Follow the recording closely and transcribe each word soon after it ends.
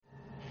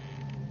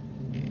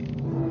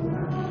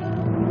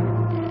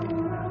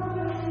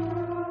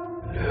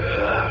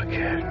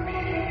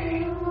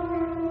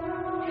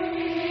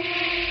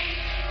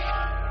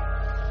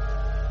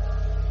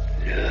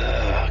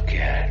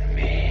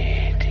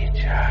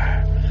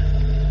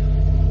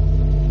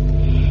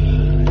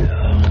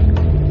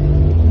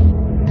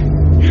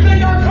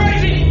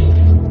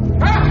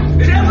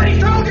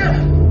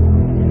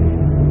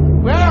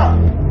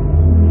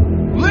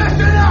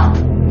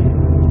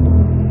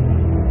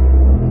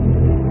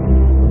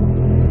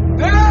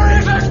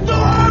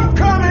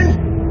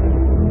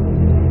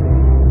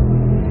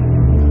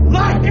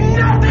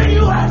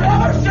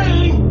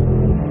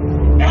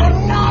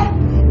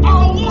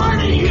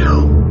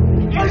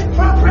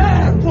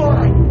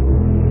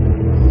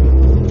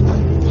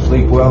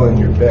well in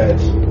your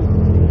beds.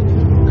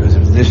 Because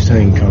if this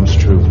thing comes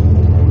true,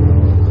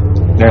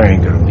 there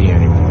ain't gonna be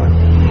any more.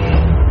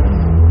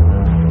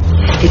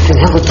 It's an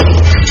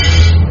elevator.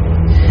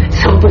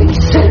 Somebody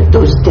sent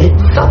those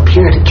deads up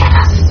here to get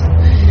us.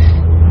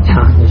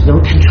 Now, there's no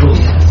controls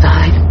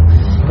inside,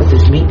 but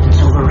there's maintenance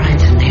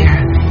overrides in there.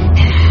 And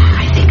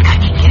I think I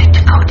can get it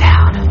to go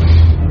down.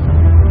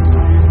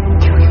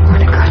 Do we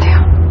want to go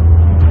down?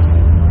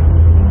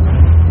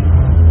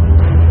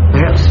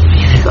 Where else do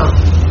we go?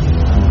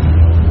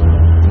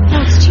 No,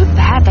 it's too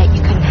bad that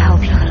you couldn't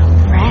help your little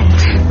friend.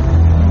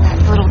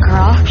 That little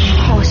girl.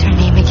 What was her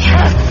name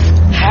again?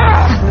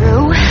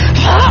 Rue?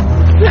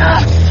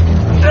 Yeah,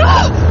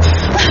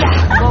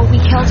 well, we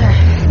killed her.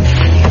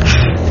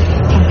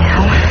 And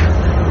now,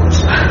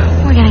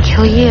 we're gonna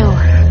kill you.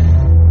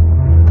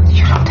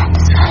 You don't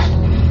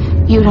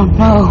understand. You don't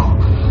know.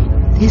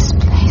 This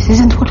place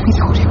isn't what we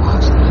thought it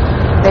was.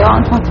 They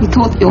aren't what we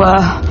thought they were.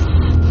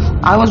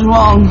 I was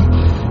wrong.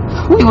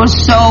 We were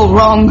so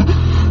wrong.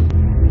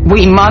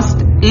 We must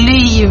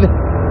leave.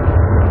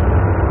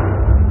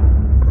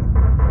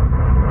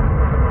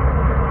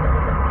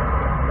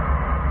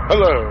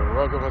 Hello,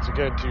 welcome once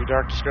again to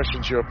Dark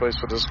Discussions, your place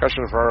for the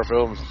discussion of horror,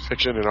 film,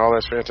 fiction, and all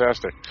that's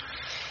fantastic.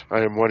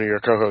 I am one of your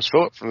co-hosts,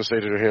 Philip, from the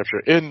state of New Hampshire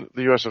in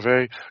the US of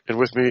A, and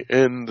with me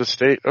in the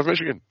state of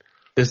Michigan.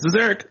 This is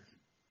Eric.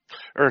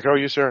 Eric, how are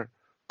you, sir?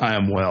 I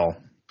am well.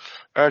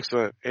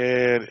 Excellent.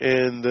 And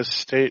in the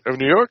state of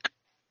New York?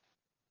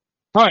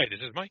 Hi, this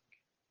is Mike.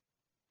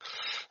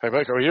 Hey,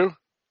 Mike, how are you?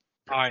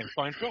 I'm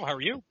fine, Phil. How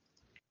are you?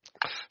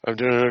 I'm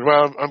doing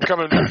well.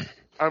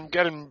 I'm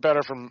getting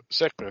better from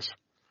sickness.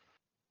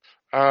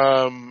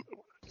 And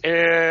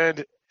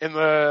in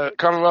the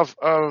Commonwealth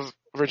of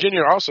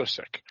Virginia, also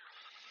sick.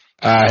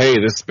 Hey,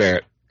 this is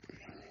Barrett.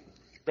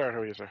 Barrett,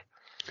 how are you, sir?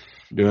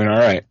 Doing all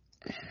right.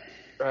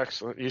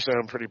 Excellent. You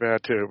sound pretty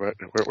bad, too, but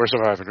we're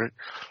surviving, right?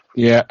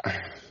 Yeah.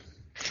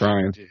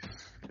 Trying.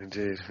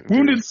 Indeed.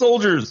 Wounded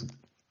soldiers.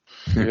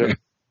 Yep.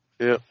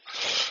 Yep.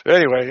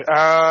 Anyway,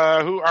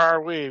 who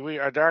are we? We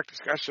are Dark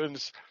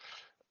Discussions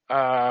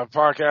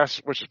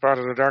podcast, which is part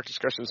of the Dark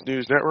Discussions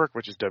News Network,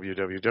 which is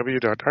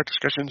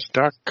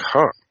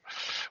www.darkdiscussions.com.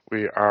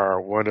 We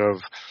are one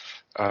of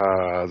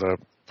the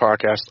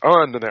podcasts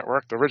on the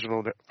network, the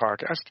original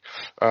podcast.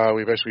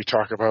 We basically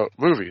talk about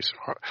movies.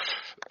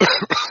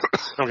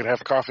 I'm going to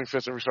have coughing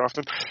fits every so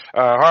often.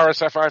 Horror,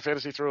 sci-fi,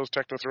 fantasy thrills,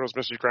 techno thrills,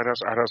 mystery,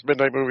 grindhouse, art house,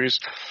 midnight movies,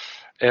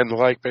 and the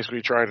like,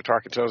 basically trying to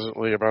talk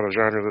intelligently about a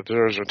genre that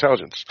deserves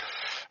intelligence.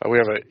 We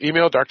have an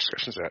email,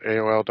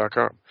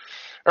 darkdiscussions@aol.com.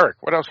 Eric,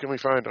 what else can we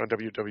find on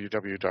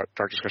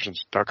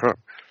www.darkdiscussions.com?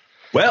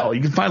 Well,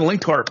 you can find a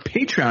link to our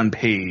Patreon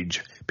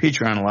page.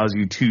 Patreon allows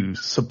you to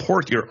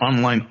support your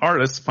online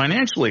artists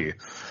financially.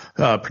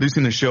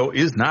 Producing the show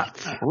is not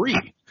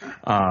free.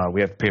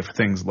 We have to pay for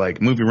things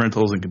like movie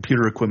rentals and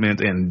computer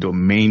equipment and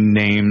domain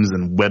names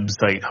and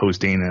website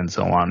hosting and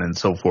so on and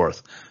so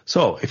forth.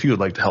 So if you would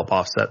like to help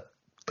offset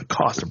the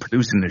cost of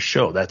producing this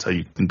show, that's how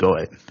you can go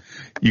it.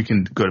 You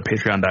can go to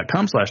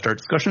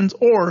patreon.com/darkdiscussions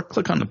or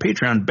click on the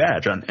Patreon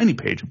badge on any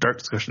page of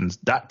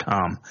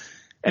darkdiscussions.com.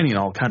 Any and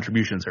all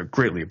contributions are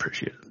greatly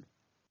appreciated.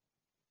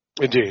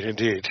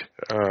 Indeed.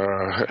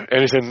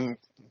 Anything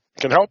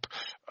can help.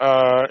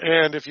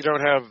 And if you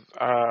don't have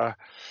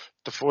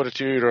the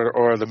fortitude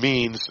or the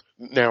means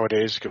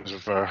nowadays because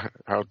of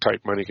how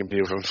tight money can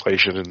be with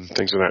inflation and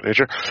things of that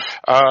nature,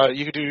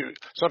 you can do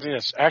something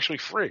that's actually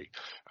free.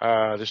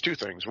 There's two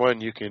things.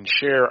 One, you can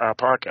share our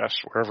podcast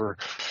wherever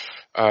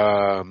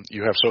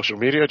you have social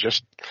media.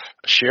 Just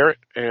share it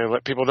and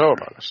let people know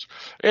about us.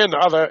 And the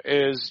other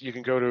is you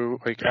can go to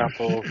like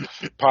Apple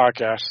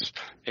Podcasts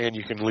and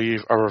you can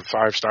leave a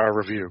 5-star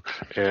review,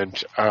 and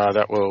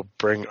that will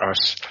bring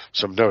us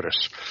some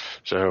notice.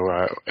 So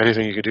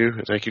anything you could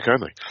do, thank you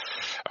kindly.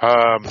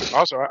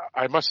 Also,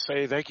 I must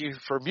say thank you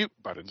for mute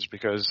buttons,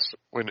 because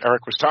when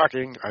Eric was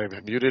talking, I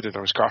muted and I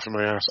was coughing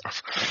my ass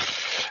off.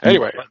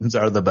 Anyway. Buttons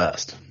are the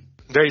best.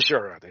 They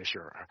sure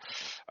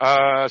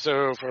are.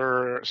 So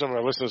for some of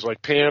our listeners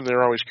like Pam,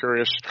 they're always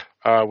curious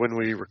when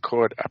we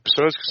record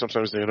episodes, because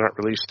sometimes they're not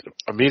released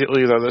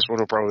immediately, though this one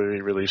will probably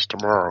be released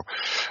tomorrow.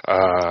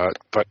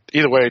 But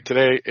either way,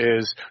 today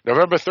is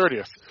November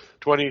 30th,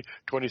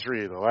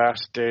 2023, the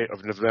last day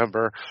of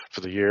November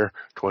for the year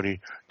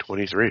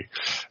 2023.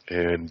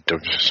 And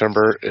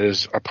December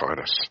is upon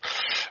us.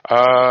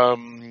 All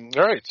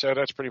right, so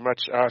that's pretty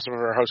much some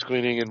of our house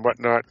cleaning and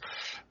whatnot.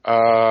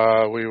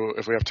 We will,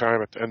 if we have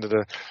time at the end of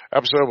the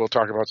episode, we'll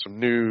talk about some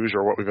news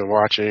or what we've been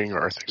watching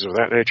or things of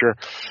that nature.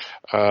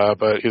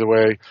 But either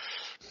way,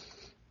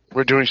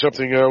 we're doing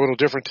something a little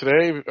different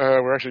today.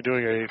 We're actually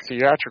doing a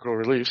theatrical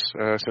release,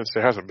 since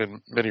there hasn't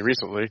been many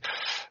recently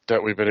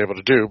that we've been able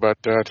to do.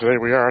 But today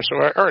we are. So,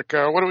 Eric,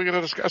 what are we going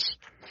to discuss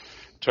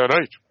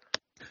tonight?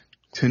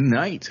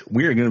 Tonight,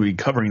 we are going to be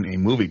covering a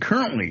movie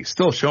currently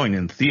still showing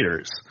in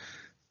theaters,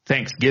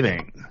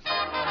 Thanksgiving.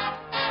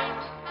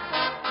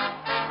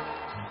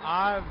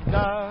 I've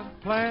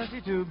got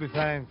plenty to be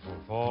thankful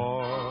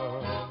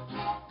for.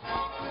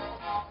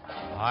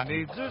 My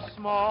needs are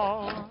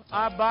small,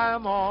 I buy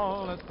 'em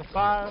all at the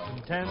 5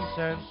 and 10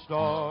 cent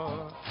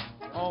store.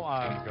 Oh,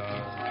 I've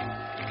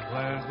got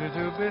plenty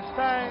to be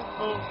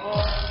thankful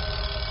for.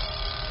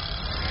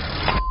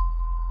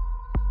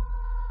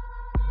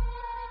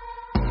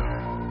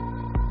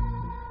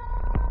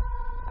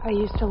 I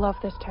used to love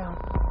this town.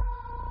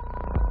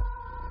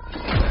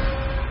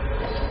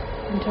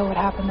 Until what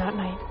happened that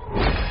night.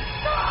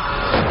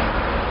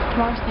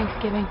 Tomorrow's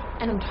Thanksgiving,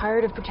 and I'm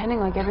tired of pretending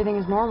like everything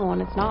is normal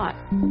when it's not.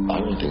 I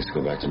want things to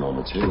go back to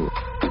normal, too.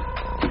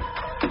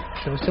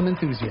 Show some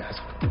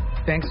enthusiasm.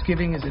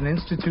 Thanksgiving is an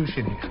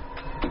institution here.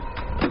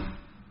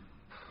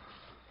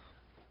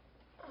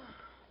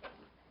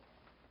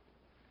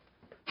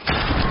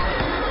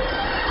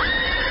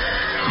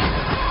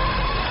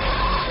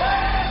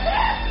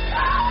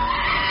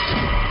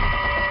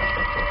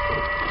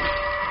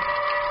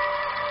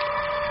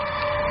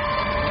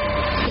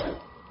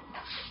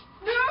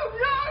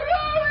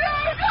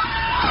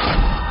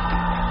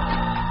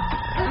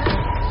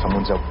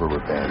 Up for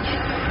revenge,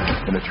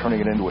 and they're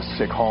turning it into a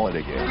sick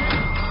holiday game.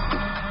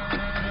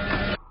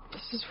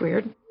 This is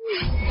weird.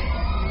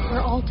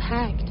 We're all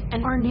tagged,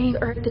 and our names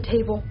are at the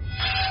table.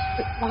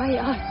 But why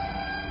us?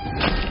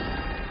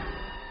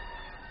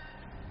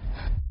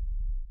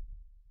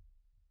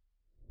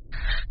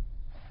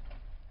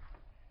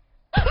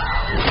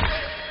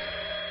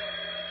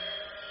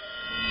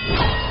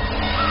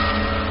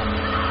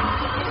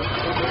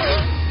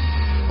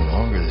 The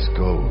longer this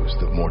goes,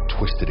 the more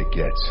twisted it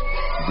gets.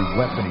 The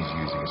weapon he's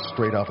using is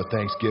straight off a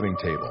Thanksgiving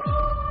table.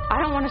 I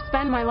don't want to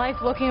spend my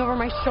life looking over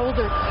my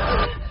shoulder.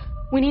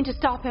 We need to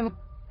stop him.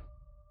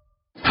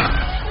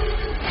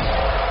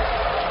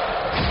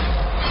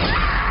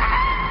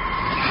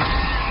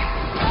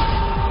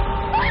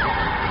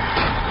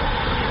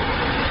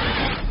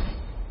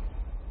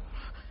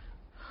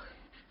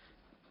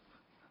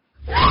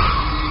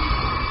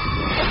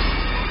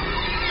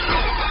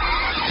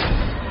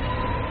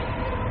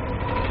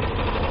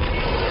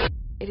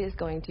 It is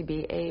going to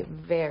be a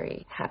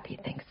very happy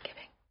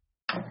Thanksgiving.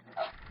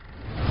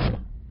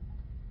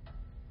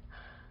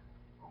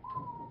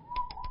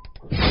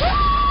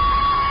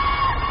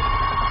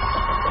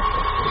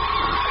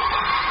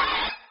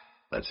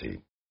 Let's see.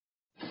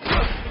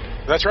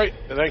 That's right.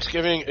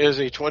 Thanksgiving is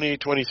a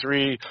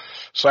 2023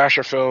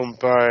 slasher film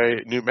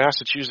by New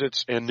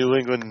Massachusetts and New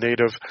England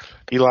native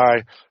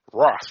Eli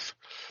Roth.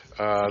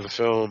 The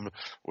film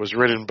was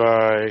written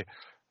by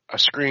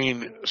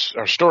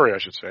story, I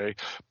should say,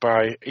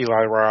 by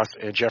Eli Roth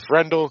and Jeff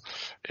Rendell,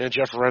 and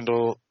Jeff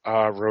Rendell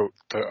wrote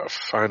the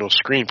final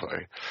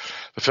screenplay.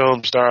 The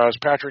film stars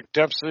Patrick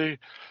Dempsey,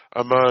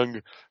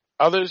 among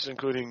others,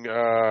 including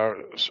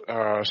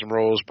some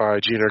roles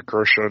by Gina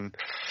Gershon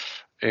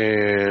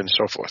and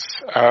so forth.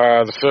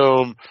 The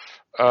film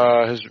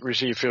has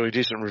received fairly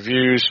decent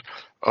reviews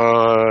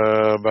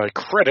by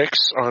critics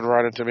on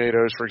Rotten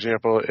Tomatoes. For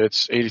example,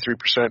 it's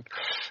 83%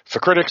 for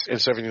critics and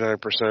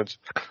 79%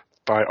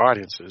 by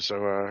audiences. So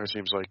it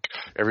seems like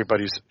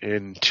everybody's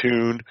in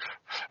tune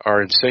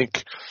or in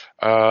sync.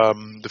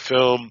 The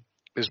film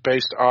is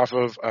based off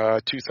of a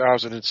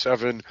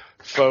 2007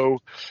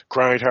 faux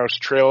Grindhouse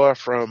trailer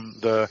from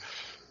the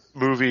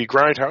movie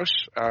Grindhouse,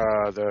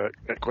 the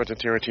Quentin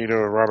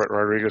Tarantino and Robert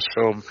Rodriguez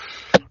film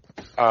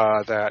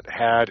that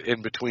had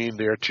in between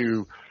their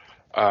two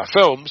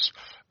films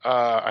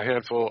a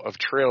handful of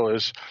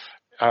trailers,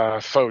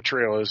 faux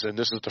trailers, and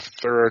this is the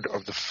third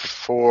of the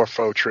 4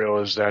 faux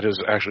trailers that has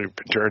actually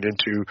been turned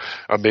into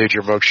a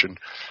major motion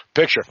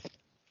picture.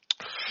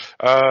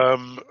 All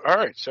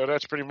right, so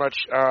that's pretty much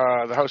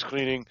the house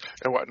cleaning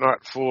and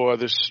whatnot for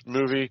this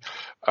movie,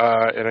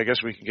 and I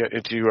guess we can get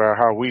into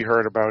how we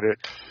heard about it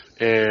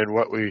and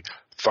what we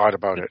thought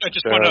about it. I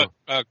just want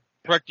to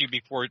correct you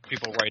before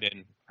people write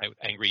in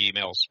angry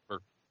emails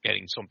for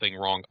getting something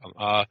wrong.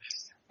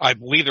 I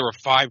believe there were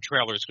 5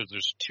 trailers because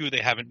there's 2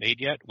 they haven't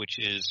made yet, which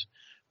is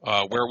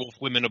Werewolf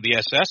Women of the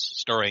SS,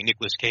 starring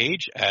Nicolas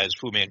Cage as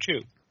Fu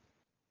Manchu.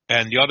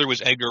 And the other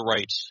was Edgar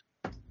Wright's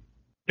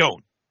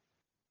Don't.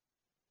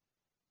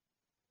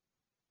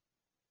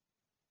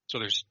 So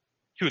there's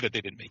 2 that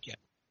they didn't make yet.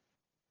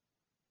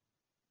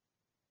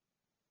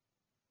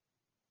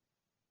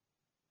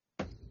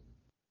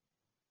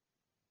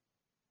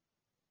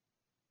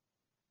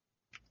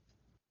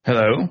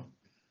 Hello?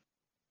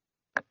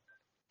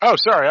 Oh,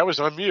 sorry, I was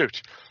on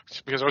mute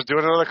because I was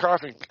doing another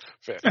coughing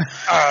fit.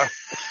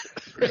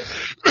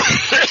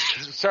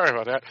 Sorry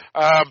about that.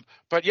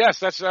 But yes,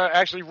 that's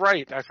actually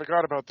right. I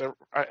forgot about the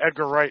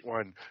Edgar Wright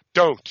one.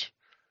 Don't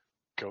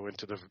go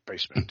into the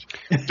basement.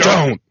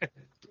 Don't.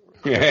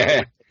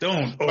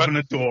 Don't open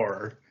a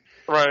door.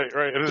 Right.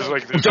 It is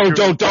like this.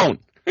 Don't.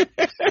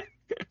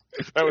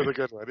 That was a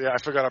good one. Yeah, I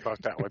forgot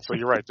about that one. So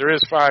you're right. There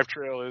is 5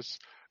 trailers,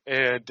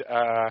 and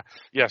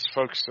yes,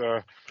 folks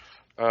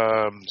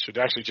should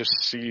actually just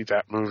see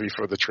that movie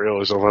for the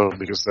trailers alone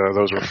because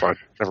those were fun.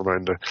 Never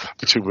mind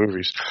the 2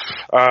 movies.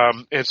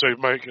 And so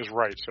Mike is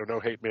right. So no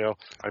hate mail.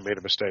 I made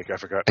a mistake. I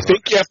forgot. I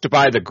think you have to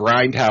buy the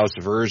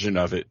Grindhouse version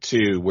of it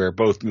too, where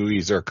both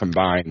movies are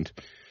combined.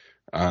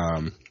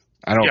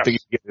 I don't think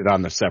you get it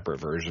on the separate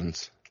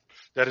versions.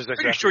 That is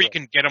exactly Pretty sure right. you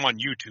can get them on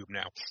YouTube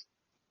now.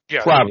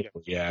 Yeah, Probably,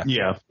 yeah.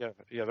 Yeah,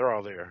 they're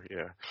all there,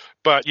 yeah.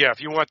 But, yeah,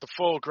 if you want the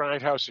full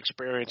Grindhouse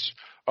experience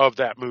of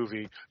that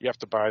movie, you have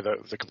to buy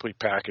the complete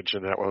package,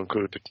 and that will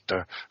include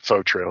the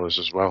faux trailers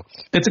as well.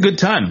 It's a good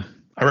time.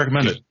 I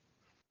recommend it.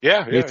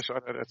 Yeah, I saw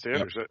that at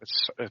theaters. Yep.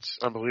 It's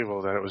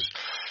unbelievable that it was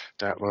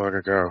that long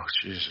ago.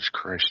 Jesus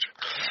Christ.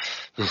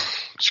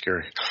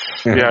 Scary.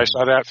 Yeah, I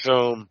saw that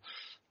film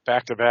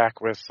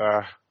back-to-back with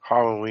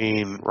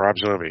Halloween, Rob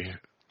Zombie.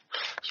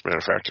 As a matter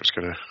of fact, it was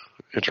kind of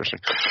interesting.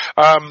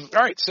 All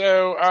right,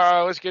 so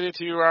let's get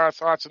into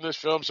thoughts on this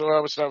film. So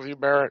let's start with you,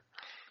 Barrett.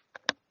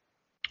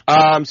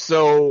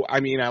 So, I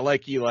mean, I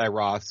like Eli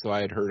Roth, so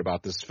I had heard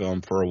about this film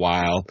for a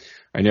while.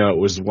 I know it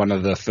was one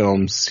of the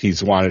films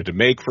he's wanted to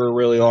make for a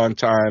really long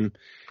time,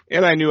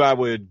 and I knew I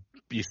would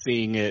be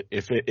seeing it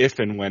if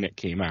and when it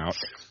came out.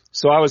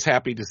 So I was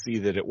happy to see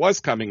that it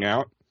was coming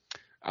out.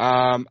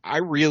 I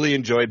really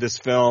enjoyed this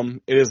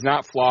film. It is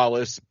not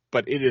flawless,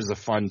 but it is a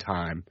fun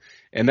time.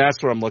 And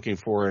that's what I'm looking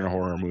for in a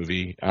horror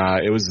movie.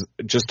 It was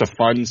just a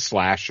fun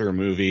slasher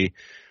movie.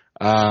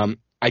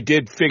 I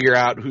did figure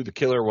out who the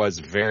killer was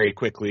very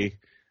quickly.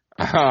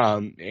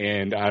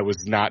 And I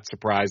was not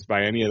surprised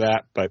by any of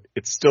that, but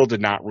it still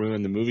did not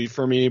ruin the movie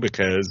for me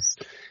because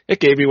it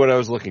gave me what I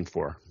was looking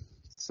for.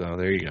 So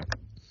there you go.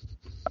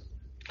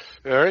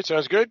 All right,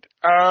 sounds good.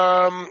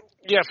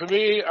 Yeah, for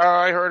me,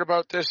 I heard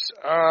about this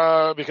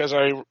because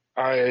I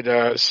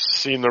had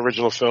seen the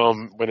original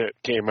film when it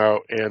came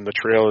out and the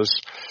trailers,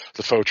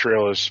 the faux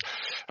trailers.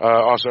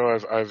 Also,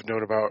 I've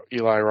known about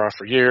Eli Roth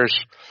for years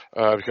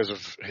because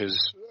of his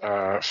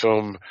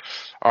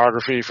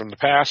filmography from the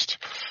past,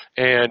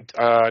 and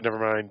never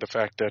mind the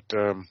fact that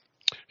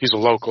he's a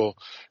local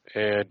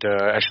and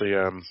actually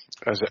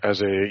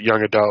as a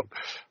young adult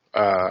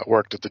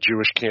worked at the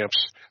Jewish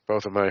camps,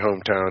 both in my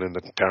hometown and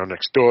the town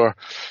next door.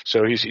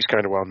 So he's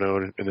kind of well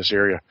known in this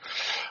area.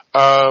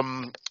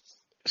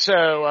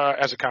 So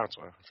as a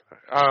counselor,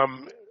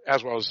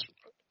 as well as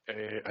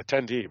a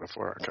attendee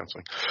before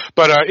counseling.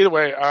 But either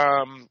way,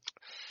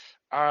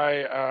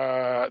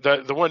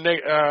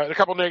 the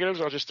couple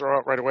negatives I'll just throw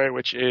out right away,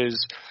 which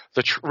is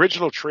the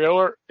original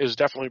trailer is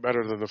definitely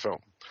better than the film.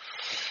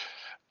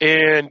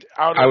 And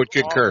I would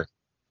concur.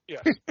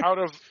 Yes, out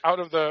of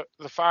the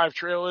 5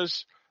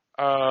 trailers,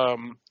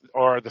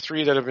 or the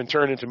 3 that have been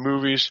turned into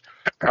movies,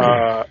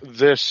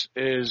 this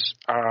is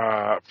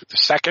the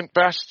second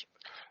best,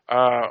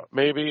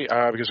 maybe,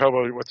 because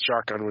Hobo with the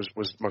Shotgun was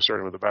most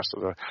certainly the best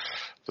of the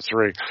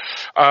 3.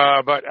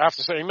 But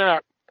after saying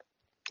that,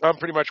 I'm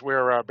pretty much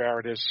where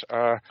Barrett is.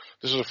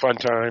 This was a fun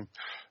time.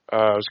 It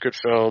was a good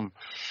film.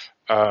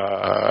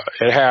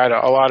 It had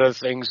a lot of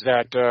things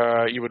that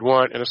you would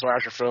want in a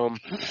slasher film,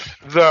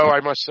 though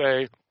I must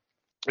say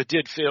it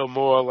did feel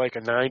more like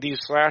a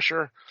 90s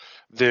slasher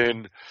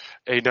than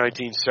a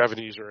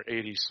 1970s or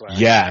 80s slasher.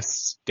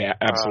 Yes,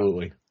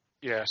 absolutely.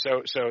 Yeah,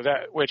 so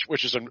that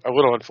which is a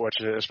little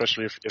unfortunate,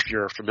 especially if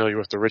you're familiar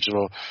with the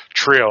original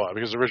trailer,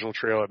 because the original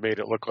trailer made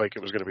it look like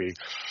it was going to be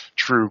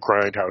true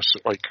Grindhouse,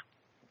 like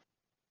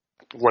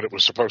what it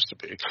was supposed to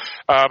be.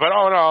 But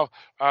all in all,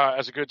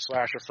 as a good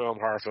slasher film,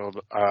 horror film,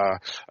 I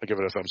give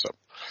it a thumbs up.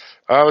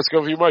 Let's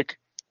go with you, Mike.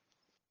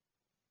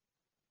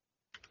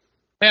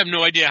 I have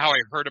no idea how I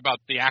heard about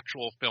the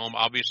actual film.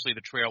 Obviously,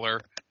 the trailer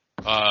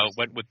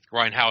went with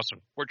Grindhouse.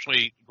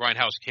 Unfortunately,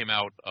 Grindhouse came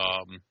out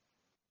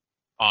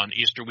on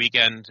Easter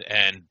weekend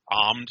and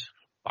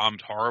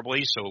bombed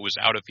horribly, so it was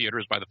out of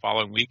theaters by the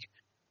following week,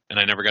 and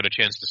I never got a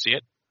chance to see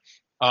it.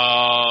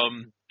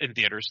 In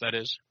theaters, that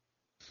is.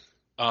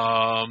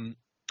 Oh,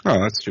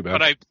 that's too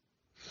bad.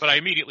 But I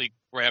immediately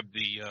grabbed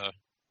the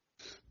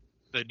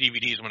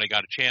DVDs when I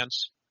got a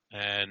chance,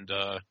 and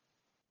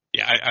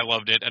yeah, I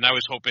loved it. And I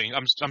was hoping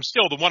I'm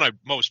still the one I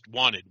most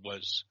wanted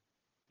was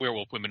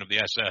Werewolf Women of the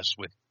SS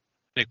with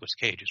Nicolas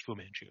Cage as Fu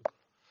Manchu.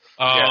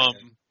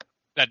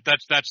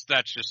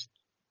 That's just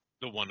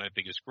the one I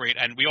think is great.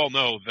 And we all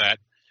know that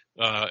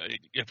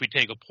if we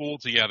take a pool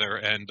together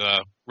and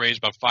raise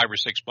about $5 or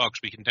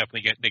 $6, we can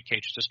definitely get Nick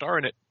Cage to star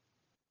in it.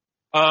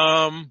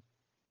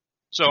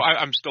 So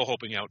I'm still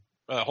holding out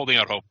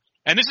hope.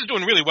 And this is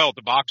doing really well at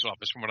the box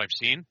office from what I've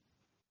seen.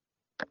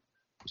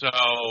 So,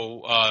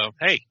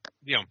 hey,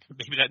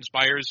 maybe that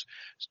inspires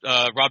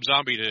Rob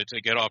Zombie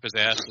to get off his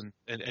ass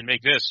and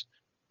make this.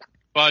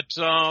 But,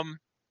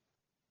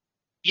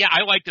 yeah,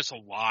 I like this a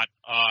lot.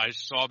 I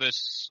saw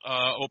this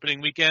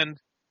opening weekend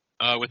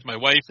with my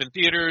wife in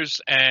theaters,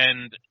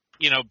 and,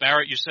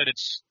 Barrett, you said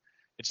it's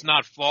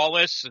not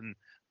flawless, and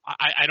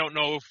I don't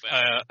know if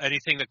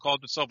anything that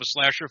calls itself a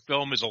slasher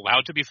film is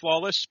allowed to be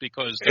flawless,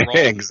 because they're all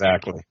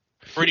exactly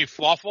pretty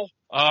flawful.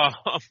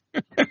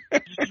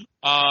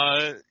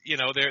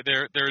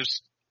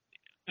 There's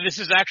this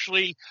is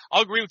actually,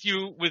 I'll agree with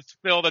you with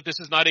Phil that this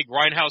is not a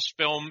Grindhouse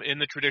film in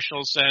the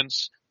traditional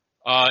sense.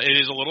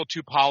 It is a little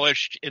too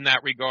polished in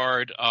that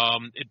regard,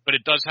 but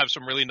it does have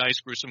some really nice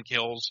gruesome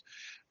kills.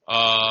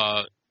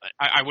 I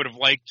would have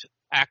liked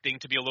acting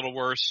to be a little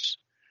worse.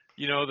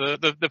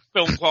 the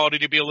film quality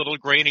to be a little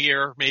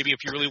grainier, maybe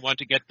if you really want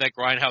to get that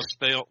grindhouse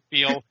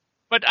feel.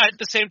 But at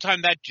the same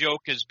time, that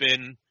joke has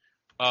been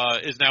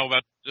is now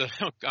about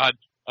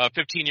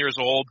 15 years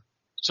old.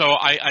 So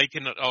I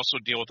can also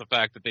deal with the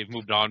fact that they've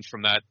moved on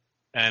from that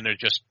and are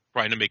just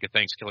trying to make a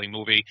Thanksgiving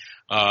movie.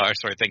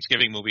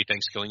 Thanksgiving movie.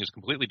 Thanksgiving is a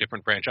completely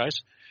different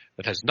franchise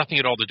that has nothing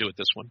at all to do with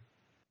this one.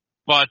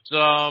 But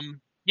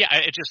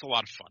it's just a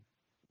lot of fun.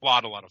 A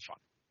lot of fun.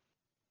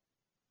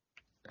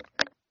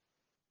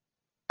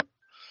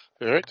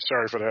 All right.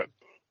 Sorry for that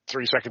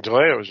 3-second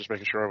delay. I was just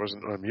making sure I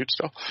wasn't on mute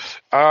still.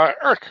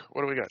 Eric,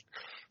 what do we got?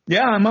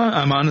 Yeah, I'm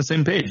on the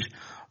same page.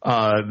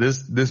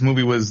 This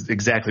movie was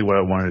exactly what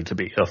I wanted it to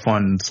be, a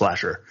fun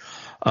slasher.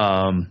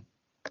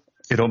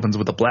 It opens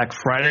with a Black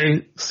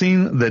Friday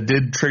scene that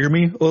did trigger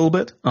me a little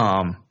bit. If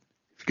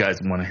you guys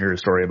want to hear a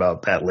story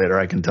about that later,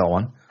 I can tell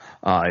one.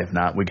 If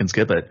not, we can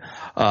skip it.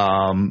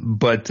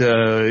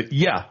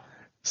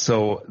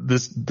 So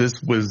this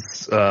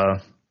was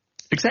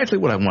exactly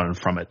what I wanted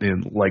from it.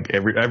 And like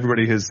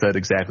everybody has said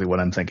exactly what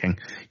I'm thinking.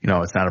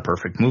 It's not a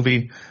perfect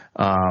movie.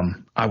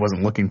 I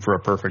wasn't looking for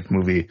a perfect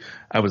movie.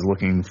 I was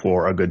looking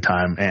for a good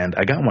time, and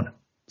I got one.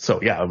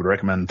 So yeah, I would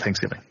recommend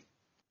Thanksgiving.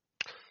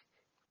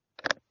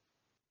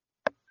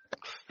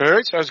 All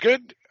right, sounds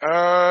good.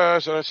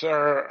 So that's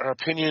our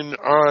opinion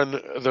on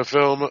the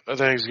film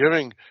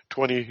Thanksgiving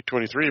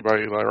 2023 by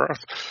Eli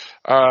Roth.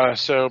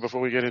 So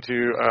before we get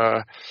into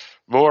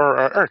more,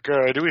 Eric,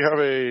 do we have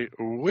a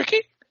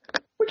wiki?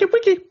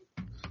 Wiki.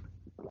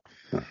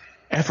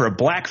 After a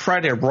Black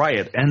Friday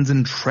riot ends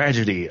in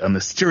tragedy, a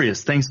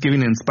mysterious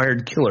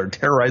Thanksgiving-inspired killer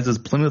terrorizes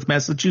Plymouth,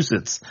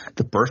 Massachusetts,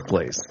 the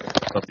birthplace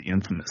of the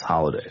infamous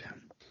holiday.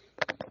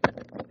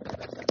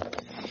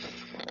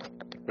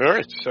 All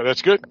right, so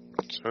that's good.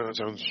 So that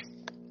sounds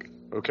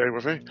okay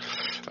with me.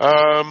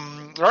 All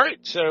right,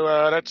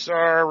 so that's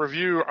our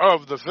review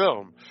of the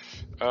film.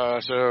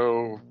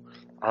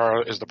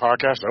 Is the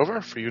podcast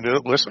over for you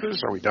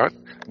listeners? Are we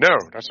done? No,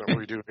 that's not what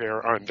we do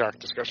here on Dark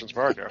Discussions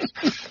Podcast.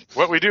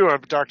 What we do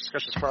on Dark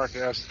Discussions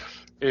Podcast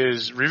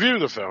is review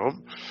the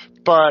film,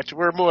 but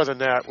we're more than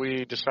that.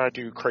 We decide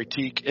to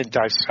critique and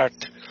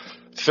dissect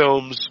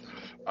films.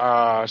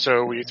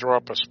 So we throw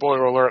up a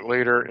spoiler alert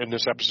later in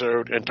this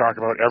episode and talk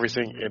about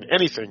everything and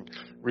anything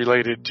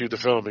related to the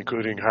film,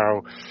 including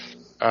how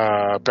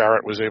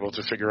Barrett was able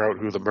to figure out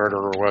who the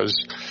murderer was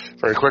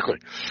very quickly.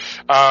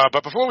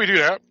 But before we do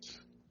that,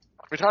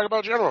 we talk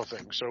about general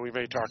things. So we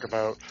may talk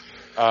about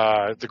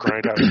the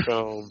Grindhouse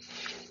film,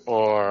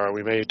 or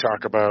we may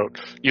talk about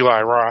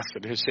Eli Roth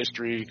and his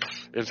history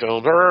in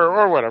film,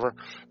 or whatever.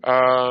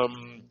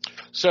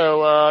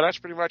 So that's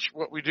pretty much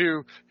what we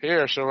do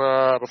here.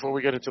 So before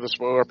we get into the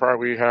spoiler part,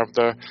 we have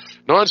the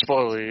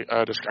non-spoilery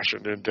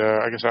discussion, and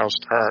I guess I'll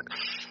start.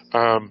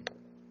 And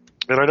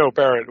I know,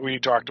 Barrett, we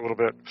talked a little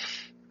bit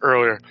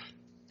earlier,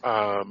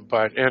 and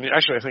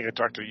actually I think I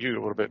talked to you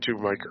a little bit too,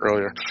 Mike,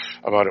 earlier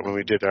about it when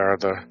we did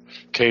the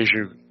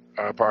Keiju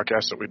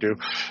podcast that we do.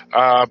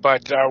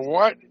 But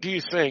what do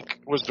you think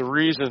was the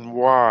reason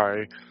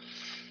why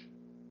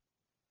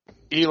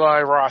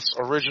Eli Roth's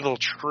original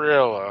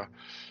trailer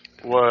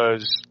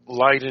was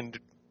lightened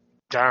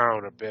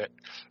down a bit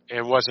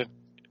and wasn't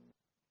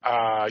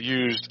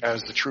used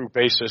as the true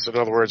basis? In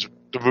other words,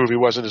 the movie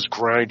wasn't as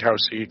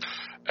grindhousey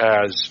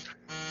as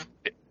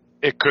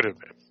it could have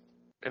been.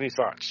 Any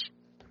thoughts?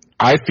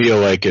 I feel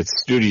like it's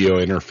studio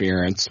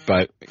interference,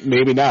 but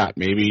maybe not.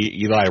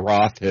 Maybe Eli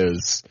Roth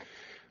has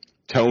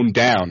toned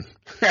down.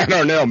 I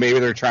don't know. Maybe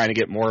they're trying to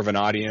get more of an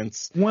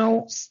audience.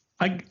 Well,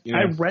 I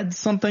read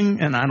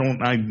something, and I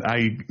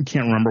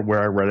can't remember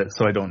where I read it,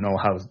 so I don't know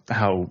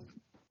how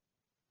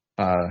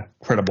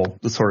credible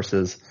the source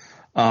is.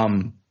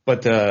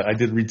 But I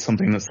did read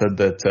something that said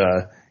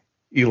that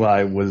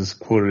Eli was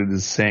quoted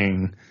as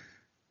saying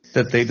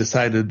that they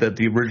decided that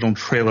the original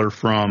trailer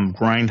from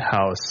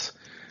Grindhouse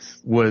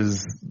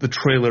was the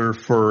trailer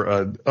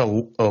for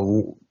a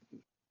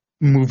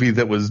movie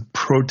that was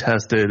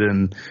protested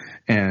and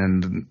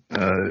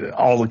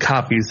all the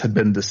copies had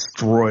been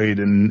destroyed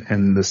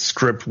and the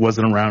script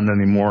wasn't around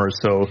anymore,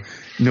 so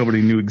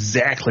nobody knew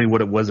exactly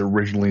what it was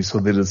originally, so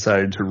they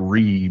decided to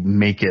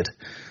remake it,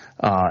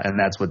 and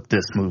that's what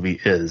this movie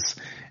is.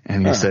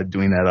 And he said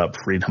doing that up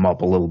freed him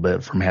up a little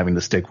bit from having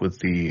to stick with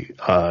the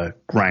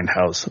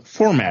Grindhouse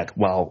format,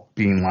 while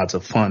being lots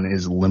of fun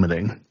is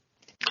limiting.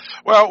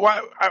 Well,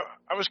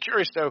 I was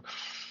curious though.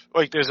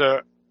 Like, there's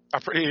a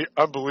pretty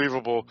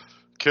unbelievable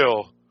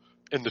kill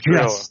in the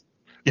trailer,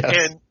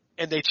 yes.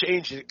 And they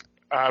changed it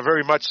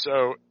very much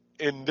so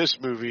in this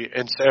movie,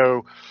 and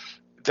so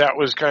that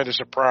was kind of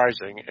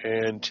surprising.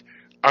 And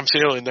I'm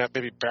feeling that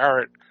maybe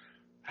Barrett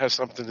has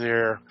something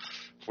there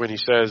when he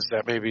says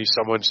that maybe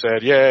someone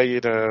said,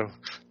 you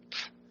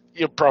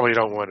probably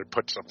don't want to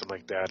put something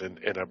like that in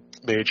a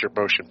major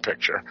motion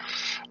picture.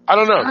 I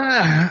don't know.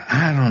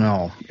 I don't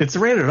know. It's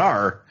rated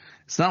R.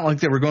 It's not like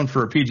they were going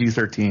for a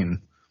PG-13.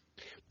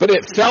 But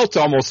it felt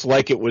almost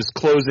like it was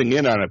closing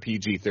in on a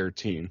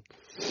PG-13.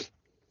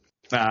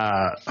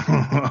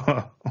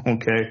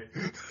 Okay.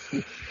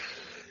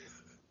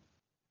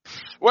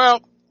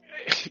 Well,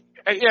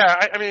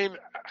 I mean,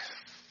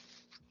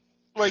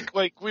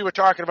 like we were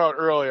talking about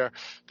earlier,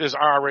 there's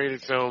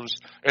R-rated films,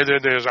 and then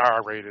there's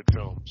R-rated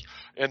films.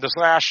 And the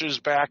slashes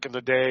back in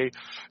the day,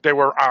 they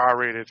were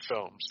R-rated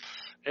films.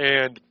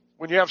 And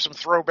when you have some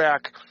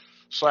throwback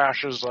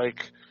slashes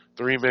like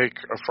the remake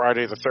of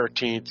Friday the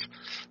 13th,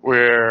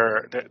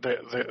 where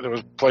there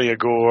was plenty of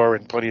gore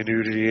and plenty of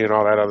nudity and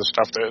all that other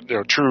stuff,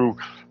 that true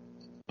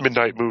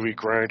midnight movie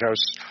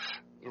grindhouse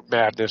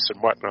madness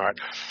and whatnot.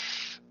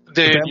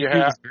 Then you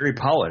have very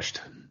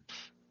polished.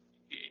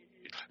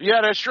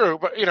 Yeah, that's true.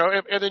 But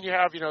and then you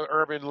have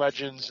urban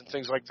legends and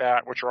things like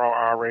that, which are all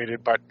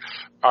R-rated, but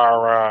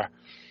are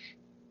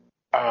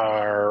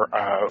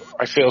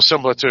I feel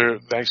similar to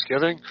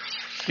Thanksgiving.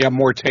 Yeah,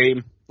 more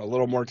tame, a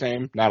little more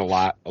tame, not a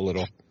lot, a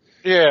little.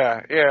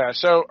 Yeah.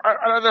 So I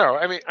don't know.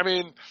 I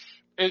mean,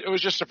 it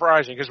was just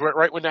surprising because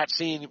right when that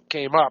scene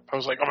came up, I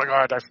was like, oh my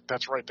god,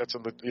 that's right, that's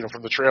in the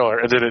from the trailer,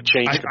 and then it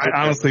changed.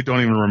 I honestly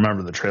don't even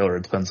remember the trailer.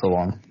 It's been so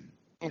long.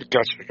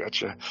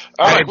 Gotcha.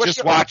 I had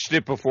just watched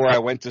it before I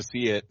went to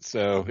see it,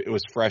 so it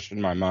was fresh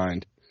in my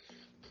mind.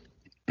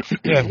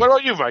 Yeah. What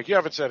about you, Mike? You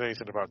haven't said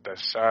anything about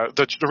this.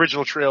 The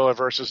original trailer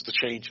versus the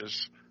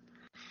changes.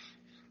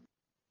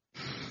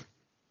 I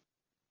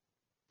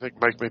think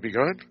Mike may be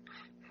gone,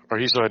 or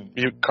he's on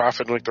mute,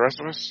 coughing like the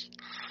rest of us.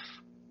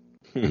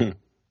 He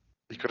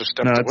could have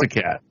stepped away. No, it's a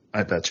cat.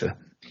 I bet you.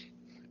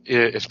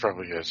 Yeah, it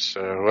probably is.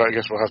 So I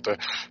guess we'll have to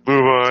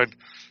move on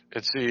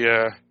and see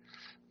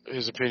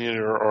his opinion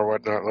or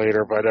whatnot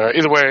later. But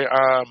either way,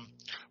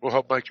 we'll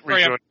help Mike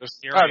rejoin us.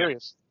 There he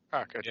is.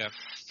 Oh, good.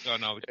 Yeah.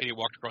 No, he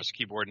walked across the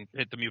keyboard and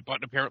hit the mute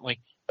button, apparently.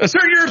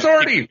 Assert your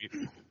authority!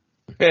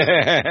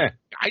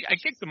 I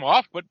kicked him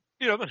off, but,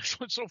 that's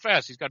so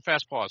fast. He's got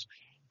fast paws.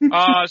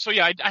 So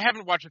yeah, I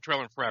haven't watched a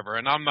trailer in forever,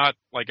 and I'm not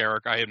like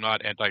Eric. I am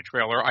not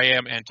anti-trailer. I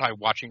am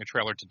anti-watching a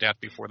trailer to death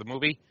before the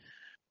movie.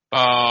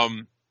 I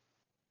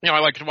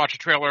like to watch a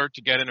trailer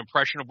to get an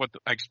impression of what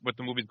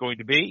the movie's going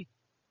to be.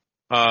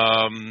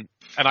 And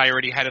I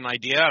already had an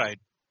idea. I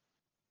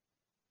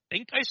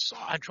think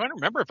I'm trying to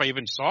remember if I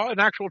even saw an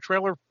actual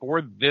trailer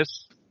for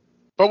this.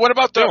 But what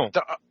about the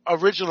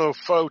original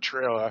faux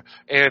trailer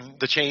and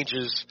the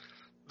changes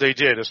they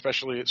did,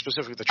 specifically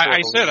the trailer?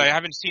 I said I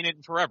haven't seen it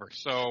in forever,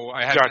 so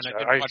I haven't. Gotcha. I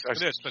didn't watch for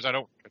this because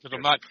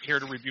I'm not here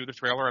to review the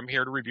trailer. I'm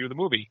here to review the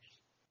movie.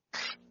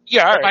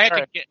 Yeah.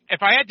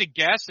 If I had to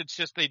guess, it's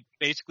just they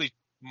basically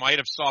might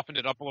have softened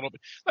it up a little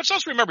bit. Let's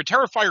also remember,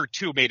 Terrifier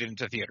 2 made it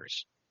into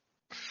theaters.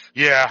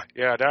 Yeah.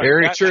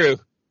 Very true.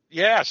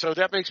 Yeah, so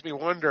that makes me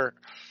wonder.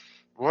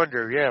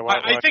 Yeah,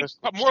 I think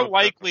more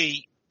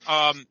likely.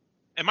 Am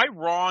I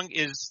wrong?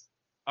 Is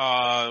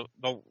the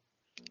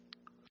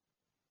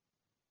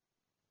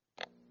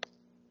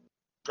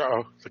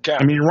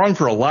cat. I mean, you're wrong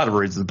for a lot of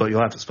reasons, but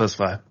you'll have to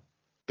specify.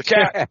 The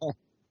cat.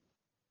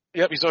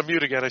 Yep, he's on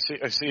mute again. I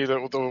see the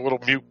little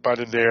mute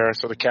button there.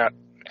 So the cat.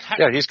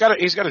 Yeah, he's got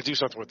to do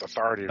something with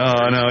authority.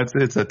 Oh no,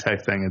 it's a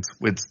tech thing.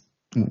 It's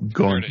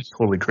going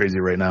totally crazy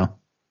right now.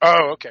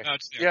 Oh, okay. No,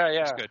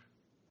 yeah. That's good.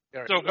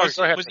 So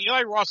was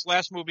Eli Roth's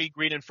last movie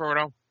Green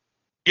Inferno?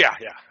 Yeah.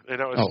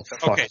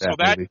 Okay, so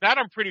that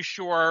I'm pretty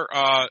sure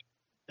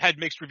had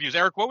mixed reviews.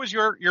 Eric, what was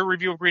your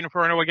review of Green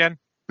Inferno again?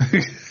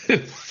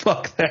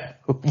 Fuck that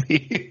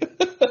movie.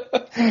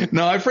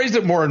 No, I phrased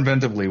it more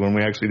inventively when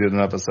we actually did an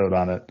episode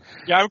on it.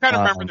 Yeah, I kind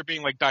of remember there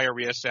being like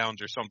diarrhea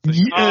sounds or something.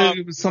 Yeah,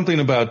 it was something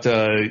about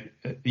having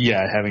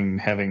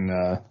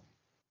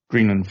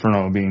Green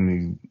Inferno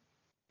being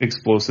the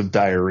explosive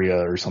diarrhea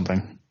or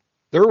something.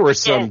 There were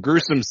some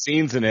gruesome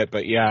scenes in it,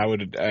 but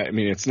I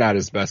mean, it's not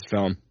his best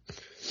film.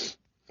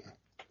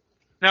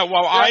 Now,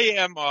 while I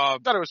am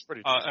thought it was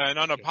pretty an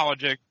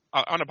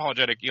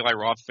unapologetic Eli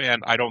Roth fan,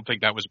 I don't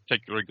think that was a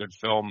particularly good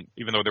film,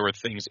 even though there were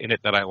things in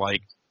it that I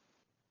liked.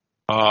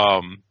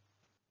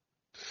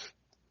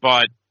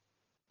 But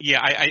yeah,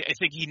 I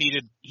think he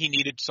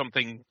needed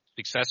something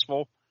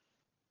successful.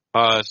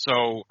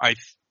 So I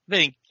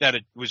think that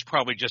it was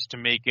probably just to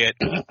make it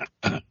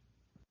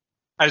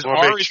as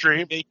R as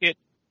to make it,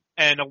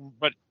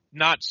 but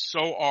not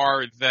so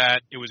R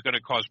that it was going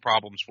to cause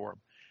problems for him.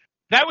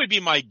 That would be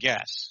my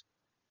guess.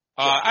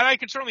 And I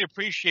can certainly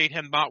appreciate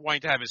him not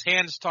wanting to have his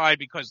hands tied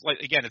because,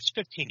 again, it's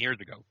 15 years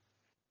ago.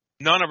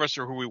 None of us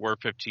are who we were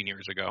 15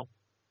 years ago.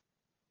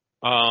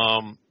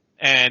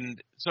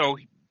 And so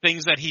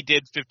things that he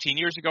did 15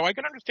 years ago, I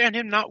can understand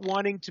him not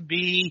wanting to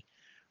be,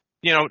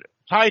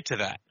 tied to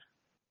that.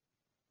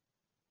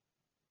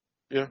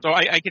 Yeah. So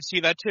I could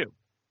see that too.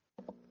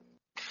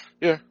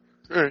 Yeah.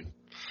 All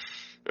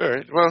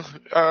right.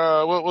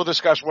 Well, we'll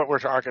discuss what we're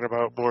talking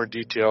about more in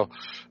detail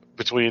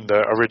between the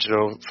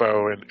original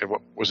faux and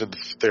what was in the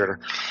theater.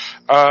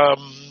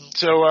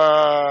 So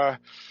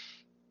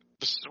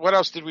what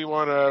else did we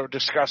want to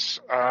discuss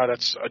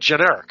that's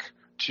generic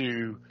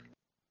to...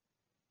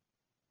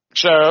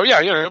 So,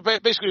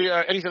 basically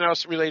anything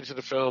else related to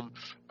the film,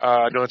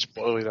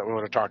 non-spoilery that we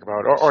want to talk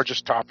about, or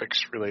just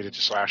topics related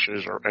to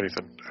slashers or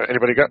anything.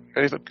 Anybody got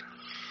anything?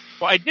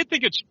 Well, I did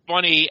think it's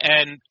funny,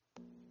 and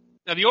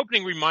now the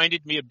opening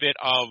reminded me a bit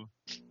of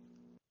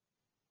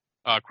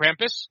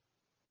Krampus.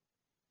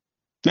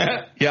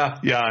 Yeah.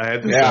 I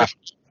had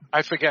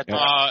I forget.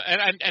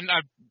 And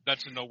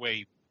that's in no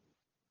way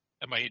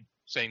am I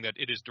saying that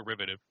it is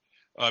derivative,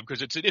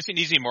 because it's an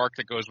easy mark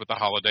that goes with the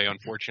holiday,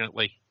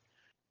 unfortunately.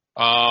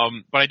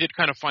 But I did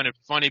kind of find it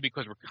funny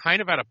because we're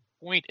kind of at a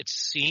point, it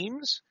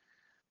seems,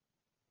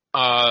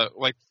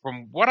 like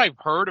from what I've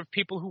heard of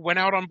people who went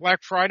out on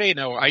Black Friday.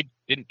 No, I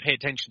didn't pay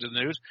attention to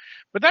the news,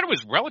 but that it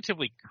was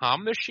relatively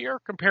calm this year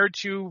compared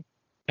to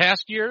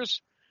past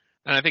years.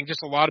 And I think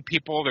just a lot of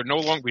people,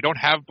 we don't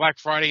have Black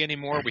Friday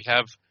anymore. We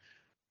have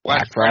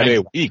Black Friday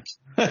week.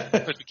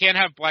 Because we can't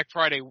have Black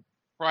Friday.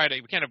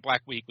 We can't have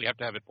Black Week. We have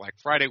to have it Black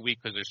Friday week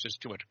because there's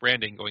just too much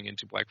branding going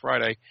into Black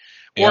Friday.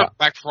 Or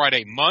Black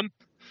Friday month.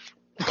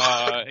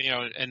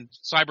 And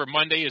Cyber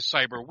Monday is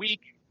Cyber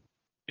Week.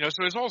 So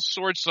there's all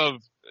sorts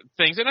of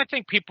things. And I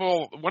think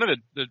people, one of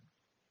the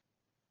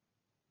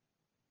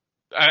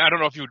I don't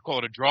know if you would call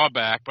it a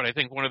drawback, but I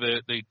think one of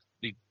the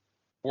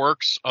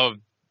works of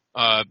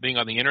being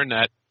on the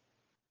internet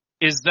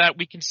is that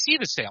we can see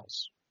the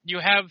sales. You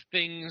have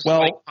things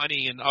like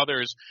Honey and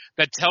others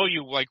that tell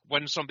you like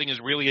when something is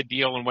really a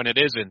deal and when it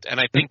isn't. And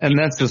I think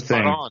that's the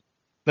thing.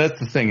 That's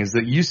the thing is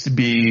that it used to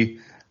be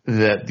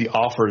that the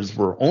offers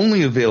were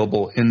only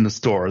available in the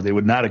store. They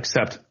would not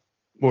accept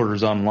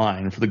orders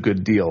online for the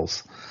good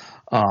deals.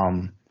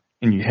 And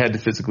you had to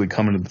physically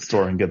come into the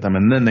store and get them.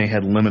 And then they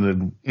had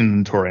limited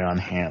inventory on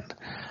hand.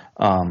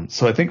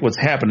 So I think what's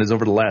happened is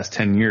over the last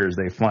 10 years,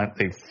 they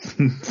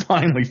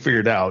finally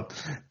figured out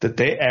that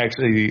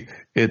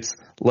it's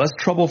less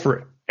trouble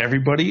for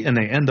everybody and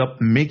they end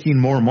up making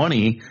more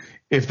money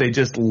if they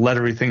just let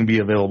everything be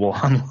available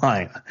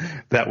online.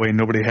 That way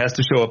nobody has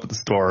to show up at the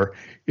store.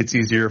 It's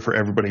easier for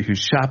everybody who's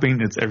shopping.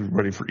 It's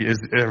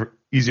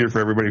easier for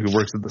everybody who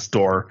works at the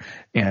store,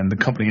 and the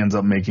company ends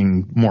up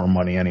making more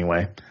money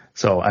anyway.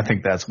 So I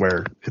think that's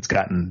where it's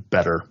gotten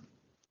better.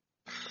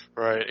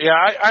 Right. Yeah,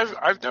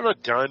 I've never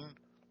done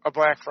a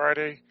Black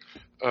Friday.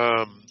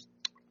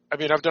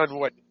 I've done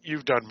what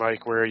you've done,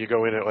 Mike, where you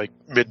go in at like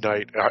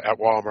midnight at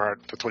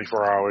Walmart for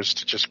 24 hours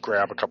to just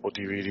grab a couple of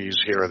DVDs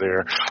here or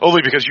there.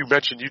 Only because you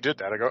mentioned you did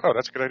that. I go, oh,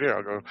 that's a good idea.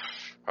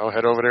 I'll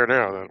head over there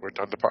now that we're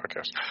done the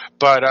podcast.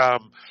 But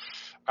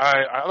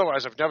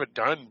otherwise, I've never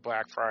done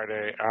Black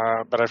Friday,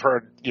 but I've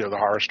heard the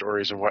horror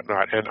stories and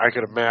whatnot, and I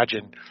could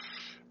imagine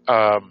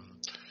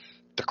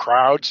the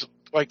crowds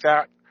like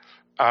that.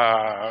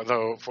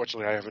 Though,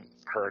 fortunately, I haven't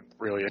heard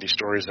really any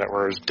stories that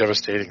were as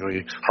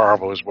devastatingly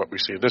horrible as what we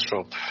see in this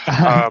film.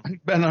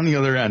 Ben, on the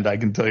other end, I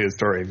can tell you a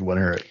story if you want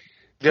to hear it.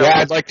 Yeah,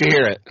 I'd like to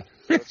hear it.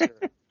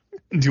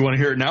 Do you want to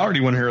hear it now, or do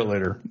you want to hear it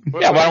later?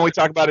 Why don't we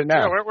talk about it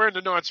now? Yeah, we're in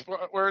the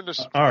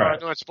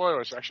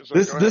non-spoiler section.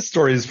 So this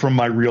story is from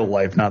my real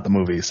life, not the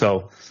movie.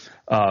 So,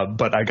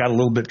 but I got a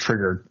little bit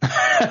triggered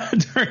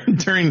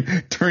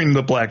during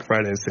the Black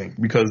Friday thing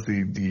because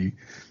the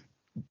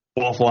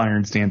Waffle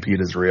Iron Stampede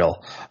is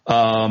real.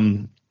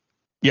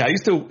 I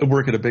used to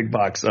work at a big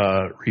box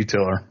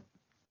retailer,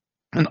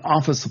 an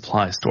office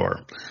supply store.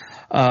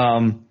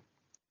 And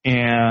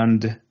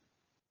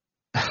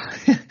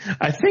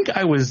I think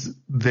I was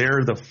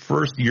there the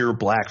first year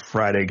Black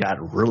Friday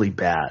got really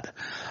bad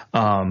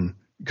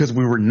because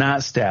we were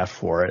not staffed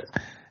for it.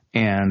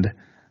 And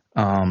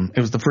it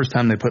was the first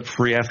time they put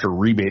free after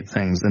rebate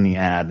things in the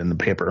ad in the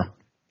paper.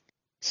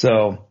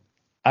 So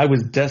I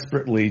was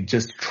desperately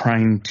just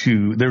trying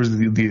to – there was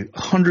the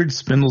 100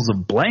 spindles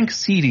of blank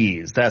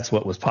CDs. That's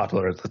what was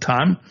popular at the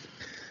time.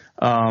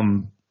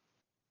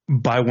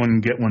 Buy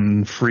one, get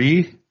one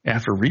free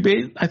after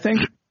rebate, I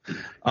think.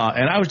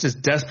 And I was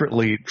just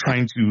desperately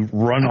trying to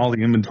run all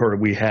the inventory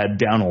we had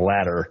down a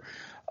ladder.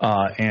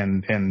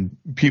 And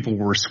people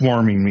were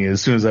swarming me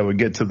as soon as I would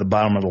get to the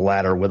bottom of the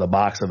ladder with a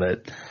box of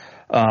it.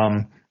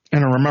 And I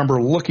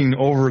remember looking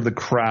over the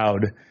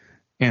crowd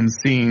and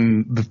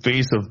seeing the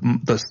face of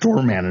the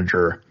store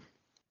manager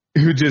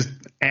who just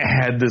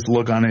had this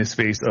look on his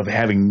face of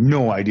having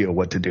no idea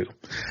what to do.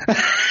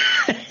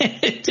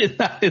 It did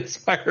not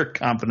inspire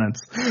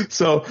confidence.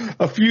 So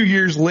a few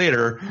years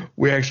later,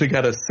 we actually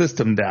got a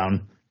system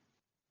down.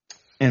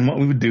 And what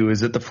we would do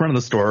is at the front of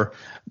the store,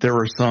 there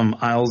were some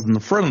aisles in the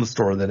front of the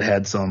store that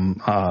had some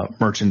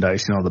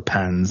merchandise, the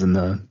pens and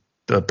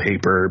the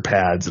paper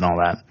pads and all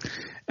that.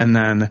 And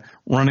then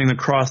running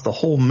across the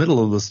whole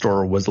middle of the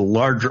store was a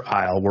larger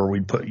aisle where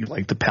we'd put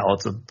like the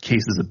pallets of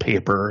cases of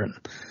paper and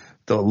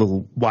the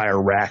little wire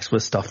racks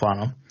with stuff on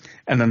them.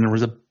 And then there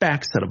was a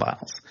back set of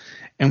aisles.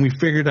 And we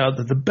figured out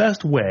that the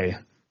best way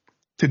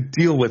to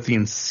deal with the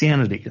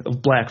insanity of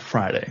Black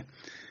Friday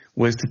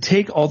was to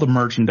take all the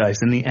merchandise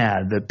in the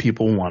ad that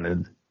people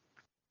wanted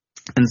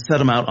and set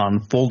them out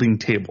on folding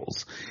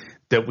tables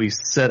that we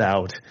set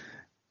out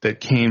that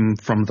came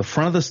from the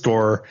front of the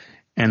store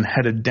and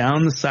headed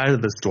down the side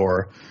of the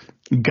store,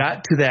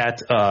 got to that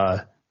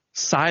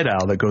side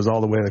aisle that goes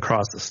all the way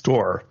across the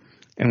store,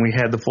 and we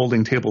had the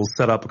folding tables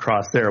set up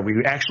across there.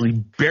 We actually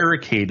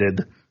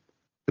barricaded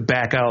the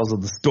back aisles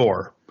of the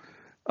store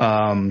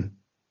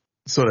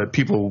so that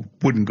people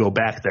wouldn't go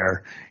back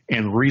there,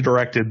 and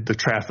redirected the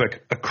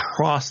traffic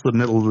across the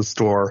middle of the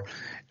store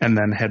and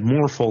then had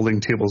more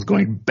folding tables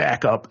going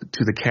back up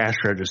to the cash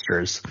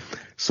registers.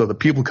 So the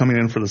people coming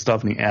in for the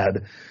stuff in the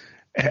ad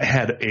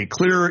had a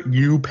clear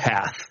U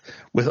path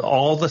with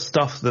all the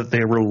stuff that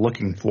they were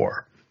looking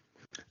for.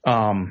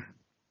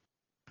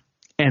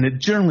 And it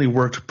generally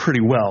worked pretty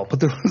well. But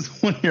there was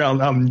one year,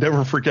 I'll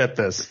never forget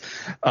this.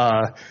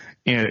 And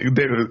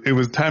it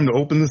was time to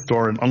open the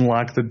store and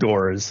unlock the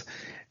doors.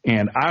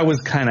 And I was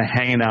kind of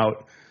hanging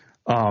out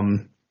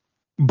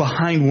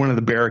behind one of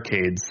the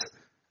barricades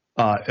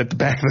at the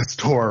back of the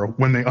store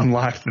when they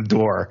unlocked the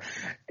door.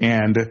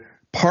 And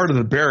part of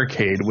the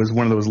barricade was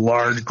one of those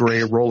large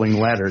gray rolling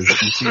ladders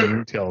that you see in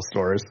retail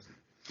stores.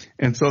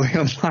 And so they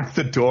unlocked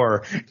the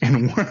door,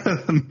 and one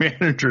of the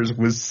managers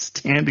was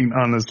standing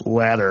on this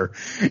ladder,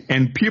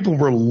 and people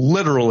were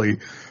literally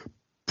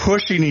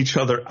pushing each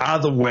other out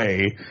of the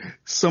way.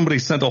 Somebody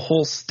sent a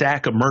whole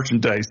stack of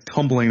merchandise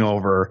tumbling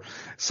over.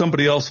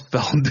 Somebody else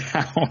fell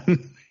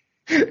down.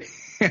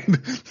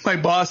 And my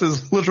boss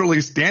is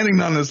literally standing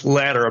on this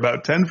ladder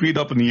about 10 feet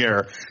up in the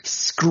air,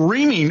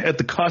 screaming at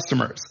the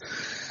customers,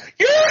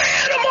 "You're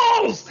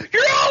animals!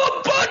 You're all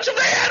a bunch of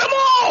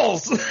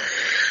animals!"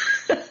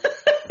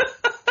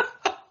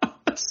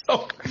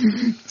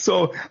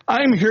 So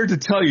I'm here to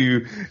tell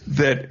you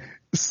that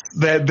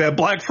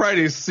Black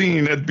Friday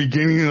scene at the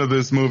beginning of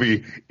this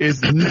movie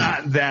is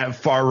not that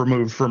far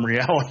removed from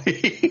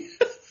reality.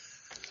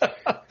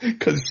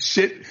 Because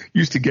shit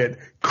used to get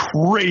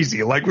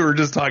crazy, like we were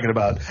just talking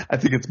about. I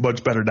think it's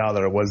much better now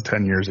than it was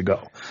 10 years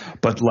ago.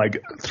 But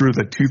like through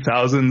the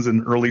 2000s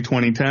and early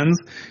 2010s,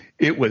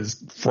 it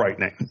was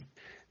frightening.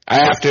 I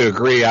have to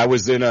agree. I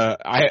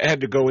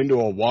had to go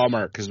into a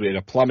Walmart because we had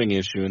a plumbing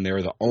issue, and they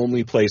were the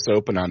only place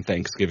open on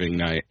Thanksgiving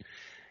night.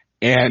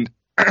 And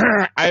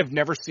I've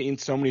never seen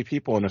so many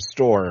people in a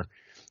store,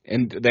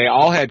 and they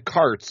all had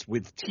carts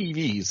with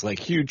TVs, like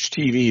huge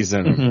TVs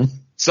in them. Mm-hmm.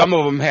 Some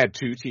of them had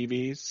 2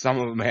 TVs, some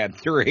of them had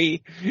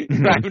 3.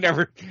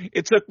 Mm-hmm.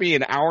 It took me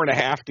an hour and a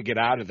half to get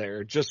out of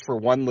there just for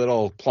one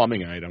little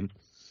plumbing item.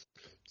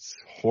 It's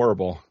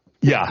horrible.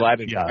 Yeah,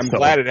 I'm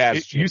glad it has.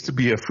 It used to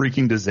be a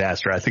freaking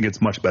disaster. I think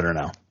it's much better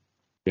now.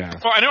 Yeah.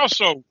 Well, and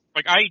also,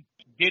 like, I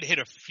did hit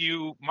a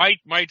few.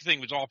 My thing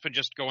was often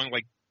just going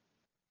like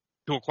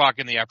 2:00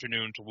 in the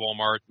afternoon to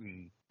Walmart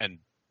and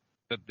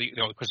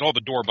because all the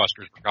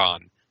doorbusters were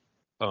gone.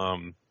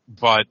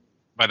 But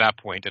by that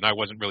point, and I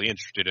wasn't really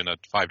interested in a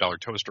 $5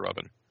 toaster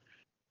oven.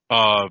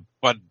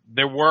 But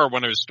there were,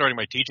 when I was starting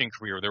my teaching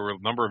career, there were a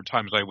number of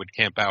times I would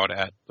camp out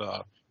at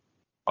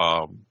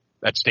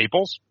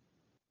Staples.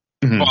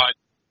 Mm-hmm. But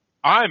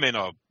I'm in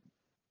a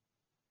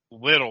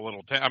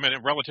little town. I'm in a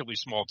relatively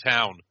small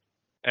town,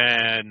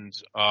 and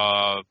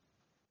so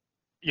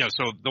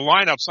the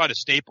line outside of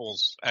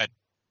Staples at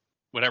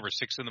whatever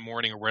 6 a.m.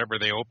 or wherever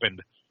they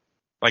opened,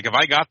 like if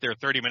I got there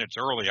 30 minutes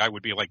early, I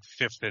would be like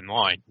 5th in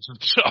line.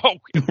 So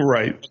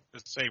right, the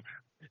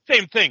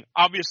same thing.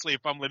 Obviously,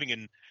 if I'm living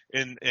in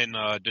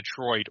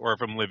Detroit, or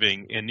if I'm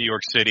living in New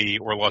York City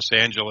or Los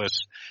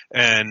Angeles,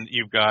 and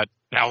you've got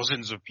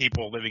thousands of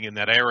people living in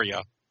that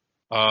area.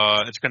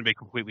 It's going to be a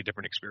completely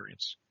different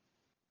experience.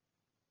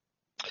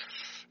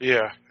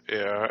 Yeah.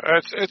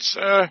 It's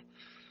I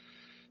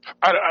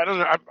don't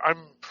know.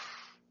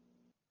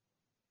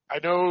 I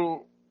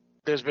know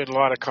there's been a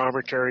lot of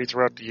commentary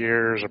throughout the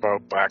years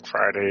about Black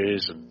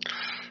Fridays and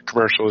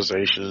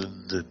commercialization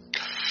and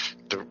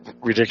the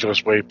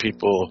ridiculous way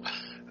people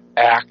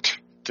act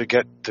to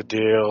get the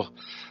deal,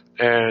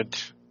 and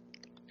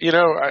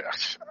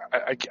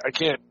I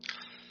can't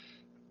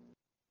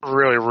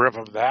really rip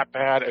them that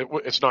bad.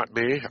 It's not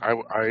me.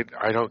 I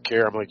don't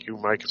care. I'm like you,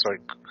 Mike. It's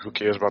like, who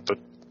cares about the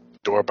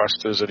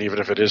doorbusters? And even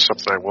if it is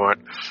something I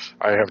want,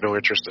 I have no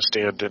interest to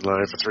stand in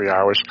line for 3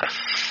 hours.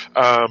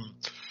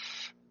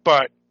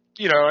 But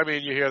you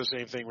hear the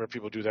same thing where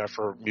people do that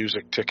for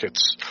music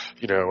tickets.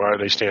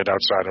 They stand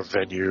outside a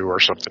venue or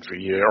something for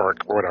a year or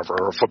whatever,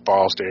 or a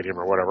football stadium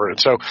or whatever. And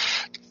so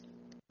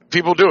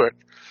people do it.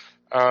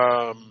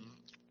 And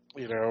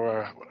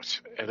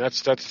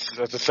that's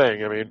the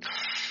thing. I mean,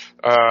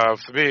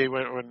 for me,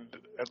 when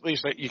at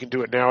least you can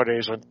do it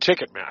nowadays on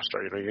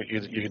Ticketmaster,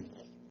 you can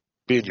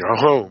be in your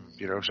home,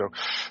 so,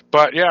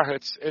 but yeah,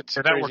 it's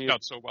and that worked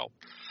out so well.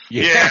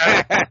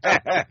 Yeah.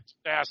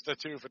 Asta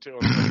too for 2.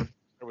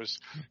 I was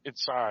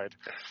inside.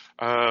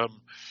 And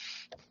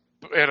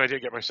I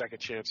did get my second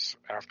chance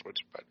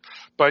afterwards,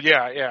 but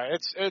yeah,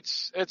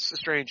 it's a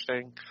strange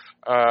thing.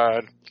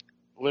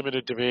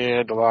 Limited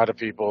demand, a lot of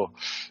people,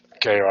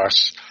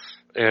 chaos.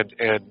 And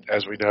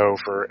as we know,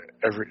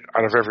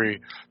 out of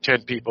every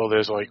 10 people,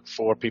 there's like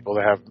 4 people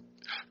that have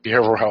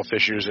behavioral health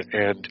issues,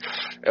 and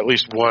at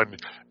least one,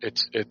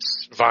 it's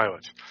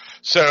violent.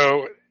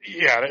 So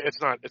yeah,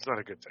 it's not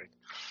a good thing.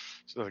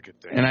 It's not a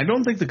good thing. And I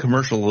don't think the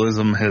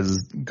commercialism has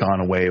gone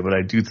away, but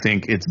I do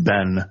think it's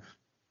been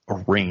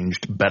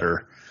arranged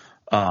better,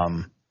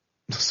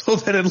 so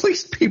that at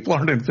least people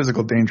aren't in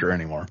physical danger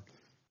anymore.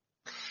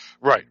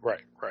 Right.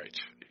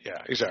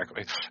 Yeah,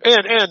 exactly.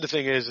 And the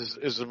thing is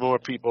the more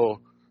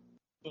people,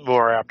 the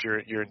more apt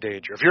you're in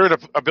danger. If you're in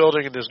a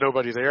building and there's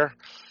nobody there,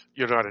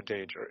 you're not in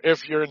danger.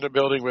 If you're in a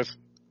building with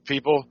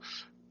people,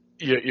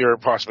 you're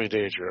possibly in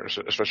danger,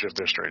 especially if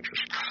they're strangers.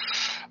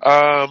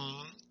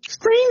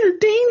 Stranger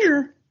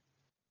danger.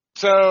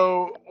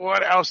 So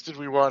what else did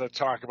we want to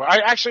talk about?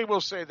 I actually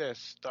will say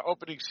this: the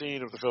opening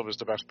scene of the film is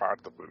the best part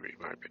of the movie,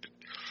 in my opinion.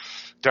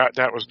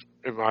 That was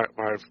in my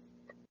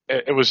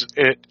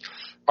it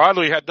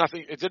oddly had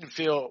nothing. It didn't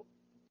feel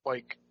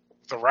like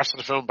the rest of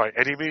the film by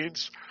any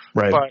means,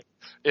 right? But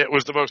it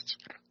was the most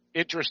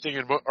interesting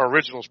and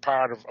original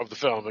part of the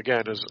film.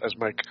 Again, as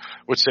Mike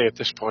would say at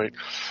this point,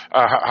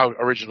 how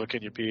original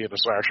can you be in a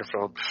slasher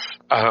film?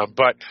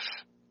 But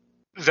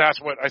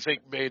that's what I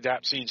think made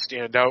that scene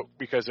stand out,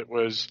 because it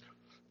was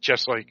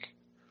just like,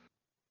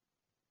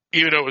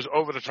 even though it was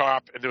over the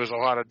top and there was a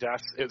lot of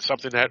death, it's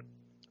something that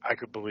I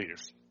could believe.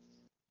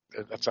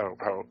 And that's how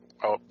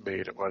well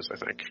made it was, I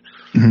think.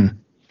 Mm-hmm.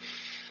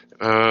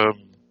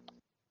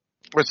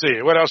 Let's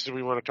see. What else do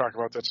we want to talk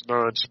about that's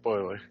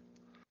non-spoiler?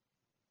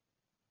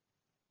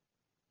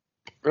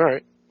 All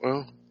right.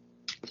 Well,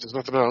 if there's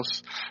nothing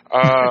else.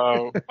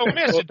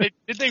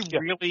 Did they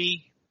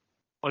really?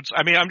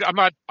 I mean, I'm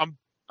not.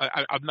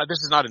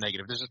 This is not a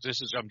negative.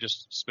 This is. I'm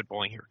just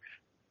spitballing here.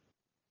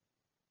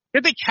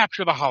 Did they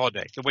capture the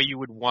holiday the way you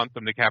would want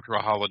them to capture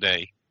a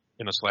holiday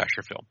in a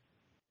slasher film?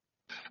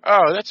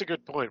 Oh, that's a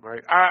good point,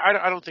 Mike.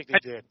 I don't think they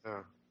did.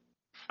 No.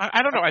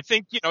 I don't know. I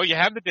think, you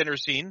have the dinner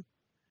scene.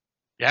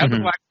 You have the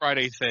Black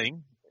Friday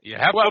thing. You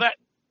have that.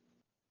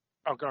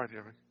 Oh, go on,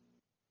 Jimmy.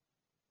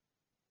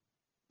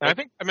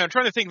 And I'm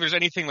trying to think if there's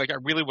anything like I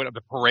really would have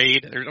the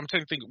parade. I'm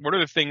trying to think, what are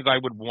the things I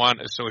would want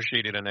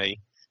associated in a.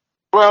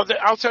 Well,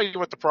 I'll tell you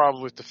what the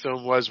problem with the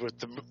film was with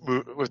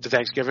the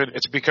Thanksgiving.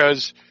 It's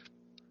because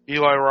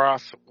Eli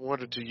Roth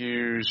wanted to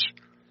use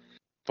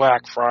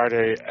Black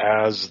Friday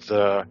as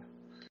the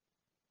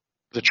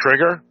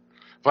trigger.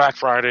 Black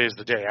Friday is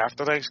the day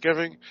after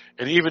Thanksgiving,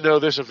 and even though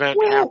this event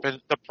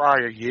happened the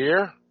prior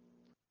year,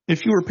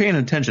 if you were paying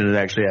attention, it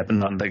actually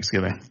happened on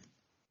Thanksgiving.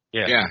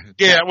 Yeah.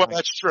 Well,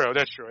 that's true.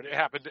 It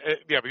happened.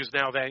 Because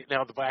now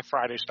the Black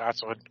Friday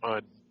starts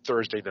on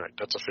Thursday night.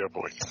 That's a fair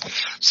point.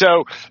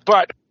 So,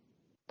 but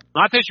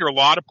not this year. A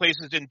lot of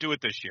places didn't do it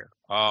this year.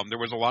 There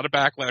was a lot of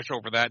backlash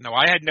over that. Now,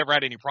 I had never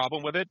had any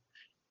problem with it,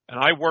 and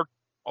I worked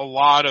a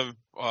lot of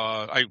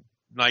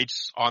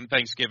nights on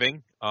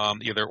Thanksgiving,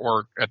 either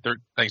or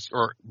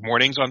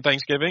mornings on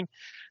Thanksgiving.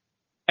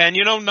 And,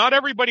 not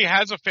everybody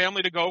has a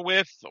family to go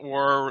with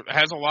or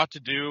has a lot to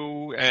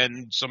do.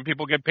 And some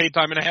people get paid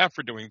time and a half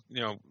for doing,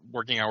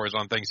 working hours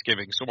on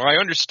Thanksgiving. So while I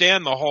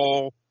understand the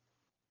whole,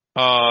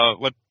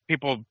 let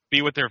people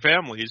be with their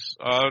families,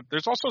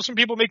 there's also some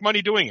people make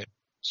money doing it.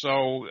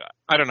 So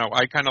I don't know.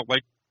 I kind of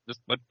like just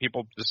let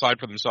people decide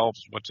for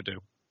themselves what to do.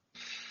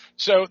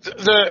 So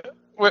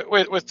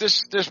with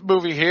this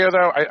movie here,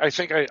 though, I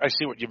think I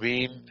see what you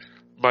mean,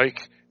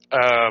 Mike.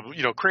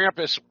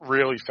 Krampus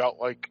really felt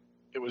like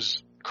it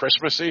was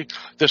Christmassy.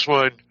 This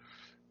one,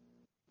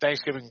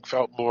 Thanksgiving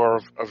felt more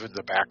of in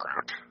the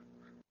background.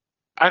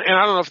 And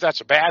I don't know if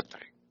that's a bad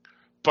thing,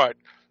 but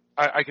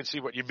I can see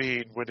what you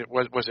mean when it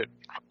was it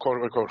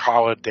quote unquote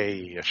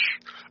holiday-ish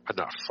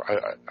enough.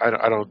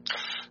 I don't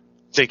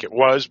think it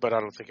was, but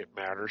I don't think it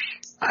matters.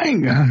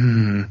 I'm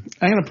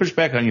going to push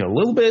back on you a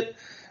little bit.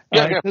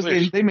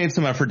 They made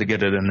some effort to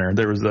get it in there.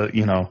 There was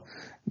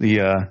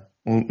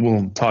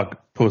we'll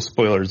talk post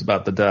spoilers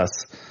about the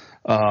deaths.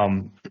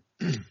 And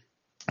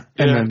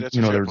then,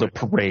 there was a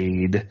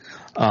parade.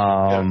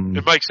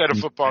 And Mike said a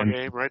football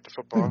game, right?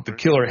 The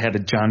killer had a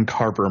John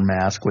Carper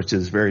mask, which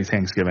is very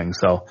Thanksgiving.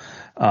 So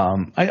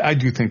I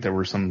do think there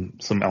were some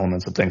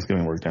elements of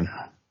Thanksgiving worked in.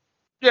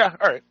 Yeah,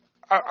 all right.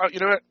 You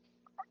know what?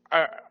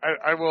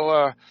 I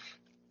will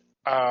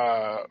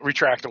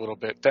retract a little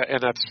bit,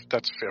 and that's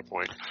a fair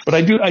point. But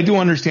I do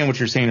understand what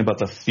you're saying about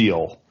the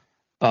feel.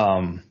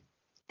 Because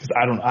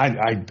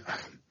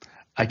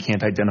I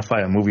can't identify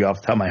a movie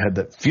off the top of my head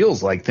that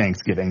feels like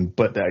Thanksgiving,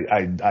 but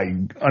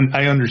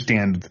I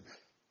understand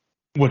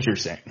what you're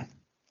saying.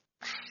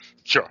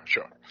 Sure.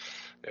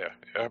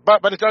 Yeah.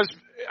 But it does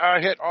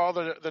hit all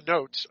the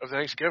notes of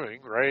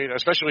Thanksgiving, right?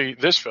 Especially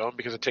this film,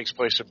 because it takes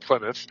place in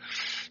Plymouth.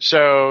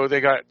 So they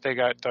got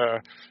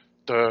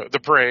the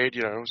parade,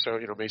 so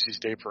Macy's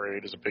Day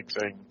Parade is a big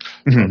thing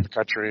throughout the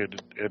country,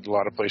 and a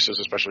lot of places,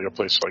 especially a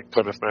place like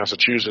Plymouth,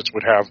 Massachusetts,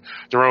 would have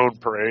their own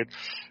parade.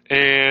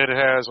 And it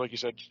has, like you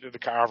said, the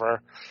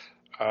Carver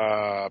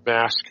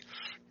mask,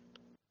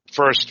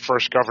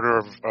 first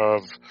governor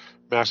of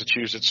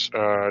Massachusetts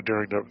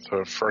during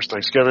the first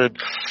Thanksgiving,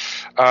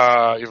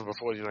 even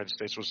before the United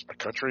States was a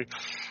country.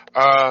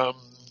 And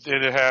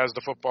it has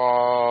the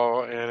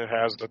football, and it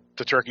has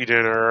the turkey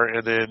dinner,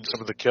 and then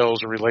some of the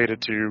kills are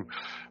related to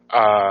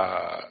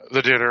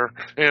the dinner,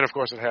 and of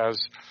course it has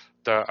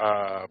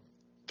the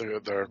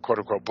quote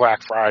unquote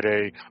Black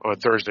Friday on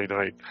Thursday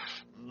night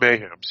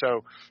mayhem.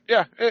 So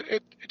yeah,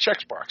 it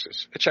checks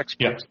boxes.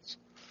 Yeah.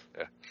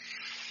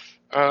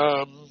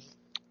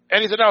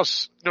 Anything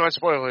else? No, I'm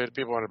spoiling it.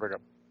 People want to bring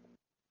up.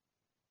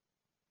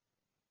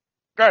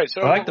 All right,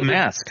 so I like the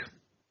mask.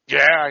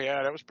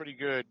 Yeah, that was pretty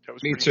good.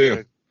 Me too.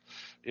 Good.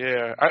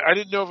 Yeah, I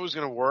didn't know if it was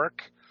going to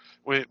work,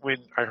 when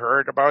I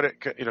heard about it,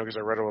 because I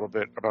read a little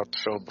bit about the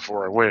film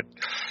before I went,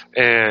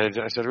 and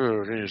I said,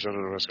 "Oh, geez, I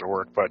don't know if it's going to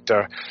work," but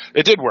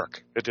it did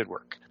work. It did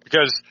work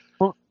because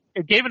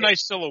it gave a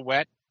nice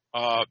silhouette.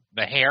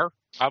 The hair,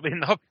 oddly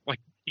enough, like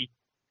he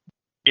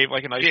gave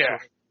like a nice. Yeah.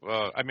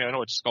 I mean, I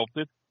know it's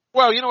sculpted.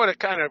 Well, you know what it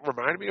kind of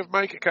reminded me of,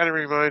 Mike? It kind of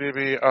reminded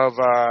me of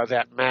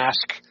that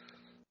mask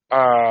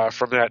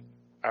from that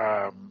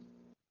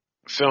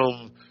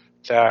film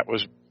that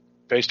was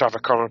based off a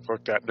comic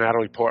book that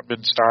Natalie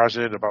Portman stars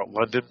in about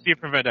London. V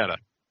for Vendetta.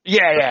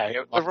 Yeah.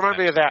 It reminded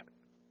me of that.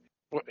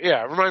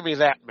 Yeah, it reminded me of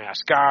that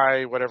mask.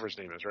 Guy, whatever his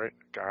name is, right?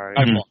 Guy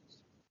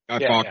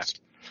Fawkes.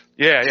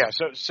 Yeah.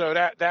 So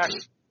that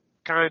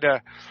kind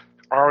of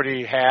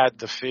already had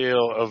the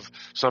feel of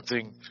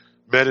something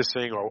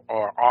menacing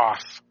or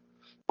off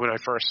when I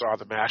first saw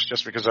the mask,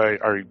 just because I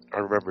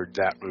remembered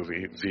that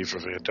movie, V for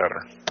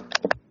Vendetta.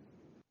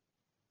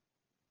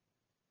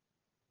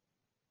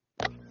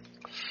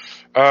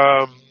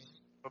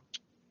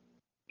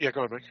 Yeah,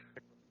 go on, Mike.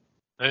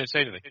 I didn't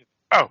say anything.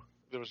 Oh,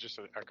 there was just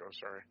an echo.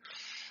 Sorry.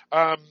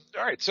 All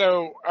right,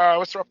 so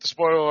let's throw up the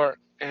spoiler.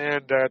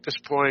 And at this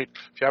point,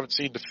 if you haven't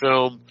seen the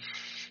film,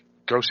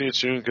 go see it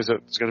soon because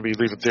it's going to be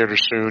leaving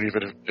theaters soon,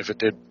 even if it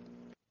did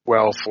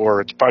well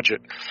for its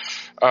budget.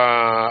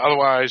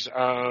 Otherwise,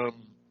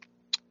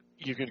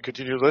 you can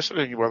continue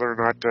listening whether or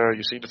not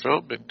you've seen the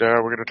film, and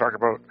we're going to talk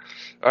about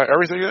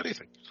everything and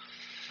anything.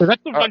 So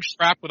that's the one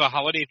strap with a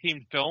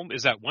holiday-themed film,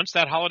 is that once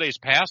that holiday's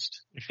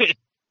passed, it's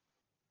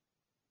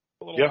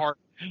a little hard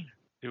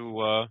to,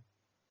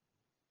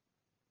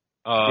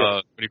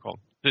 what do you call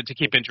it, to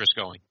keep interest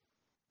going.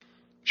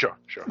 Sure.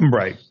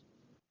 Right.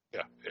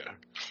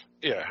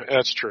 Yeah,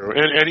 that's true.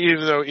 And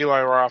even though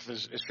Eli Roth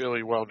is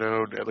fairly well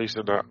known, at least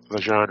in the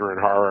genre and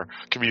horror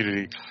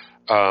community,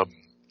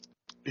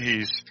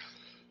 he's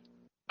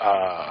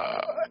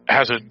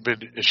hasn't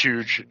been as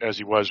huge as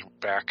he was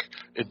back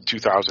in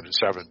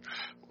 2007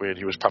 when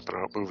he was pumping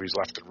out movies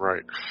left and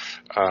right.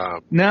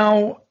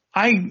 Now,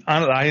 I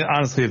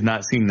honestly have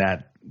not seen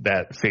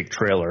that fake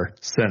trailer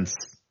since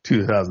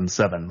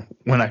 2007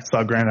 when I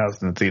saw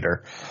Grindhouse in the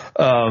theater.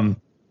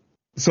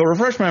 So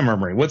refresh my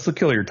memory. What's the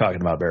kill you're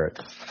talking about, Barrett?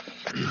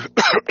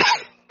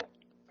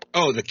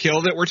 Oh, the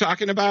kill that we're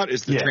talking about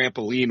is the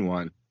trampoline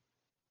one.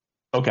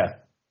 Okay.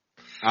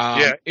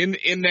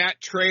 In that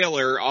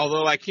trailer,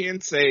 although I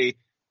can say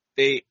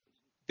they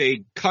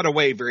cut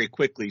away very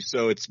quickly,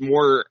 so it's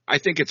more, I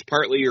think it's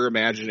partly your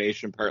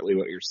imagination, partly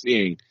what you're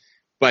seeing,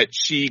 but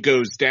she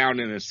goes down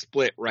in a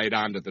split right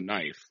onto the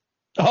knife.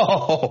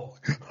 Oh,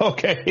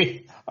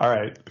 okay. All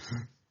right.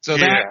 So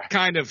that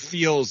kind of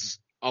feels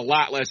a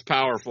lot less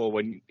powerful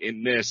when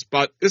in this,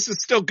 but this is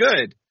still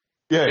good.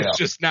 It's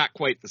just not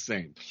quite the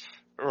same.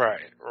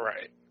 Right.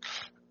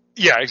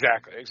 Yeah,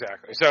 exactly.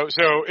 So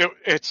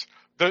it's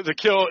the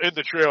kill in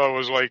the trailer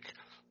was like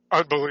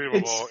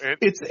unbelievable.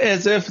 It's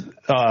as if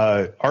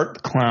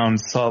Art Clown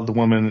saw the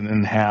woman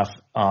in half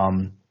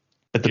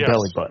at the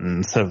belly button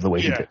instead of the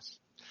way he did.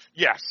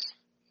 Yes.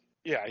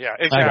 Yeah,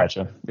 exactly. I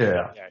gotcha.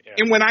 Yeah.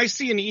 And when I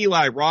see an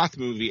Eli Roth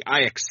movie,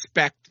 I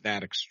expect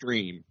that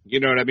extreme.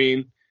 You know what I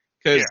mean?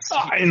 Because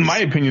in my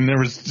opinion, there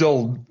was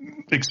still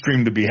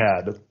extreme to be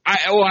had.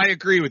 I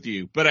agree with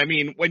you, but I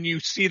mean, when you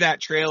see that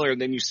trailer and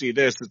then you see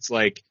this, it's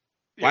like,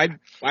 why'd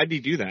he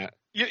do that?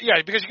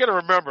 Yeah, because you got to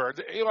remember,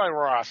 Eli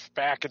Roth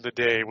back in the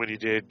day when he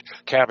did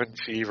Cabin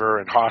Fever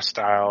and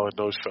Hostile and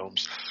those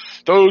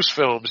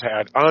films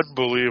had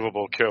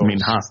unbelievable kills. You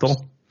mean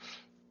Hostel?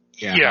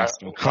 Yeah,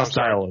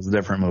 Hostile is a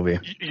different movie.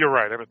 You're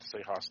right. I meant to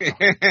say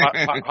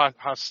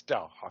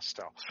Hostile.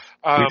 Hostile.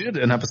 We did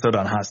an episode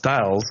on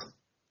Hostiles.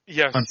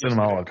 Yes, on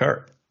Cinema a la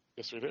carte.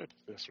 Yes, we did.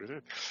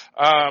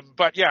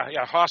 But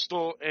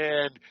Hostel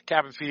and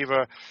Cabin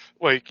Fever,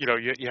 like,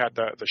 you had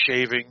the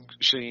shaving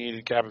scene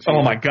in Cabin Fever.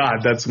 Oh my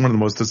God, that's one of the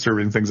most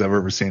disturbing things I've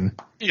ever seen.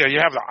 Yeah, you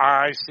have the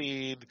eye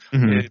scene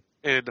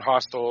in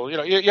Hostel.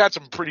 You had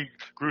some pretty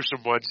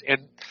gruesome ones,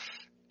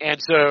 and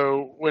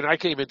so when I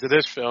came into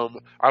this film,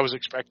 I was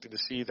expecting to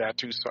see that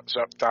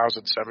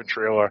 2007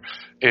 trailer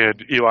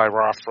and Eli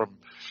Roth from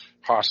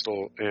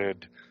Hostel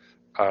and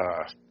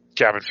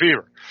Cabin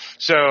Fever.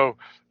 So,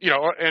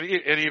 and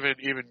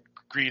even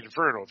Green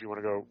Inferno, if you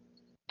want to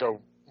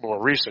go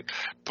more recent.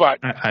 But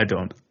I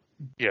don't.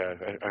 Yeah,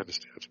 I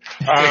understand.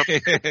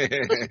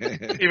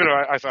 Even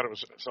though I thought it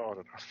was solid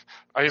enough.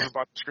 I even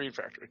bought the Screen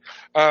Factory.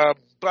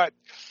 But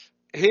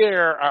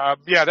here,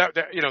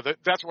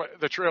 that's what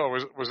the trailer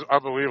was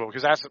unbelievable,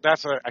 because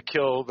that's a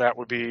kill that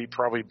would be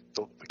probably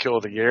the kill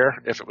of the year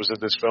if it was in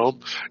this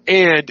film,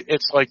 and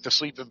it's like the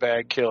sleeping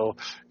bag kill,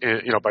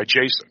 by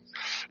Jason,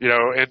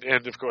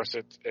 and of course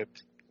it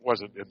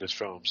wasn't in this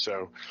film,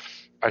 so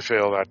I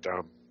feel that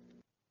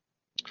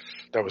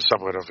that was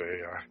somewhat of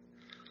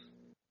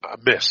a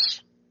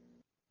miss.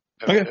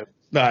 Okay.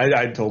 No,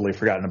 I'd totally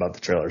forgotten about the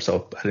trailer,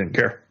 so I didn't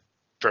care.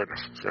 Fair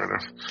enough.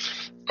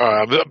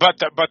 But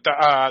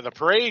the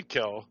parade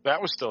kill,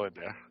 that was still in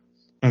there.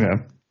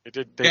 Okay. They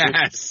did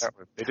that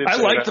one. I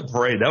liked the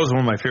parade. That was one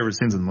of my favorite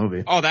scenes in the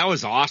movie. Oh, that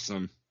was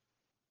awesome.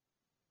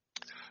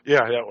 Yeah,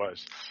 that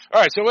was.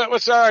 All right, so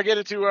let's get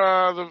into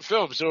the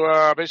film.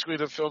 So basically,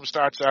 the film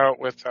starts out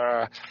with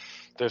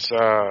this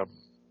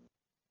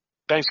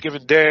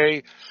Thanksgiving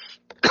Day.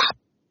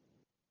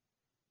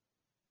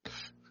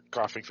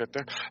 Coughing fit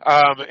there.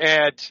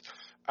 And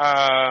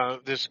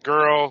this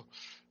girl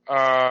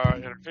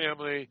and her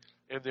family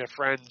and their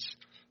friends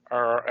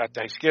are at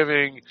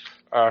Thanksgiving.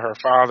 Her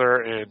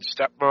father and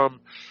stepmom,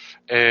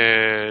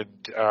 and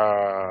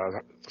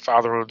the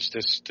father owns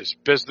this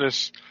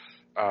business,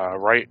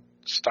 Right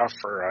Stuff,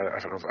 or I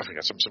don't know, I think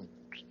it's some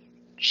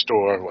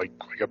store like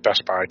a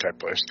Best Buy type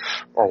place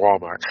or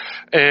Walmart,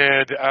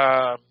 and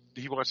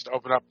he wants to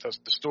open up the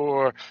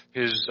store.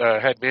 His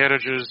head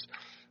managers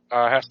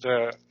has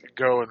to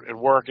go and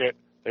work it.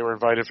 They were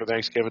invited for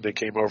Thanksgiving. They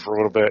came over for a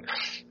little bit,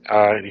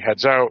 and he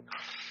heads out.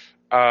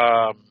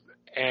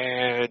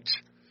 And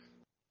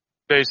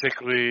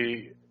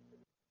basically,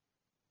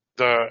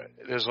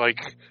 there's like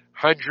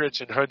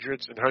hundreds and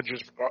hundreds and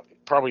hundreds,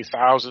 probably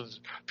thousands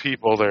of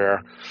people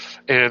there,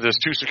 and there's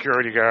 2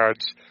 security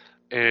guards,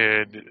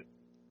 and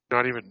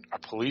not even a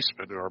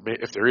policeman, or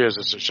if there is,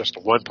 it's just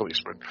one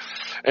policeman.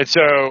 And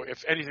so,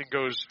 if anything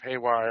goes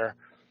haywire,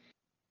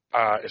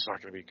 it's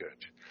not going to be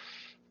good.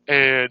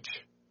 And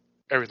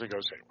everything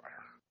goes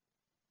haywire.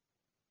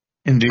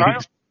 Indeed.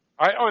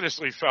 I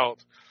honestly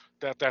felt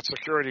that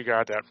security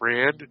guard that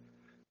ran,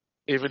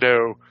 even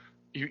though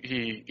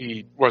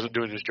he wasn't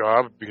doing his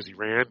job because he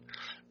ran,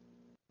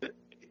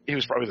 he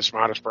was probably the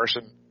smartest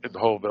person in the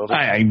whole building.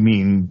 I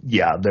mean,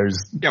 yeah,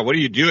 what do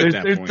you do at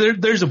that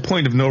point? There's a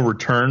point of no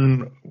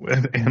return,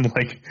 and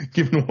like,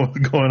 given what's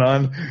going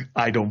on,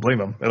 I don't blame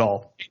him at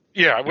all.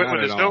 Yeah, when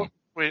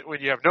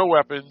you have no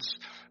weapons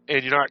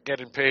and you're not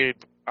getting paid.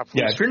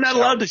 Yeah, if you're not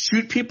allowed to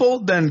shoot people,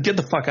 then get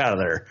the fuck out of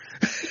there.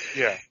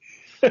 Yeah,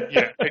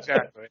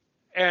 exactly.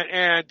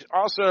 And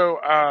also,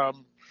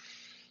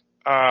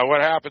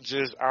 what happens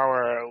is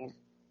our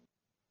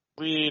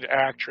lead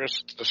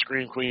actress, the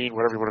scream queen,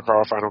 whatever you want to call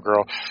her, final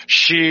girl,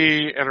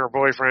 she and her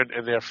boyfriend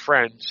and their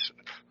friends,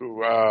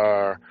 who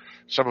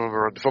some of them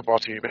are on the football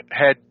team,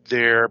 head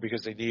there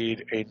because they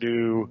need a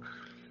new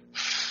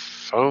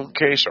phone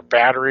case or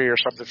battery or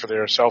something for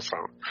their cell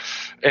phone.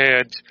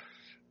 And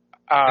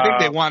I think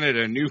they wanted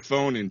a new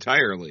phone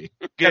entirely.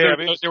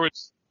 The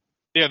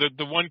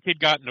one kid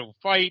got into a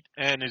fight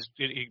and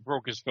he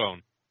broke his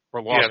phone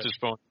or lost his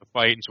phone in the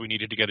fight, and so we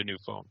needed to get a new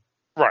phone.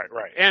 Right.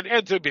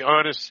 And to be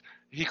honest,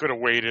 he could have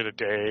waited a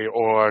day,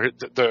 or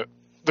the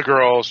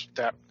girls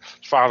that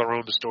father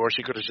owned the store,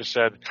 she could have just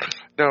said,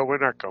 "No, we're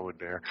not going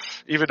there."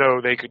 Even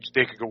though they could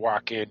go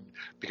walk in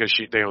because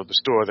they own the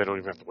store, they don't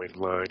even have to wait in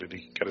line, and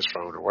he can get his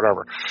phone or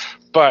whatever.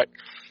 But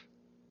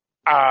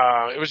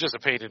it was just a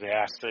pain in the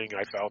ass thing,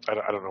 I felt.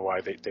 I don't know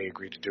why they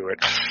agreed to do it.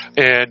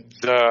 And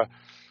the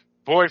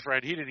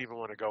boyfriend, he didn't even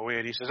want to go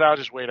in. He says, "I'll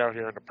just wait out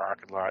here in the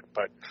parking lot."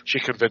 But she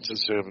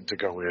convinces him to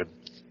go in.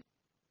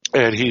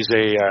 And he's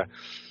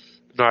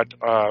not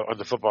on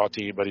the football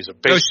team, but he's a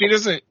baseball.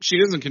 No, she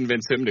doesn't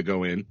convince him to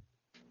go in.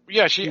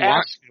 Yeah, she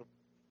asks him.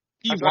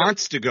 He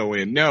wants to go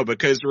in. No,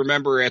 because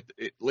remember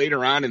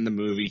later on in the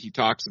movie, he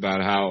talks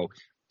about how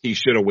he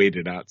should have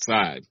waited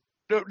outside.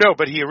 No,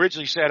 but he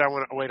originally said, "I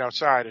want to wait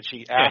outside," and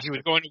she asked. He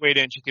was going to wait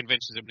in. She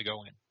convinces him to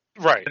go in.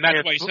 Right, and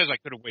that's why he says, "I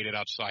could have waited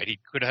outside." He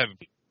could have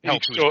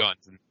held to his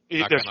guns.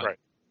 That's right.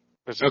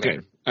 That's okay,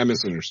 I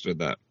misunderstood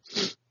that.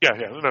 Yeah,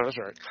 no, that's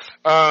right.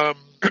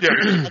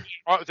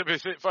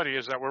 The funny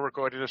is that we're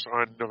recording this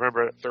on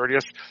November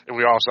 30th, and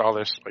we all saw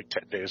this like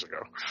 10 days ago.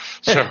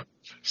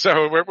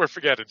 So we're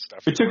forgetting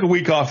stuff. We took a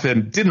week off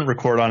and didn't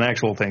record on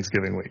actual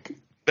Thanksgiving week.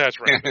 That's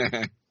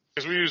right.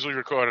 Because we usually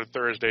record on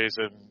Thursdays,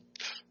 and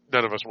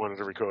none of us wanted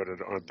to record it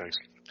on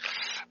Thanksgiving.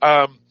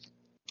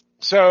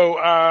 So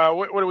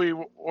what do we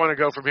want to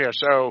go from here?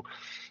 So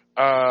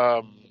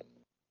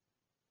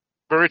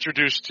we're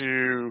introduced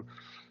to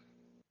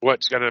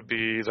what's going to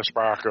be the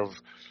spark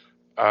of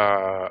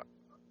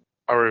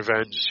a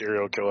revenge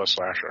serial killer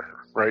slasher,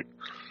 right?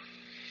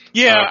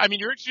 Yeah, I mean,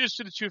 you're introduced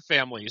to the 2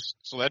 families,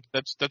 so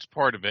that's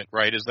part of it,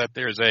 right? Is that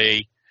there's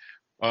the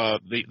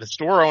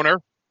store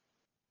owner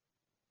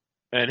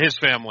and his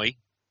family,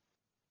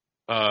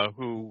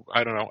 who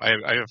I don't know.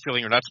 I have a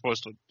feeling you're not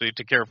supposed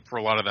to care for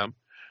a lot of them,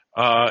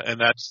 and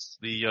that's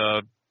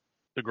the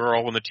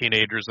girl and the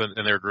teenagers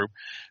and their group,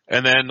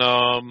 and then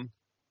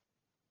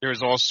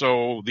there's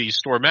also the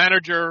store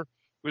manager,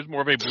 who's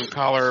more of a blue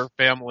collar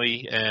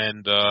family,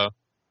 and their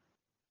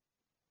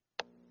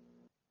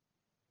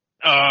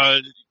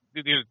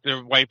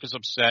wife is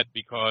upset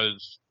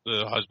because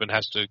the husband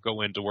has to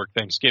go in to work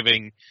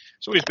Thanksgiving,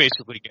 so he's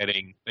basically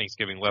getting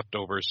Thanksgiving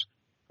leftovers.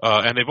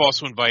 And they've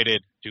also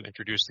invited, to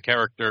introduce the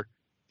character,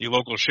 the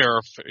local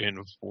sheriff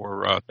in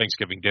for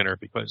Thanksgiving dinner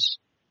because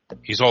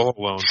he's all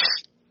alone.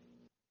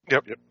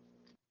 Yep.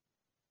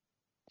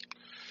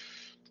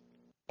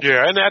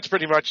 Yeah, and that's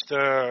pretty much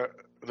the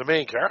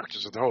main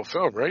characters of the whole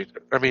film, right?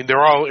 I mean,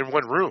 they're all in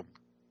one room,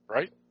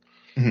 right?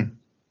 Mm-hmm.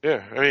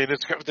 Yeah, I mean,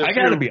 I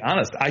got to be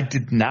honest. I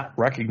did not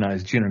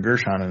recognize Gina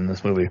Gershon in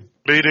this movie.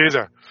 Me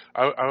neither.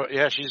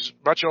 Yeah, she's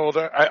much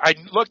older. I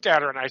looked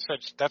at her and I said,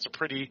 "That's a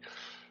pretty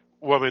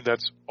woman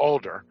that's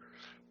older,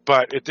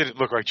 but it didn't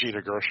look like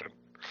Gina Gershon.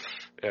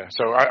 Yeah,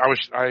 so I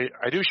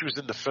knew she was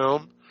in the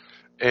film,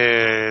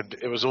 and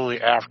it was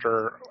only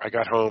after I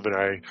got home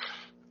and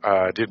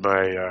I did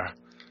my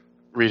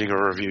reading of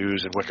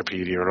reviews and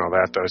Wikipedia and all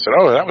that I said,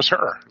 oh, that was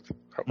her.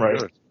 Right.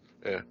 Good.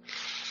 Yeah.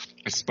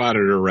 I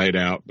spotted her right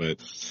out, but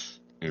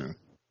yeah.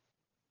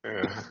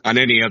 On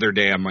any other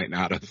day, I might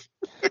not have.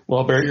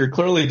 Well, Barrett, you're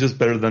clearly just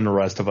better than the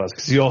rest of us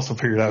because you also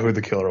figured out who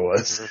the killer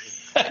was.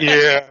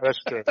 Yeah, that's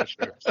true. That's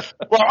true.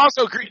 Well,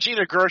 also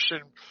Gina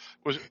Gershon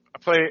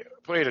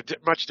played a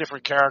much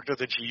different character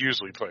than she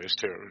usually plays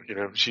too. You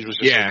know, she was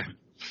just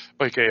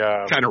like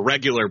a kind of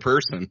regular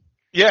person.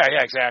 Yeah,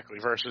 exactly.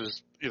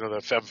 Versus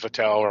the femme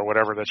fatale or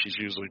whatever that she's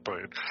usually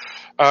playing.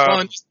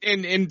 Well,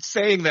 and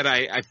saying that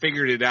I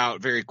figured it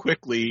out very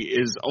quickly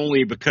is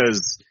only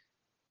because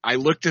I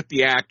looked at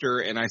the actor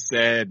and I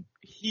said,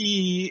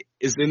 he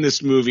is in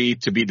this movie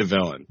to be the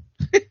villain.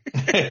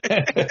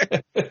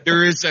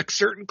 There is a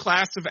certain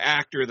class of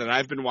actor that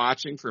I've been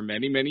watching for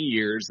many, many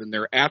years, and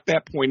they're at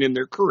that point in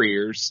their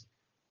careers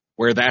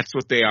where that's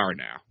what they are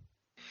now.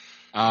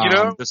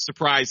 The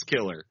surprise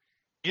killer.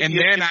 And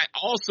then I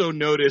also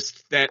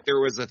noticed that there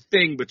was a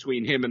thing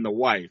between him and the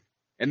wife,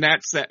 and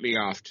that set me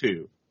off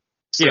too.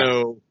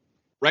 So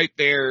right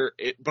there,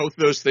 both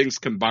those things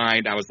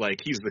combined, I was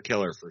like, he's the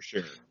killer for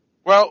sure.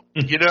 Well,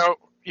 I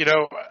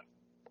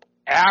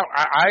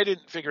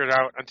didn't figure it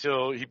out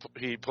until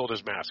he pulled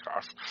his mask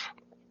off,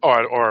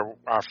 or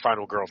our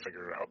final girl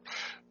figured it out,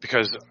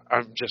 because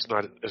I'm just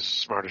not as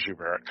smart as you,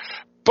 Barrett.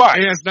 But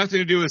it has nothing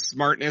to do with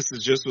smartness;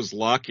 it just was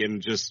luck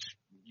and just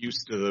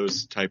used to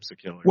those types of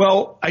killers.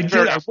 Well, I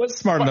was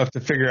smart enough to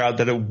figure out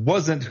that it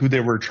wasn't who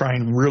they were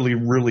trying really,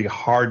 really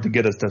hard to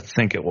get us to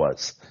think it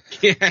was.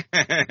 Yeah,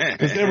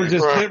 because they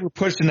were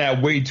pushing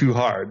that way too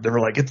hard. They were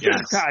like, "It's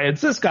this guy,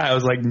 it's this guy." I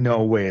was like,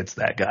 "No way, it's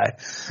that guy."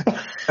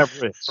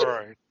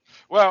 Right.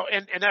 Well,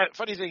 and that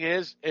funny thing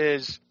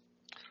is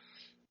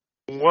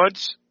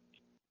once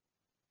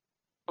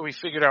we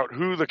figured out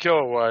who the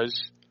killer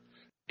was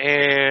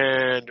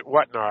and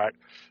whatnot,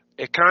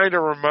 it kind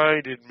of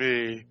reminded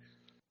me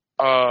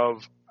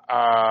of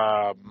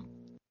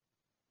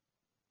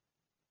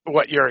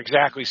what you're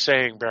exactly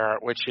saying,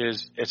 Barrett, which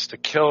is it's the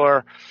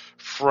killer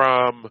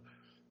from,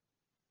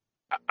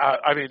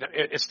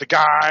 it's the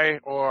guy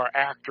or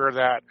actor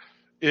that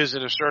is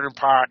in a certain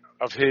part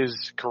of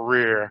his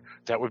career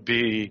that would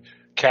be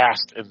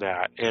cast in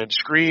that. And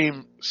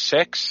Scream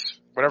 6,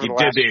 whatever he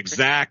did the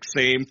exact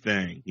same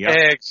thing. Yep.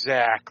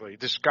 Exactly.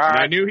 This guy. And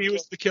I knew he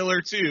was the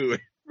killer too,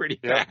 pretty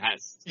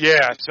fast.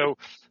 Yeah, so...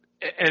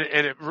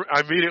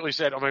 I immediately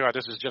said, "Oh my God,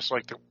 this is just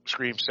like the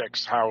Scream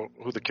 6,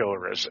 who the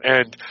killer is,"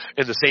 and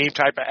the same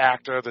type of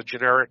actor, the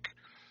generic,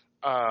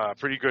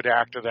 pretty good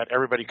actor that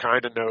everybody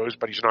kind of knows,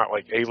 but he's not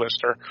like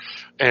A-lister,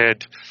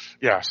 and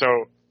yeah,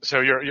 so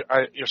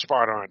you're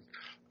spot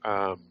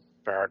on,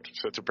 Barrett.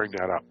 So to bring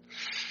that up,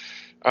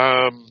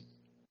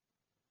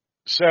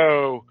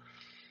 so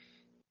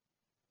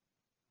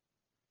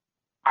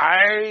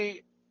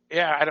I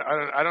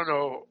don't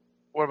know.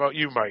 What about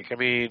you, Mike? I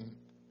mean.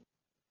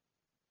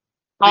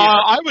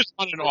 I was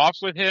on and off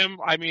with him.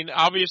 I mean,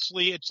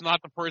 obviously, it's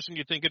not the person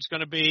you think it's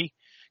going to be,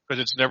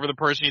 because it's never the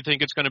person you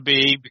think it's going to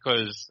be,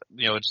 because,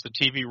 it's the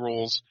TV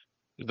rules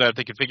that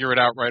they can figure it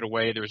out right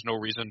away. There's no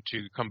reason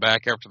to come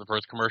back after the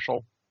first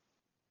commercial.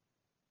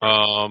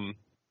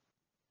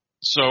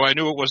 So I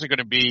knew it wasn't going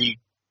to be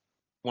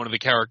one of the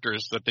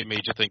characters that they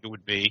made you think it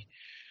would be.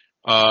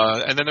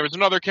 And then there was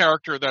another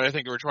character that I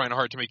think they were trying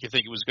hard to make you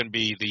think it was going to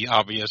be the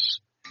obvious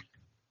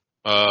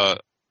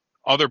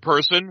other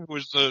person, who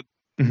was the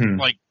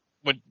like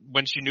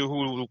when she knew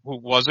who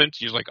wasn't,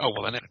 she was like, oh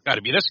well, then it's got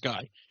to be this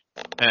guy.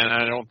 And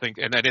I didn't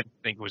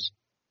think it was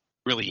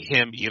really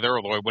him either,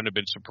 although I wouldn't have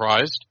been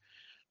surprised.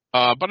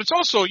 But it's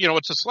also,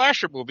 it's a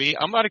slasher movie.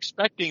 I'm not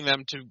expecting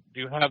them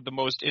to have the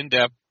most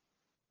in-depth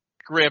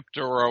script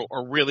or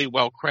a really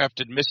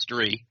well-crafted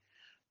mystery.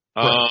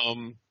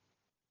 Right.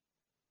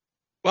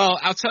 Well,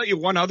 I'll tell you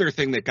one other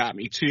thing that got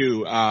me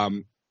too.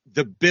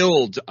 The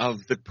build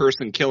of the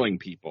person killing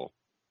people.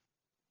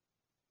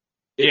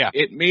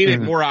 It made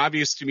it more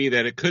obvious to me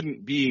that it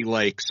couldn't be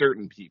like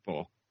certain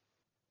people.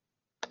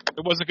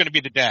 It wasn't going to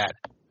be the dad.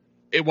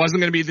 It wasn't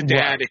going to be the dad.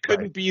 Right, it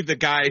couldn't be the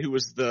guy who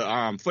was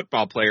the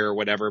football player or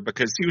whatever,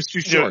 because he was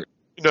too short.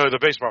 No, the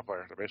baseball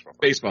player.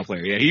 Baseball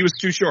player, yeah. He was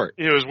too short.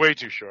 He was way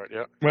too short,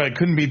 yeah. Well, it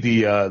couldn't be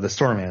the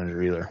store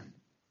manager either.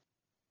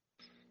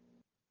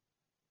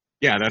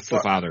 Yeah, that's the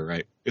father,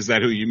 right? Is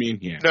that who you mean?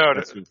 Yeah. No,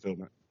 that's who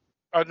filmed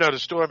it. No, the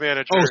store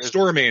manager. Oh,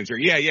 store manager.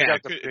 Yeah.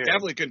 It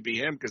definitely couldn't be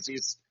him, because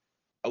he's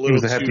a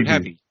little too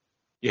heavy.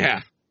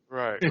 Yeah.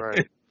 Right.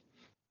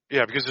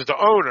 Yeah, because it's the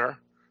owner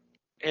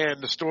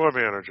and the store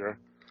manager.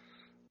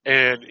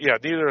 And, yeah,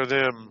 neither of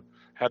them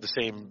had the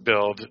same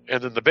build.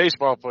 And then the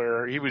baseball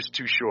player, he was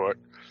too short.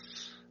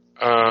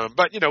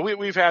 But,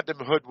 we've had them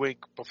hoodwink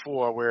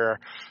before, where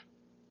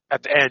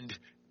at the end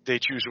they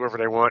choose whoever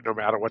they want no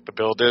matter what the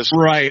build is.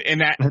 Right, and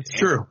that's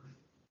true.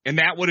 And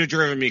that would have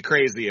driven me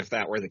crazy if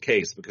that were the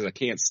case, because I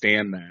can't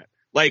stand that.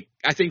 Like,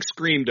 I think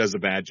Scream does a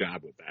bad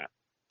job with that.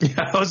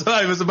 Yeah,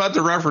 I was about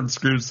to reference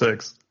Scream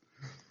 6.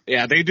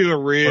 Yeah, they do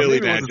a really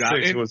bad job.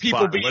 6, And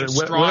people being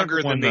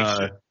stronger than they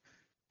should.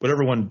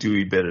 Whatever one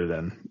Dewey bit it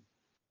in.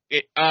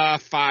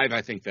 5,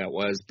 I think that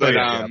was. But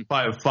yeah.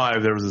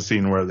 5, there was a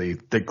scene where they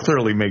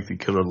clearly make the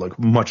killer look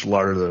much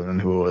larger than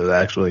who it was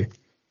actually.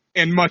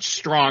 And much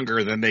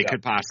stronger than they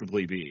could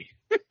possibly be.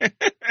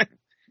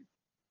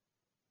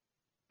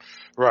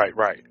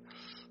 Right.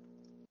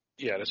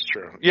 Yeah, that's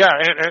true. Yeah,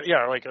 and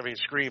like, I mean,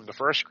 Scream, the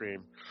first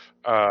Scream,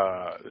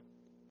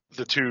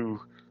 the two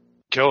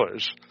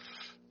killers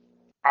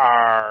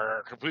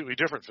are completely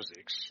different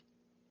physiques.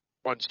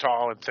 One's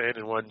tall and thin,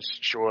 and one's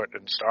short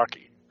and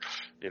stocky.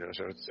 You know,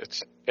 so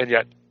it's and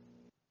yet,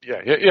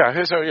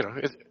 yeah. So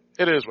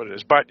it is what it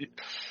is. But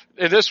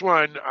in this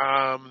one,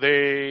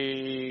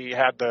 they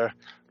had the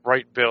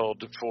right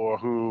build for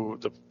who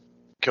the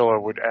killer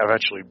would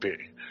eventually be.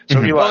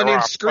 So well, and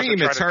in Scream,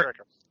 it's hard.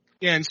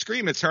 Yeah, in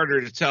Scream, it's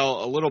harder to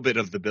tell a little bit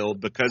of the build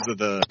because of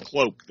the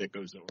cloak that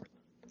goes over.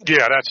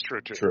 Yeah, that's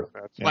true too. True.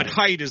 But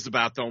height is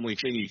about the only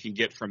thing you can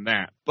get from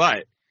that.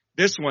 But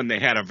this one, they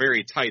had a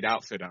very tight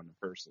outfit on the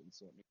person.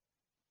 So.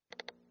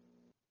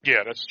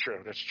 Yeah, that's true.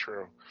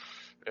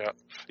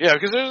 Yeah,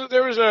 because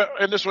there was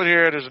in this one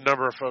here, there's a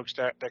number of folks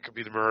that could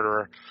be the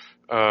murderer,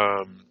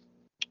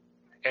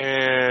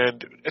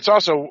 and it's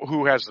also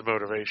who has the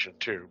motivation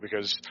too.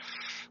 Because,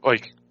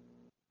 like,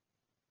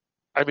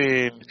 I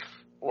mean,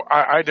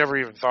 I never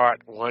even thought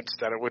once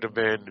that it would have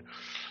been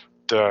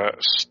the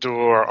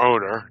store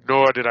owner,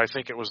 nor did I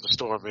think it was the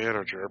store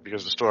manager,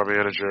 because the store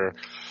manager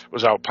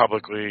was out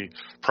publicly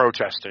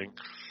protesting,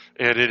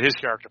 and his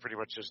character pretty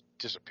much just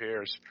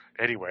disappears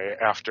anyway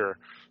after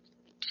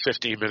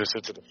 15 minutes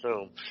into the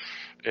film.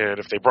 And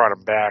if they brought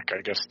him back,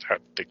 I guess that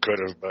they could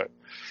have, but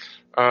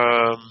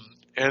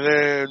and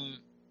then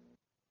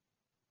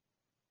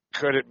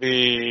could it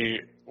be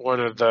one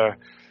of the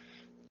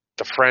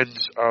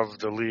friends of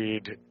the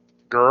lead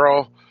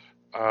girl?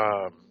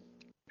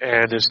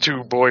 And there's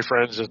two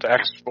boyfriends. There's the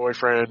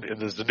ex-boyfriend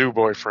and there's the new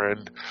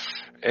boyfriend.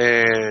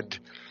 And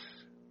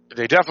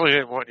they definitely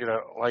didn't want you to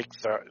like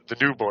the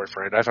new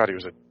boyfriend. I thought he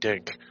was a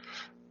dink.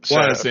 So,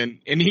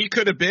 and he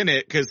could have been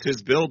it because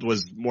his build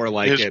was more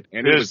like it,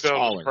 and he was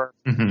taller.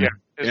 Yeah.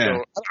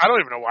 Build, I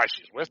don't even know why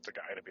she's with the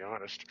guy, to be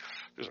honest.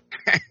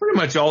 Pretty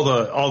much all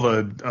the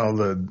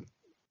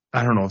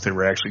I don't know if they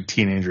were actually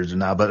teenagers or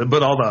not,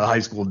 but all the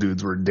high school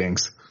dudes were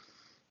dinks.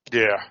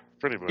 Yeah,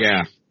 pretty much.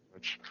 Yeah.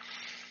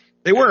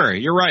 They were.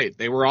 You're right.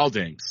 They were all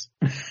dinks.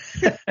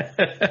 Yeah,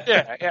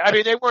 I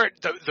mean, they weren't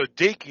the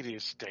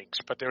dinkiest dinks,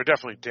 but they were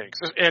definitely dinks.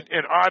 And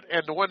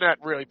the one that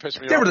really pissed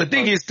me off. They were the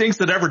dinkiest dinks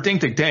that ever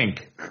dinked a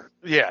dink.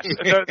 Yes,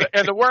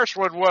 and the worst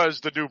one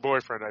was the new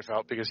boyfriend. I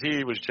felt, because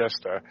he was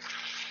just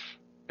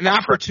an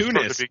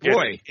opportunist.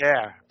 Boy,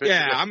 yeah.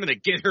 I'm gonna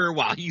get her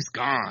while he's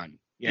gone.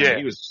 Yeah,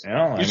 he was.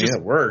 Well, I mean,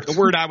 it worked. The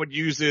word I would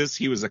use is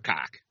he was a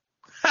cock.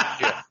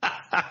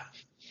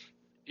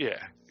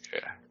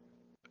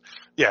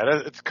 Yeah,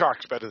 it's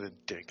cock's better than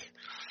dink.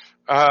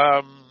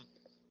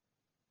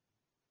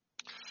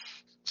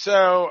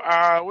 So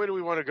where do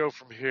we want to go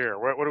from here?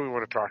 What do we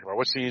want to talk about?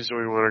 What scenes do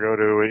we want to go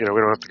to? We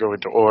don't have to go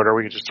into order.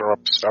 We can just throw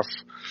up stuff.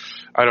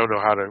 I don't know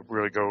how to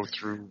really go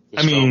through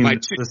this film.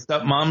 The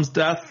stepmom's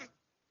death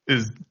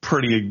is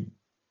pretty,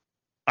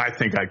 I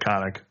think,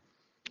 iconic.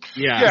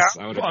 Yes,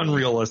 yeah,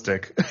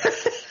 unrealistic.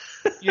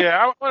 Yeah,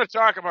 I want to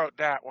talk about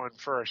that one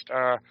first,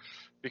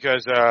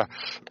 because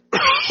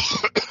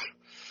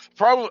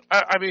probably,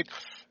 I mean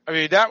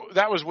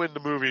that was when the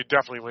movie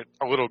definitely went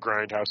a little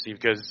grindhousey,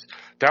 because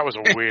that was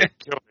a weird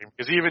killing.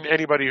 Because even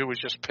anybody who was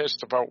just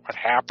pissed about what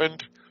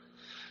happened,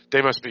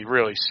 they must be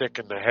really sick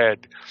in the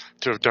head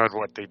to have done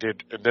what they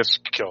did in this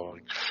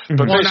killing.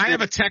 But I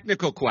have a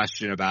technical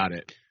question about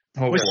it.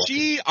 Was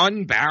she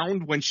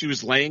unbound when she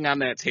was laying on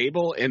that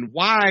table, and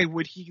why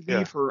would he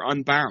leave her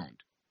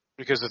unbound?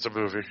 Because it's a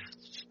movie.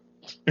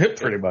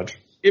 Pretty much.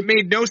 It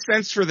made no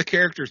sense for the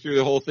character through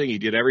the whole thing. He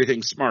did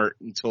everything smart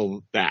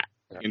until that.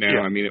 I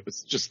mean, it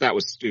was just, that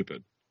was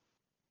stupid.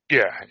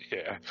 Yeah.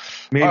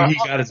 Maybe he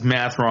got his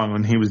math wrong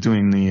when he was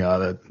doing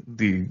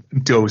the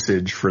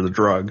dosage for the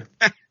drug.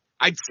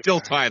 I'd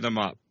still tie them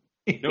up.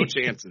 No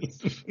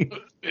chances.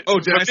 Oh,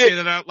 did I say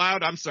that out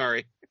loud? I'm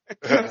sorry.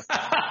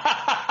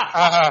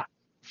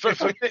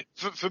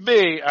 For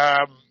me,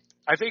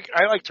 I think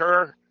I liked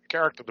her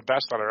character the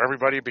best out of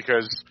everybody,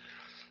 because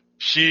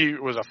she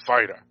was a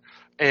fighter.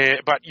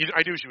 But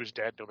I knew she was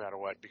dead no matter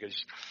what,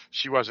 because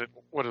she wasn't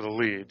one of the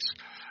leads.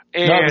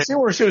 And the scene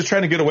where she was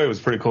trying to get away was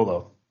pretty cool,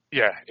 though.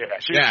 Yeah. It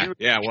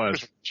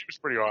was. She was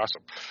pretty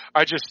awesome.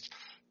 I just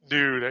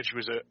knew that she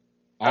was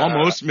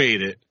almost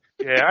made it.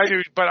 Yeah, I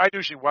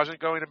knew she wasn't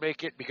going to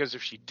make it, because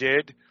if she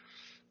did,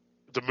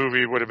 the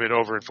movie would have been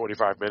over in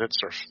 45 minutes,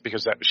 or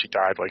because she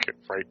died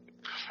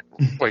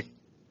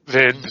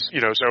then,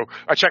 so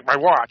I checked my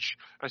watch.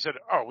 I said,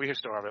 we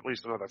still have at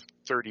least another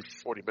 30,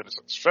 40 minutes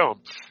of this film.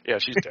 Yeah,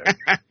 she's dead.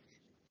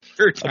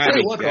 Her I'll tell you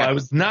tiny what, though, cat. I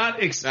was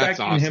not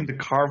expecting awesome. him to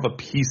carve a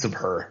piece of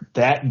her.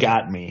 That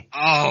got me.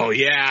 Oh,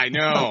 yeah, I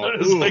know. I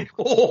was like,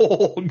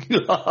 oh,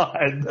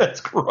 God,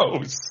 that's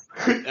gross.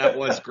 That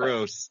was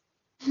gross.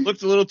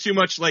 Looked a little too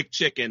much like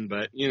chicken,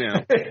 but, you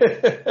know.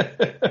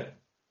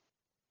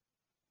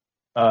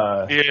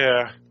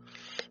 Yeah.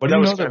 What do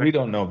you know that we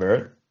don't know,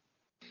 Barrett?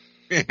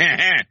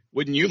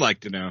 Wouldn't you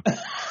like to know?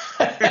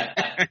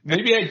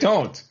 Maybe I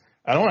don't.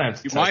 I don't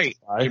have to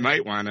testify. You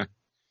might want to.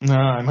 No,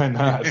 I might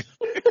not.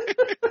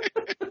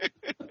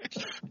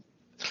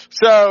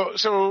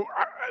 So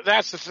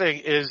that's the thing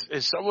is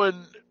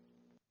someone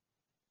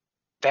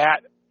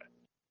that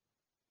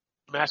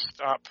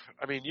messed up.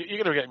 I mean,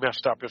 you're going to get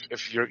messed up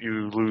if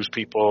you lose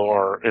people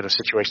or in a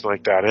situation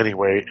like that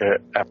anyway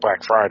at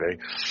Black Friday.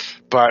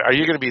 But are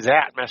you going to be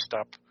that messed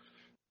up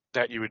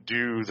that you would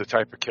do the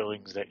type of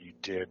killings that you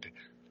did?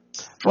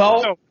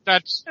 Well, no,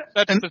 that's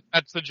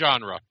the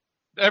genre.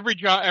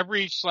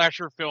 Every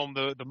slasher film,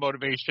 the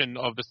motivation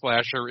of the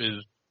slasher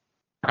is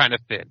kind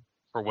of thin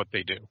for what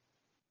they do.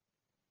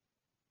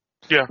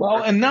 Yeah.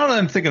 Well, and now that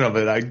I'm thinking of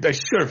it, I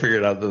should have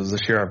figured out that it was the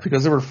sheriff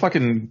because there were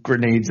fucking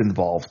grenades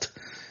involved.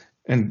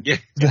 And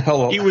the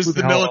hell, he was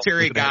the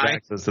military guy.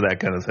 Access to that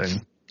kind of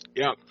thing.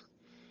 Yep.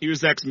 He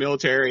was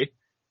ex-military.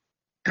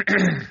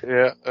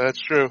 Yeah, that's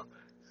true.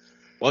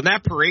 Well,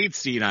 that parade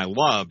scene I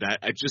loved.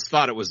 I just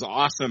thought it was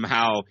awesome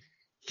how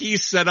he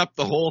set up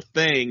the whole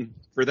thing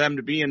for them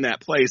to be in that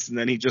place, and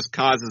then he just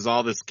causes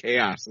all this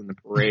chaos in the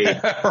parade.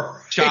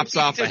 Right. Chops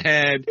off a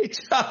head. He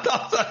chopped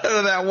off the head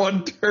of that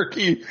one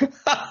turkey.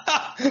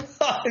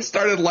 I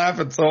started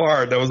laughing so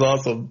hard. That was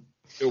awesome.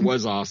 It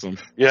was awesome.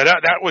 Yeah,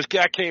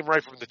 that came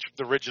right from the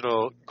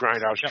original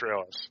Grindhouse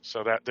trailers.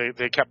 So that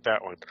they kept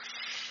that one.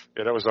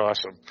 Yeah, that was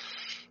awesome.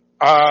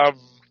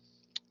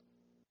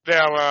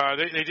 Now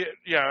they did.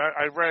 Yeah,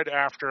 I read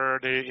after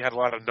they had a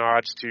lot of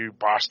nods to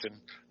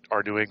Boston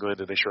or New England,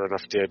 and they sure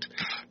enough did.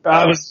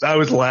 I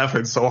was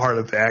laughing so hard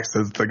at the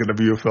accents thinking of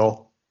you,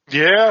 Phil.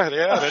 Yeah,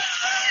 those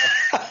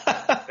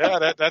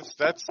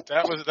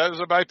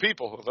are my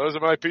people. Those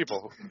are my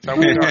people. That's how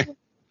we talk.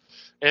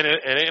 And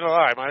it ain't a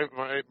lie. My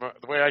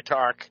the way I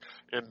talk,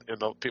 and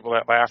the people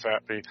that laugh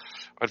at me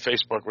on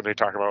Facebook when they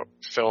talk about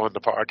Phil in the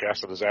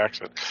podcast and his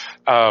accent,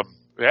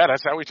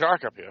 that's how we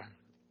talk up here.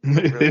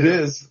 It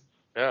is.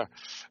 Yeah,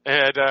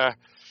 and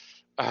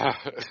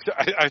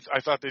I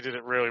thought they did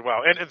it really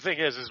well. And the thing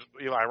is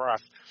Eli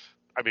Roth.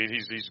 I mean,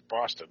 he's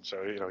Boston, so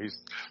he's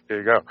there.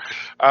 You go.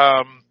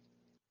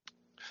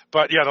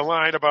 But yeah, the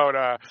line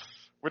about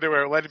where they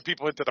were letting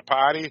people into the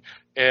party,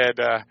 and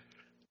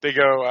they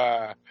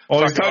go.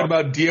 He's talking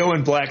about Dio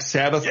and Black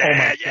Sabbath. Yeah, oh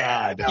my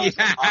God,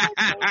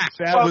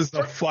 that was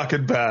the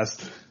fucking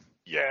best.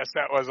 Yes,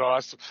 that was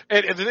awesome.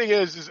 And the thing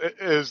is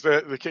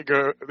the kid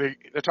they're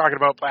talking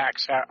about Black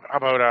Sabbath,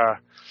 about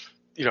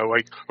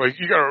like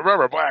you got to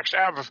remember Black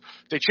Sabbath.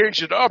 They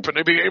changed it up and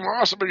they became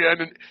awesome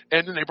again.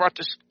 And then they brought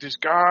this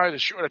guy,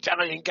 this short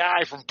Italian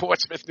guy from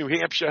Portsmouth, New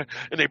Hampshire,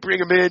 and they bring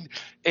him in,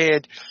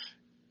 and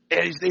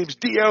his name's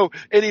Dio,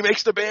 and he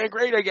makes the band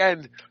great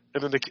again.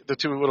 And then the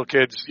two little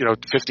kids,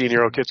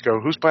 15-year-old kids go,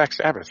 "Who's Black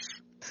Sabbath?"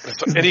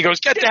 And he goes,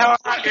 "Get the hell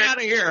out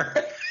of here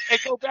and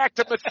go back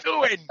to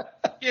Methuen.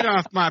 Get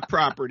off my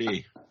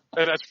property."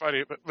 And that's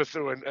funny.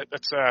 Methuen,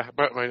 that's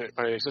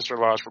my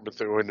sister-in-law is from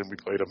Methuen, and we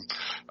played them.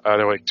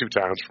 They're like 2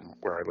 towns from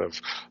where I live.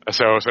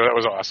 So that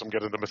was awesome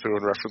getting the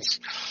Methuen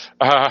reference.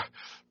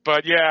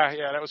 But yeah,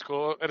 that was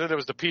cool. And then there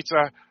was the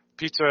pizza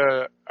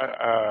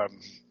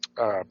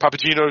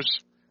Papagino's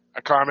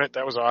a comment.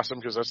 That was awesome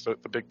because that's the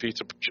big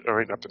pizza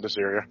joint up in this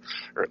area,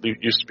 or it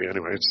used to be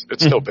anyway.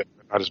 It's still big,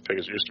 but not as big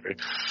as it used to be.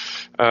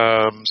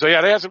 So yeah,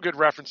 they had some good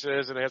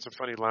references and they had some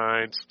funny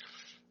lines.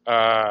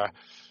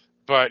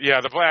 But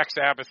yeah, the Black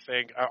Sabbath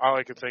thing, all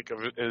I can think of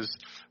is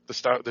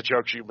the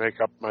jokes you make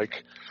up,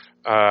 Mike.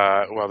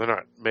 Well, they're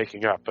not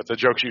making up, but the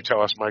jokes you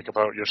tell us, Mike,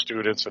 about your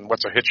students and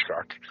what's a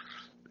Hitchcock.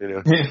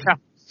 Yeah.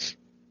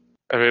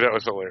 I mean, that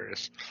was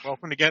hilarious.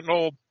 Welcome to getting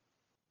old.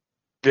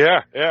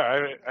 Yeah,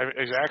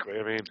 exactly.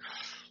 I mean,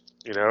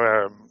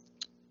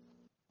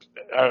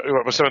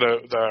 some of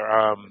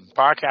the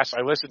podcasts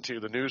I listen to,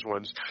 the news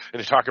ones, and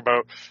they talk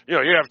about, you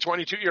have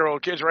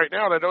 22-year-old kids right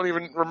now that don't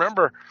even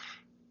remember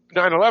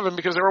 9/11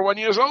 because they were 1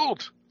 year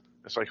old.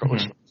 It's like,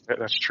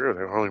 that's true.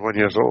 They were only 1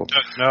 year old.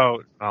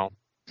 No.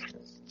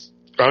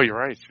 Oh, you're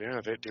right.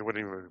 Yeah, they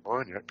wouldn't even be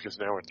born yet because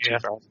now it's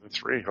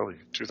 2003. Holy,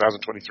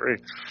 2023.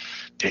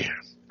 Damn,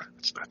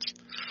 that's nuts.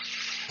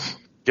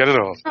 Get it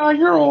old. Oh,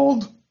 you're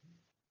old.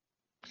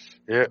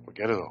 Yeah, we're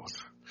getting old.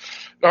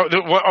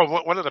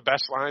 One of the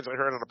best lines I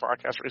heard on a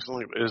podcast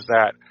recently is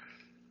that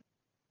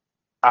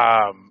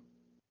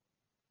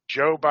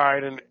Joe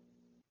Biden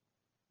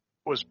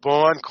was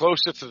born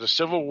closer to the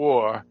Civil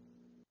War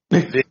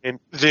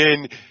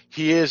than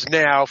he is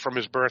now from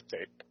his birth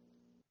date.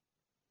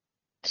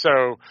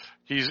 So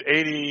he's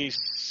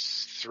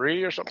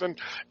 83 or something,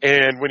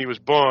 and when he was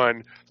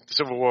born, the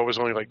Civil War was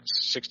only like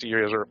 60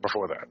 years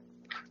before that.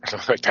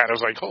 Something like that. I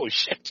was like, holy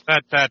shit.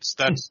 That's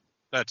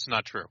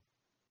not true.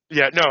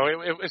 Yeah, no,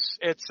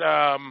 it's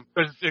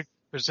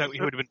Because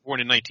he would have been born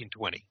in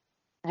 1920.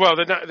 Well,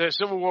 the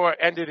Civil War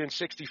ended in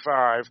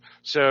 65,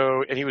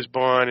 and he was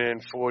born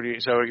in 40,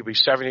 so it would be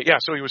 70. Yeah,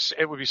 so he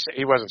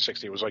wasn't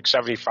 60, it was like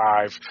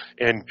 75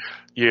 in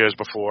years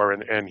before,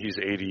 and he's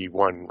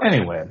 81. Right?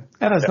 Anyway,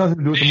 that has nothing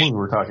to do with the movie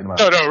we're talking about.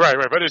 No, right,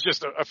 but it's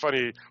just a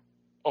funny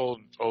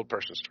old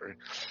person story.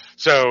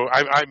 So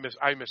I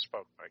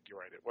misspoke, Mike. You're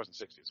right. It wasn't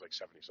 60. It's like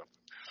 70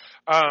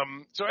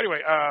 something. So anyway,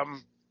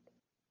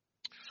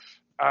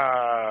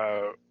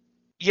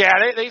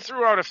 yeah, they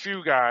threw out a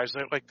few guys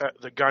like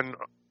the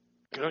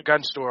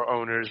gun store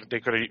owners. They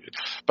could have,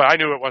 but I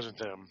knew it wasn't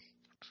them.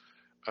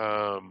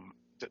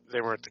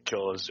 They weren't the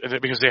killers,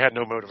 and because they had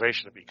no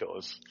motivation to be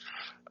killers.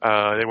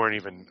 They weren't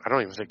even. I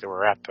don't even think they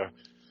were at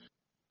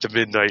the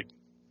midnight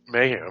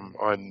mayhem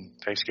on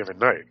Thanksgiving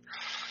night.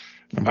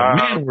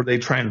 Man, were they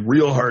trying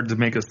real hard to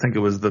make us think it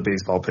was the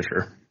baseball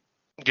pitcher?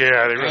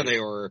 Yeah, they really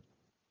were.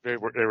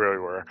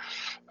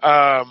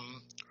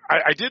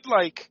 I did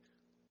like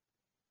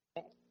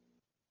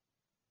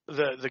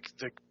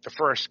the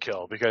first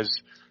kill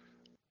because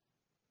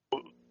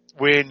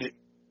when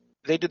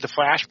they did the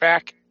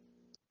flashback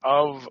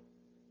of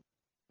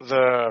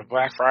the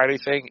Black Friday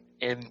thing,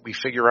 and we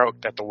figure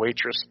out that the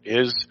waitress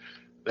is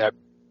that,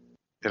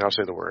 and I'll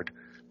say the word,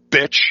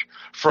 bitch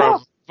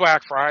from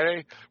Black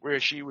Friday, where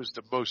she was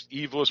the most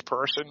evilest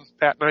person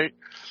that night,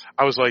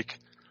 I was like,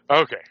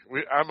 okay,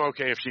 I'm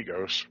okay if she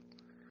goes.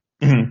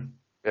 Mm-hmm.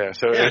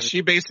 Yeah,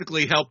 she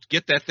basically helped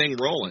get that thing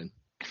rolling.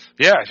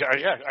 Yeah,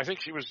 I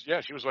think she was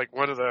like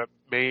one of the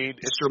main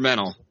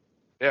instrumental.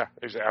 Yeah,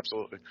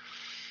 absolutely.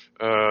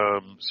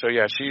 So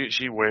yeah,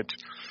 she went.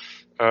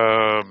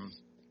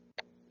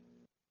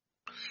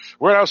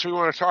 What else do we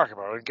want to talk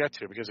about and get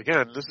to? Because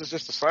again, this is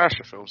just a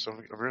slasher film, so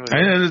I'm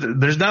really.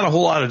 There's not a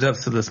whole lot of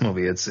depth to this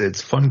movie.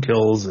 It's fun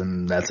kills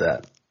and that's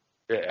it.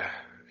 Yeah,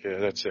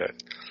 that's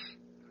it.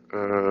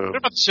 What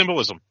about the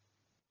symbolism?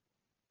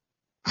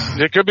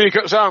 It could be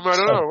something. I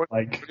don't know.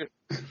 Like.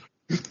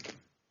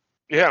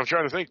 Yeah, I'm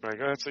trying to think, Mike.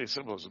 Let's say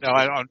symbolism. No,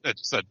 I don't. It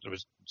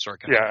was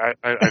sarcasm. Yeah,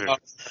 I didn't.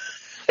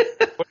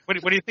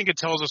 What do you think it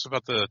tells us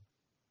about the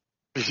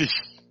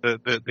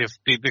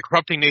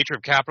corrupting nature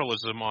of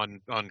capitalism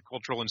on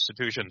cultural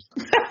institutions?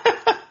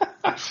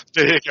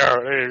 There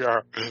you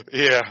go.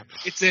 Yeah,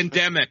 it's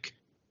endemic.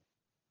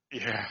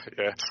 Yeah.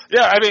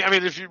 I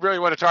mean, if you really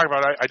want to talk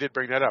about it, I did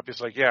bring that up.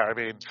 It's like, I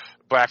mean,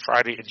 Black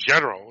Friday in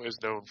general is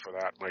known for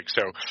that. Like,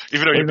 so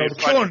even though the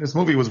killer in this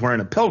movie was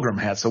wearing a pilgrim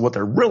hat, so what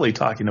they're really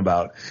talking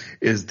about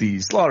is the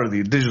slaughter of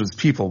the indigenous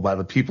people by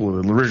the people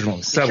of the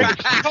original settlers.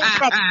 Talk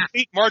about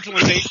the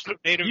marginalization of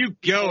Native. You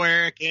go,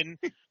 Eric.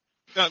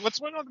 There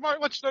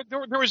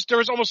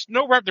was almost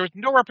no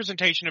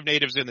representation of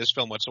natives in this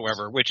film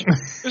whatsoever. Which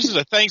this is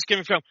a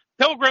Thanksgiving film.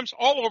 Pilgrims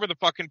all over the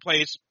fucking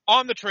place,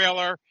 on the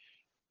trailer,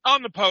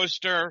 on the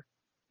poster,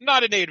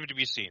 not a native to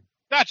be seen.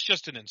 That's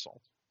just an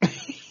insult.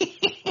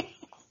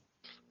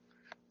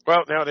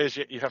 Well, nowadays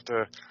you have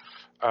to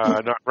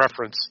not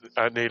reference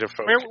native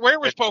folks. Where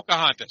was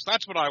Pocahontas?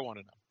 That's what I want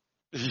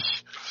to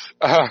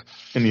know.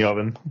 In the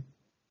oven.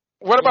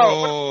 What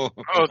about?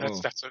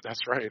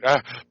 That's right.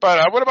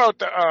 But what about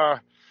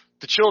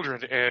the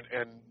children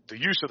and the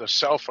use of the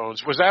cell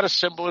phones? Was that a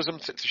symbolism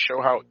to show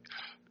how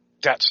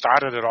that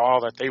started at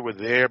all? That they were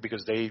there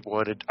because they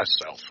wanted a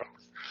cell phone.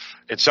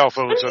 And cell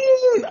phones.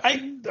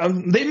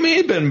 They may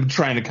have been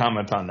trying to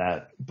comment on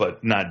that,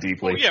 but not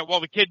deeply.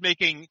 The kid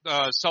making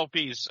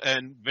selfies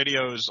and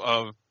videos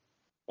of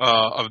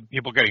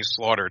people getting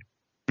slaughtered.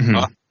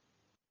 Mm-hmm.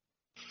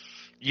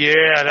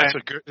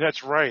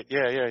 That's right.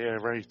 Yeah,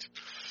 right.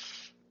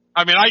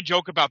 I mean, I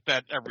joke about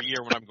that every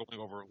year when I'm going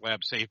over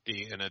lab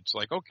safety, and it's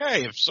like,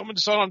 okay, if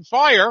someone's set on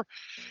fire,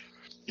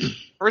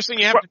 first thing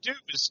you have to do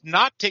is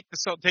not take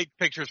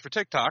pictures for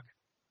TikTok.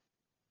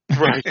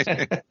 Right. You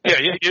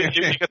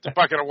get the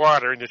bucket of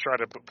water and you try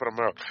to put them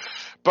out.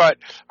 But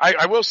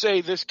I will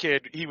say this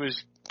kid, he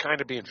was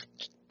kind of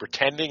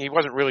pretending. He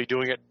wasn't really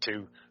doing it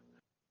to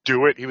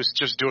do it. He was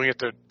just doing it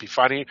to be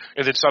funny.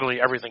 And then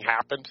suddenly everything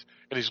happened.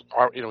 And he's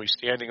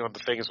standing on the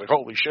thing. It's like,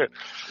 holy shit.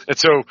 And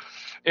so,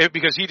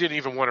 because he didn't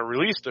even want to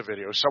release the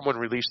video, someone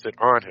released it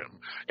on him.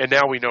 And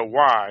now we know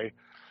why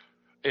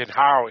and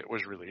how it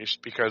was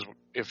released. Because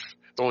if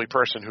the only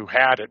person who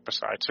had it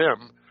besides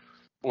him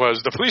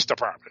was the police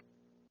department.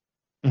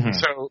 Mm-hmm.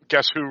 So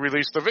guess who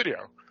released the video?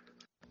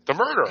 The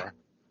murderer.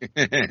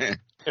 And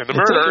the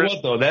murderer.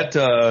 What though? That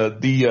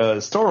the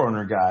store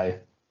owner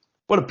guy.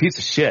 What a piece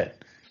of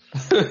shit!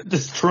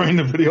 Destroying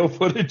the video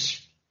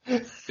footage.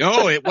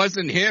 No, it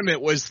wasn't him. It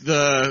was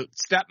the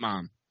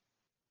stepmom.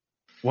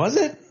 Was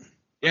it?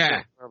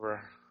 Yeah.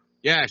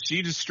 Yeah,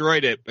 she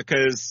destroyed it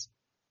because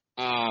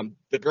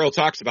the girl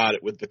talks about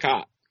it with the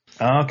cop.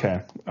 Oh,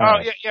 okay.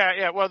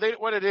 Yeah. Well,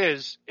 what it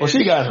is. Well,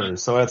 she got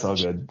hers, so that's all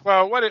good.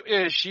 Well, what it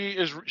is, she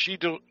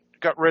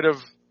got rid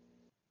of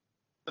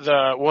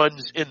the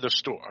ones in the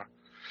store.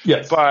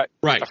 Yes. But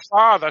the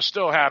father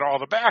still had all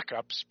the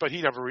backups, but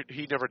he never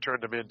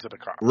turned them into the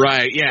car.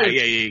 Right. Yeah.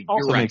 You're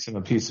also right. Makes him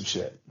a piece of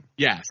shit.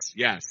 Yes,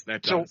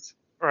 that does.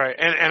 Right,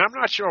 and I'm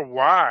not sure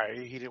why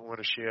he didn't want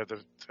to share the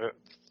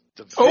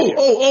the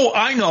video.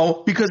 I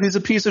know, because he's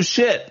a piece of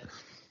shit.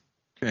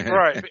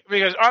 Right,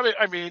 because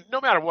I mean, no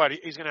matter what,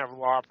 he's going to have a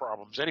lot of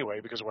problems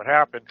anyway because of what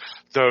happened.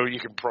 Though you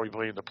can probably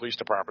blame the police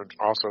department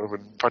also and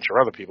a bunch of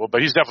other people,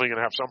 but he's definitely going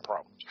to have some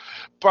problems.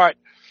 But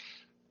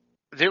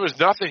there was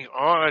nothing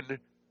on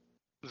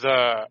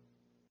the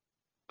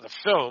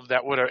film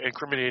that would have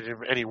incriminated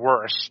him any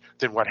worse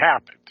than what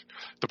happened.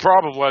 The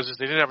problem was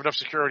they didn't have enough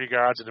security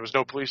guards and there was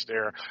no police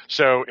there.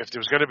 So if there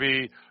was going to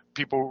be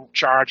people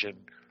charging,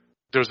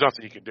 there was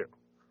nothing you could do.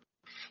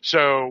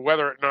 So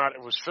whether or not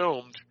it was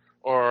filmed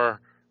or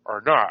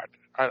not,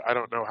 I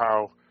don't know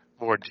how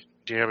more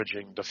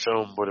damaging the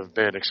film would have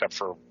been, except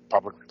for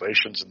public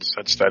relations in the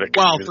sense that it.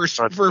 Well,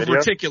 for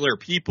particular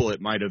people, it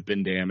might have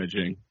been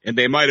damaging, and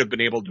they might have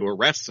been able to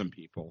arrest some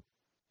people.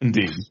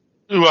 Indeed.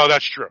 Well,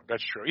 that's true.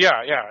 That's true.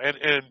 Yeah,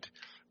 and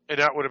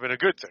that would have been a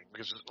good thing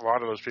because a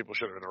lot of those people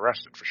should have been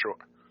arrested for sure.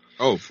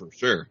 Oh, for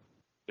sure.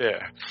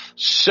 Yeah.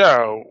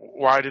 So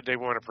why did they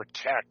want to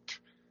protect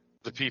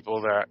the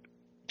people that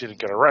didn't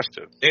get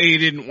arrested? They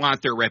didn't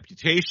want their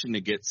reputation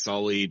to get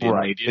sullied, and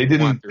right. they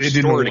didn't want their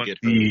store to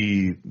get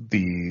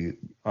the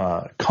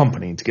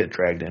company to get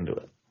dragged into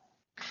it.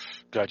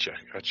 Gotcha.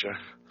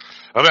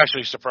 I'm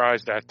actually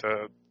surprised that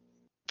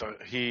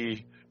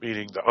he,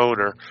 meaning the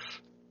owner,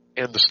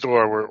 and the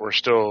store were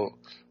still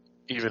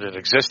even in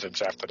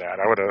existence after that.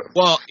 I would have.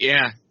 Well,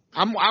 yeah.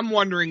 I'm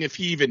wondering if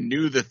he even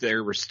knew that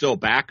there were still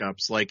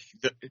backups. Like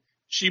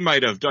she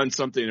might have done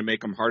something to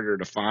make them harder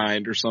to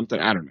find or something.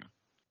 I don't know.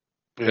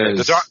 Yeah,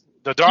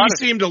 the daughter,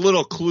 he seemed a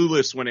little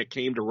clueless when it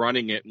came to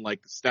running it, and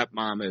like the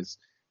stepmom is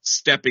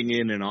stepping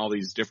in all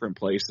these different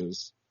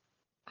places.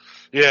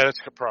 Yeah, that's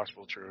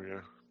possible. True.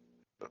 Yeah.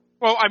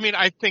 Well, I mean,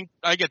 I think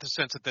I get the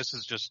sense that this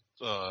is just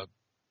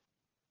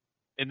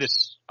in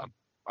this.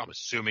 I'm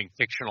assuming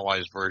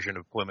fictionalized version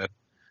of Plymouth.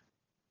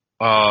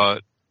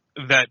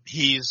 That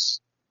he's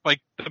like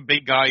the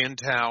big guy in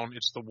town.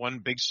 It's the one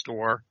big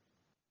store.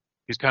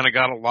 He's kind of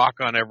got a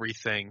lock on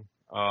everything.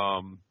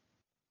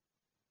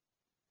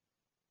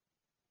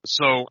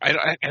 So I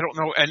don't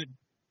know. And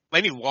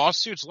any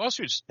lawsuits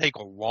take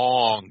a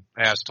long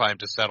past time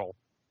to settle.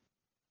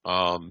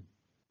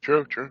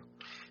 True.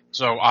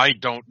 So I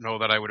don't know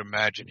that I would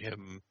imagine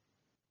him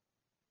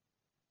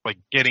like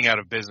getting out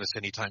of business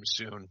anytime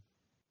soon.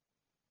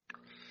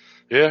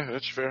 Yeah,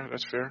 that's fair.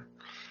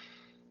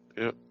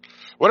 Yeah.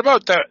 What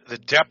about the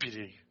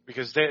deputy?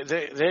 Because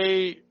that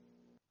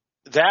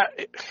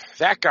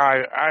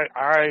guy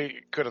I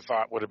could have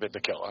thought would have been the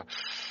killer,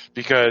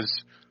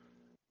 because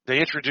they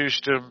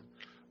introduced him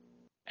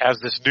as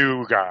this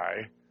new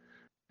guy,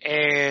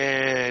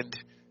 and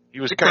he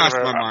was crossed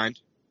my mind.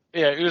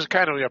 Yeah, he was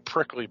kind of a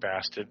prickly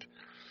bastard.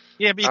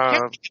 Yeah, but you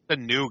can't get the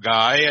new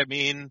guy. I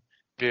mean,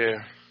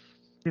 yeah,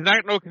 he's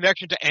not no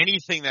connection to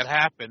anything that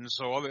happened.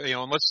 So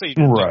let's say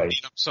right.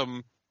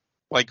 Some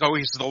like, oh,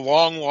 he's the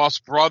long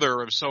lost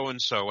brother of so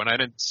and so, and I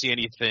didn't see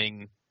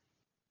anything.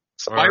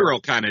 Spiral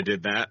kind of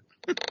did that.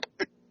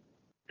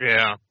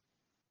 Yeah,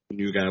 the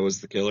new guy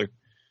was the killer.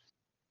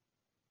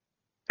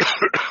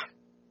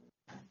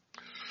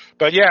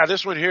 But yeah,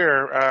 this one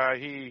here,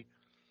 he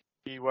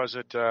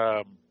wasn't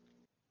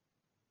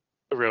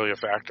really a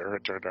factor.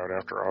 It turned out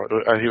after all,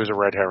 he was a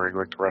red herring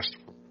like the rest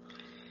of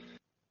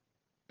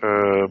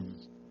them.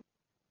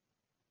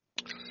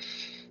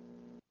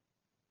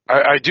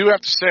 I do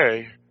have to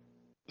say,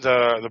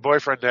 the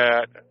boyfriend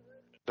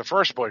the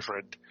first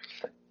boyfriend,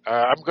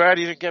 I'm glad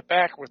he didn't get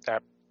back with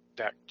that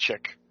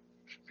chick,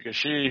 because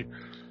she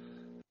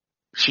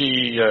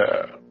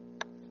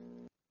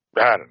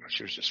I don't know,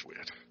 she was just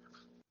weird.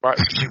 But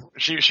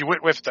she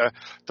went with the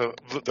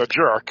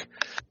jerk.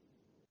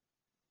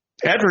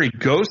 After he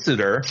ghosted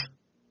her.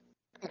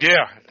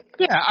 Yeah.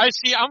 Yeah, I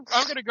see. I'm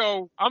gonna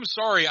go. I'm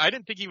sorry. I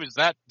didn't think he was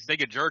that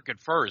big a jerk at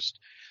first.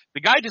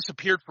 The guy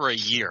disappeared for a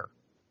year.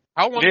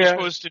 How long are you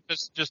supposed to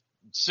just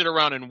sit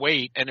around and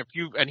wait? And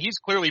he's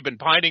clearly been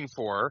pining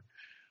for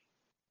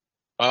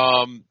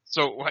her.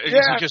 So is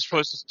he just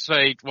supposed to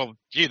say, well,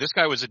 gee, this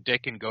guy was a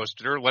dick and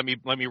ghosted her. Let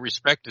me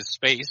respect his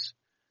space.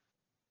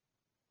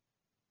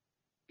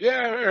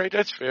 Yeah, all right,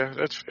 that's fair.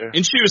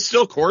 And she was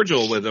still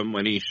cordial with him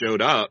when he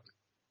showed up.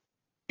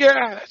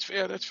 Yeah,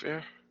 that's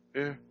fair.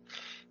 Yeah.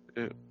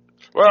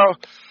 Well,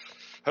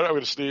 I'm not going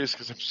to sneeze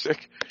because I'm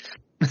sick.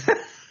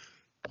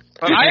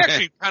 But I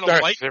actually kind of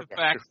like the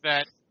fact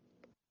that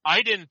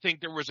I didn't think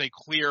there was a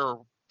clear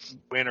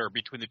winner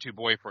between the two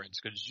boyfriends,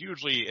 because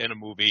usually in a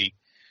movie,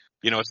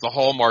 it's the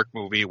Hallmark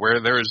movie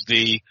where there's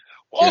the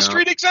Wall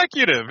Street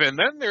executive, and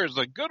then there's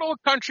a good old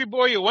country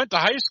boy you went to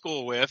high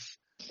school with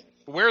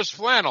who wears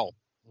flannel.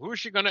 Who is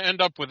she going to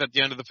end up with at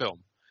the end of the film?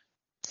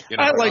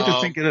 I'd like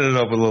to think it ended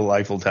up with a little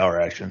Eiffel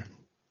Tower action.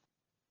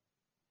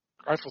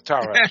 Eiffel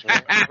Tower action.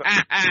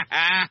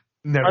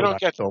 Never I don't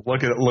get so.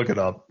 Look it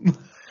up.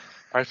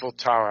 Eiffel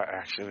Tower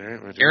action.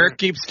 Right? Eric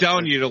keeps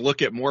telling you to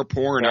look at more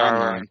porn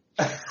online.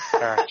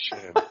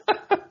 Action.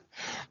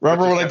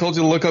 Remember when I told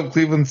you to look up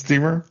Cleveland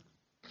Steamer?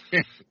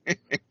 Oh,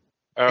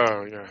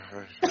 yeah.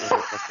 I didn't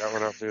look that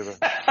one up either.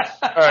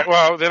 All right,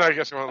 well, then I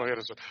guess I won't look at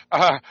this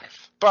one.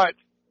 But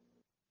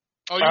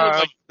Oh, you would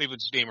like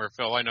Cleveland Steamer,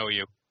 Phil. I know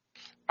you.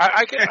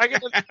 I don't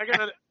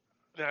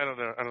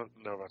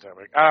know about that,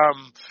 Mike.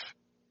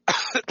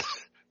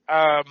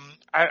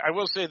 I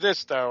will say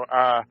this though.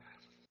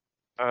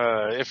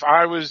 If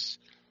I was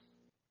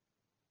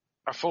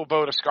a full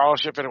boat of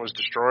scholarship and it was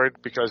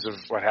destroyed because of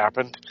what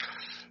happened,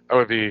 I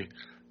would be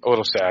a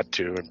little sad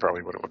too, and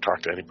probably wouldn't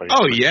talk to anybody.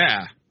 Oh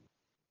yeah.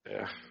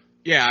 Yeah.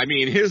 Yeah, I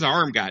mean, his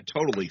arm got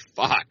totally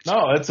fucked.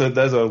 No, that's a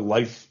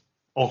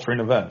life-altering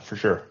event for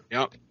sure.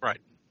 Yep. Right.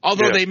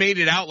 Although they made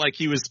it out like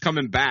he was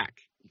coming back.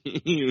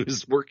 He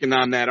was working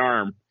on that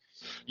arm.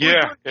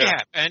 Yeah.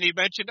 And he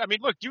mentioned, I mean,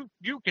 look, you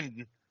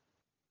can,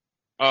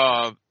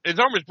 his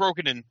arm was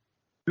broken in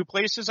 2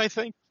 places, I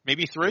think,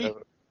 maybe 3.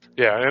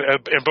 Yeah,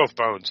 and both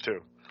bones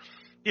too.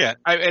 Yeah,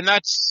 and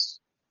that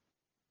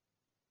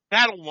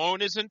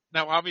alone isn't.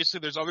 Now, obviously,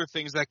 there's other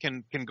things that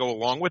can go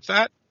along with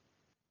that.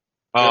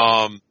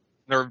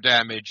 Nerve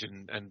damage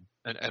and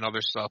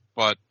other stuff.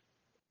 But,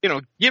 you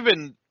know,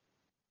 given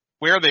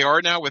where they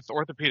are now with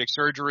orthopedic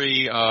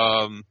surgery,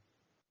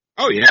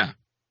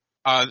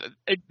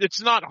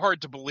 it's not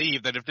hard to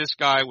believe that if this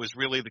guy was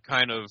really the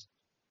kind of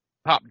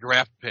top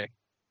draft pick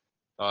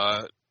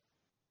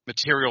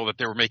material that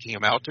they were making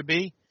him out to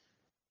be.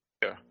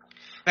 Yeah.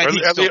 Or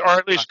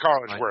at least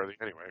college worthy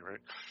anyway,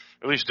 right?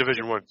 At least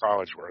Division I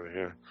college worthy,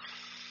 yeah.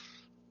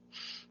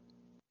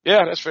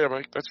 Yeah, that's fair,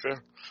 Mike. That's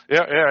fair.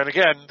 Yeah, and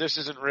again, this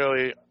isn't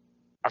really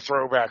a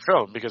throwback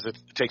film because it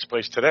takes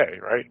place today,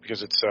 right?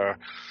 Because it's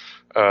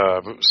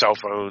cell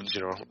phones,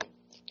 you know,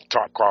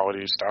 top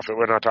quality stuff. And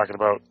we're not talking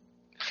about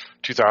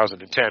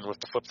 2010 with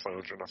the flip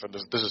phones or nothing.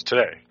 This is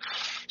today.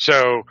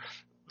 So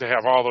they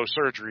have all those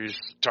surgeries,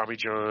 Tommy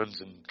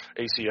Johns and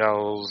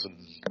ACLs and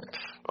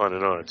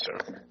on. So,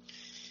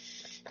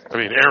 I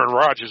mean, Aaron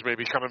Rodgers may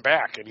be coming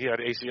back, and he had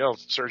ACL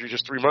surgery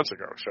just 3 months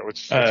ago. So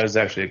it's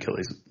actually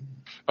Achilles.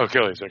 Oh,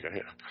 Achilles, okay,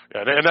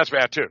 yeah, and that's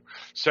bad too.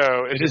 So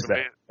it is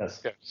bad.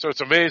 Yes. Yeah, so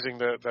it's amazing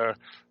the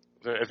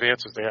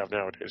advances they have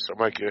nowadays. So,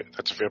 Mike,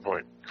 that's a fair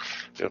point.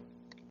 Yep.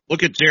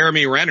 Look at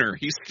Jeremy Renner;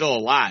 he's still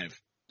alive.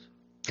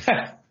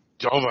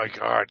 Oh my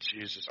God,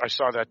 Jesus! I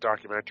saw that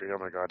documentary. Oh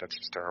my God, that's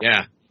just terrible.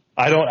 Yeah,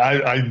 I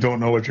don't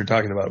know what you're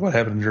talking about. What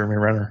happened to Jeremy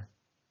Renner?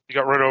 He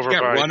got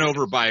run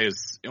over by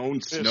his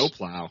own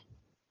snowplow.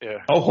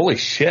 Yeah. Oh, holy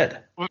shit!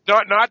 Well,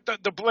 not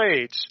the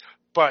blades,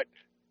 but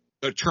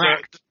the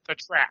track. The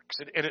tracks.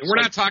 And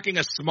we're not talking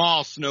a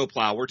small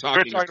snowplow. We're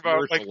talking a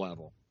commercial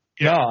level.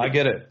 Yeah. No, I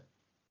get it.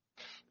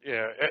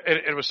 Yeah, and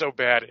it was so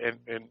bad,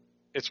 and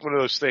it's one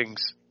of those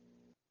things.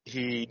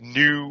 He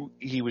knew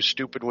he was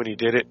stupid when he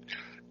did it,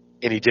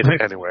 and he did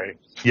it anyway.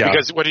 Yeah.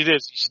 Because what he did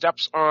is he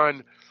steps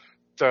on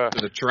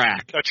the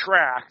track,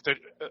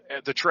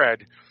 the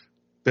tread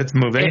that's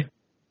moving.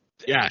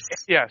 Yes,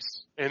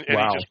 and he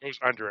just goes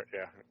under it.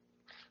 Yeah.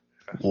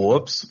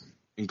 Whoops.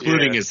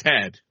 Including his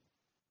head.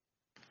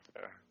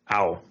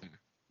 Ow.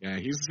 Yeah,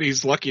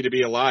 he's lucky to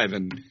be alive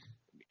and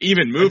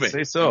even moving. I'd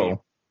say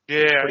so.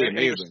 Yeah,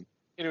 amazing.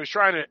 And he was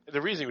trying to.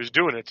 The reason he was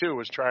doing it too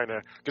was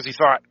because he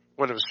thought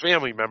one of his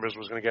family members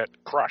was going to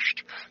get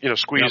crushed,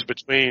 squeezed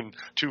between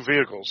 2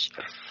 vehicles.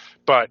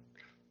 But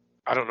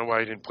I don't know why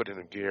he didn't put it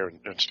in gear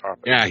and stop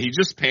it. Yeah, he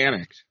just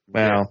panicked.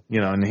 Well,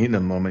 in the heat of the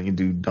moment, you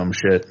do dumb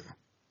shit.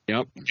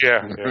 Yep.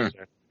 Yeah.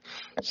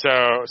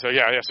 So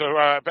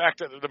back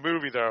to the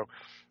movie though.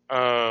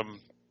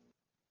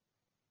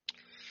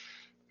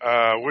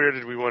 Where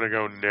did we want to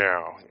go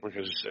now?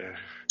 Because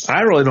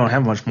I really don't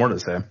have much more to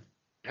say.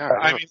 Yeah,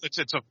 I mean, I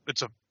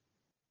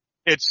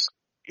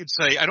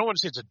don't want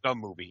to say it's a dumb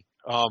movie,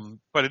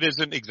 but it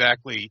isn't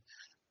exactly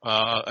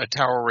a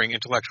towering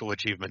intellectual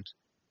achievement.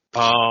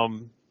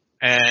 And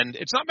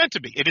it's not meant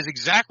to be. It is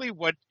exactly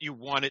what you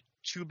want it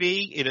to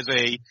be. It is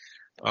a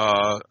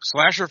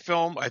slasher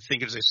film. I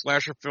think it is a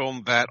slasher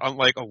film that,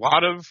 unlike a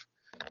lot of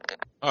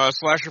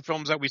slasher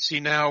films that we see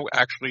now,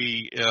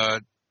 actually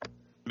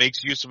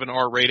makes use of an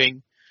R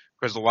rating,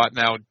 because a lot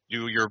now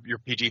do your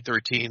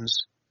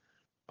PG-13s.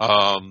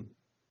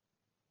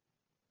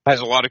 Has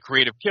a lot of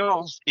creative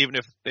kills, even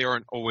if they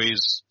aren't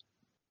always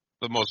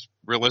the most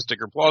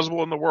realistic or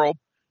plausible in the world.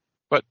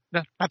 But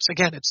that's,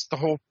 again, it's the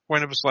whole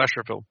point of a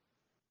slasher film.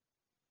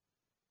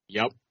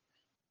 Yep,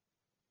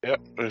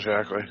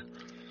 exactly.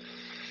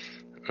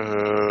 All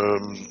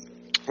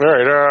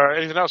right.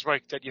 Anything else,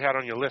 Mike, that you had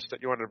on your list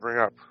that you wanted to bring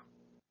up?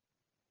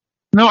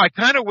 No, I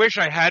kind of wish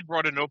I had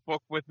brought a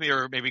notebook with me,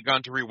 or maybe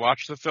gone to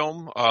rewatch the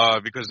film,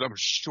 because I'm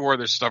sure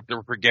there's stuff that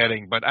we're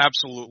forgetting. But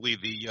absolutely,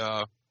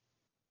 the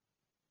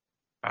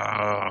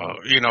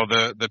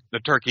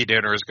turkey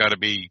dinner has got to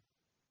be,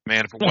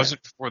 man. If it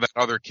wasn't for that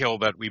other kill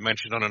that we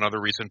mentioned on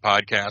another recent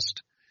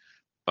podcast,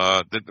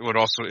 that would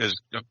also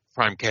is a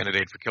prime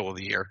candidate for kill of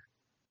the year.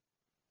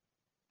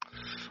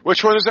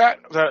 Which one is that?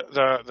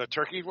 The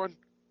turkey one?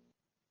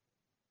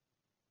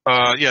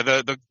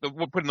 The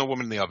putting the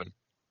woman in the oven.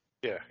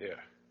 Yeah.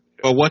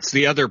 Well, what's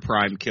the other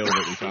prime kill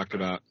that we talked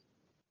about?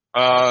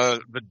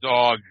 The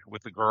dog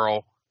with the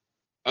girl.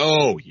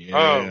 Oh,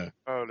 yeah.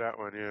 Oh, that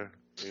one, yeah.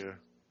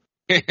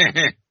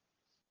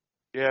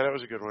 Yeah, that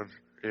was a good one.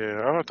 Yeah,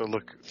 I'll have to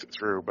look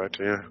through, but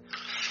yeah.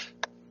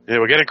 Yeah,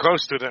 we're getting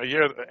close to the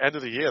end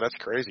of the year. That's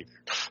crazy.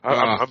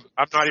 I'm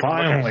not even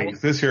finally, looking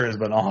this year has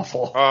been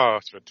awful. Oh,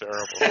 it's been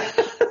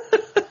terrible.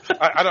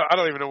 I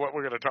don't even know what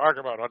we're going to talk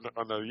about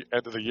on the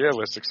end of the year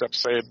list, except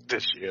saying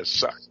this year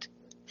sucked.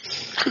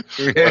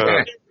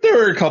 There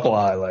were a couple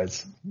of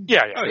highlights.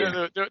 Yeah. Oh,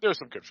 yeah. There were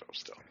some good films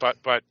still, but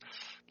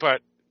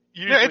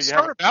usually Yeah, it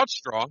started out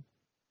strong.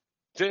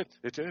 It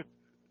did.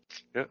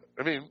 Yeah,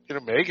 I mean,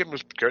 Megan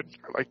was good.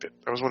 I liked it.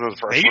 That was one of the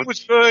first Megan ones.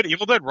 was good.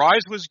 Evil Dead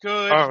Rise was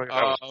good. Oh,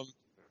 yeah,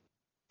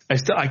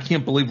 I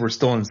can't believe we're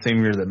still in the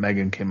same year that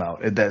Megan came out.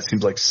 That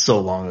seems like so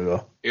long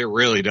ago. It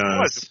really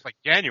does. It's like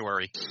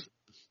January.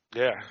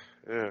 Yeah.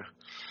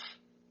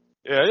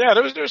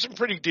 There's some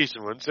pretty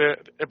decent ones,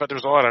 but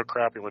there's a lot of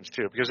crappy ones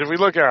too. Because if we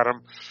look at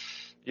them,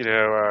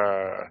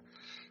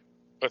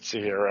 let's see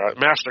here.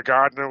 Master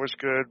Gardener was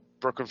good.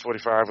 Brooklyn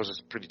 45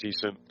 was pretty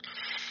decent.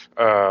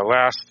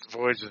 Last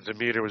Voyage of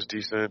Demeter was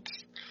decent.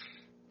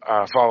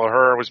 Follow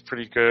Her was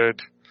pretty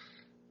good.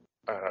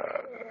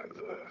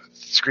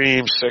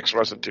 Scream 6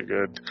 wasn't too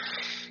good.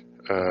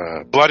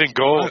 Blood and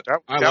Gold.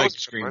 I like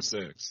Scream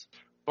 6.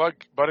 Blood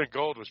and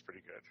Gold was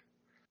pretty good.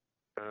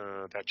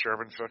 That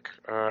German flick.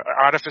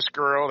 Artifice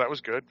Girl, that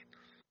was good.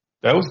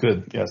 That was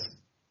good, yes.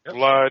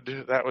 Blood,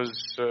 that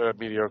was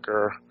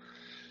mediocre.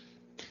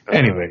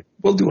 Anyway,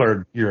 we'll do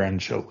our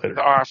year-end show later.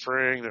 The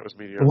Offering, that was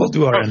mediocre. We'll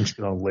do our end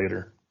show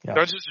later. Yeah.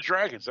 Dungeons and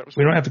Dragons, that was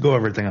We don't have to go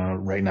everything on it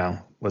right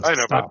now. Let's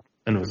stop.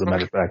 And as a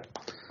matter of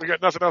fact, we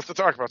got nothing else to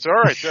talk about. So,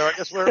 all right, so I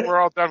guess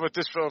we're all done with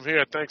this film here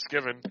at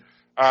Thanksgiving.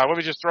 Let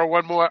me just throw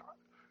one more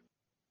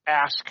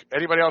ask.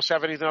 Anybody else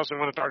have anything else they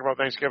want to talk about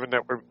Thanksgiving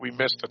that we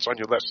missed that's on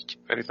your list?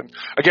 Anything?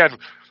 Again,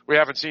 we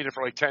haven't seen it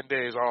for like 10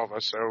 days, all of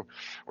us, so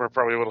we're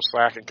probably a little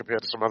slacking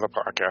compared to some other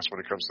podcasts when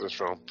it comes to this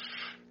film.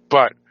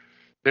 But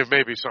there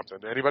may be something.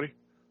 Anybody?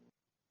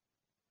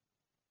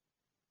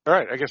 All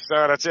right, I guess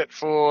that's it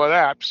for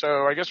that. So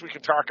I guess we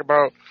can talk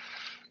about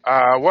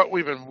what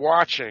we've been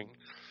watching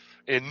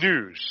in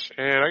news.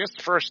 And I guess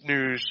the first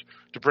news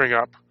to bring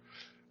up,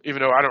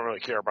 even though I don't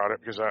really care about it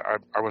because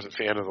I wasn't a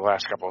fan of the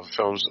last couple of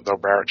films, though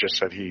Barrett just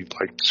said he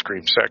liked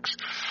Scream 6.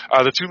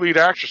 The two lead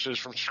actresses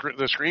from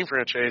the Scream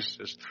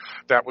franchises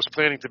that was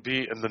planning to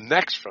be in the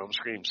next film,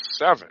 Scream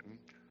 7,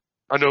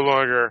 are no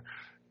longer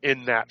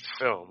in that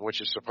film,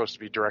 which is supposed to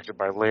be directed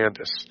by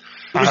Landis.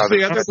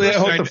 Honestly, I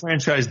hope the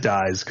franchise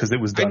dies because it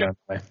was done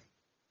anyway.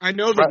 I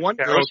know the one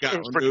girl got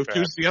removed.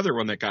 Who's the other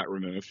one that got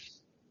removed?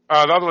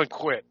 The other one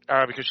quit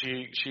because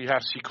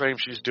she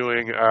claims she's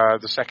doing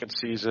the second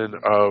season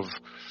of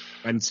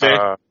Wednesday.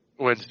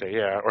 Wednesday,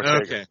 yeah. Ortega.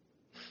 Okay.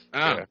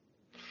 Yeah.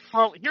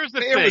 Well, here's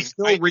the thing. There was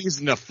no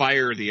reason to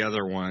fire the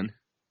other one.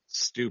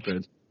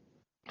 Stupid.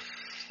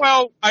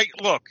 Well,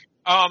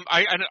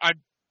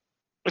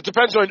 it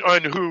depends on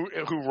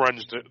who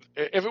runs it.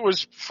 If it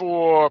was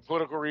for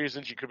political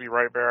reasons, you could be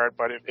right, Barrett.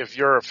 But if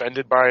you're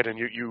offended by it and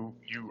you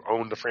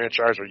own the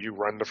franchise or you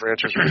run the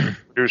franchise or you're the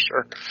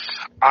producer,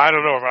 I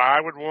don't know if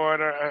I would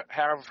want to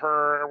have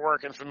her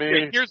working for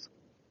me. Here's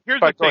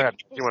the thing.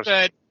 People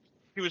said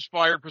she was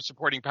fired for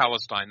supporting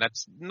Palestine.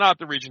 That's not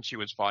the reason she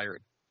was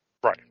fired.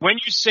 Right. When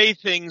you say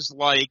things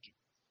like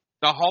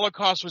the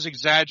Holocaust was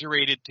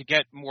exaggerated to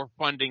get more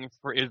funding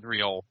for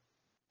Israel,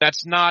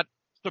 that's not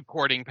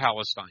supporting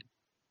Palestine.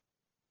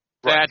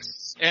 Right.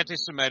 That's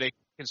anti-Semitic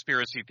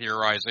conspiracy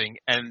theorizing,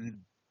 and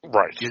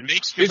right. It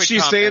makes stupid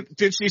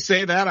Did she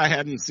say that? I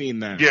hadn't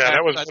seen that. Yeah,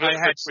 I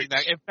had seen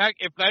that. In fact,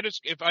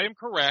 if I am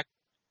correct,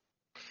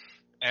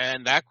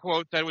 and that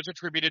quote that was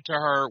attributed to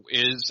her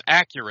is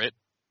accurate,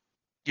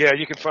 yeah,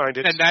 you can find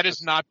it. And that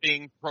is not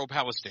being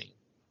pro-Palestine,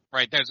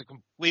 right? That's a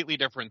completely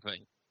different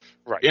thing.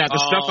 Right. Yeah, the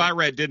stuff I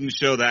read didn't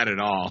show that at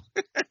all.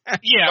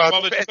 Yeah,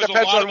 well, it because depends a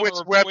lot on of which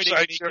them are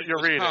website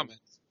you're reading. Comments.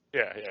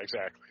 Yeah,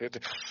 exactly.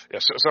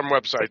 So some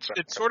websites.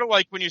 It's sort of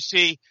like when you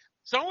see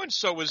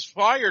so-and-so was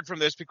fired from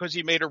this because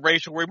he made a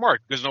racial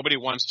remark, because nobody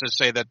wants to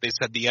say that they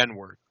said the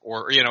N-word.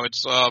 Or,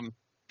 it's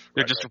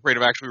they're just afraid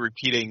of actually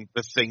repeating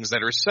the things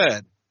that are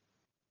said.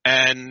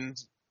 And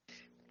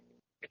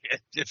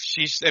if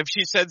she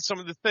said some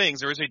of the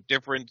things, there is a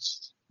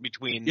difference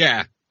between.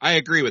 Yeah, I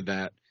agree with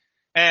that.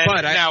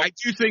 But I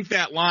do think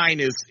that line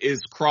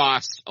is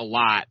crossed a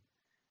lot,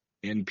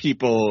 and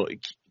people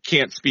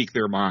can't speak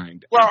their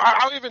mind. Well,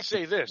 I'll even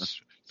say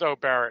this, though,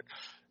 Barrett.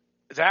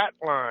 That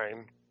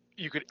line,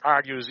 you could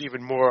argue, is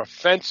even more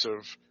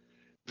offensive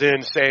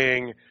than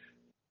saying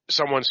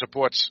someone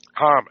supports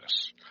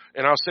Hamas.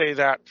 And I'll say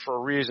that for a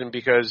reason,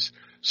 because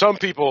some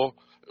people,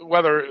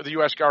 whether the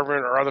U.S.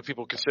 government or other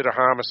people, consider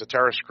Hamas a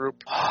terrorist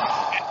group,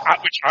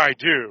 which I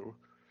do.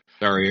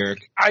 Sorry, Eric.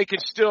 I can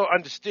still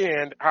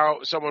understand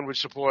how someone would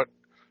support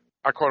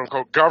a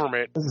quote-unquote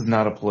government. This is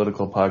not a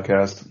political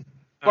podcast.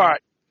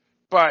 But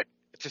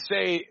to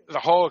say the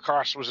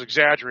Holocaust was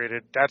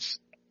exaggerated, that's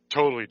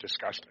totally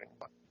disgusting.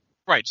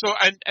 Right. So,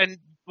 and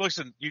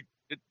listen,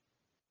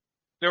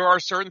 there are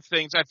certain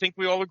things I think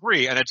we all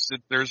agree, and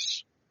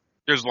there's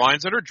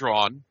lines that are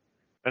drawn,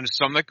 and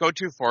some that go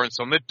too far, and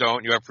some that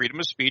don't. You have freedom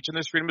of speech, and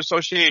there's freedom of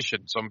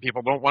association. Some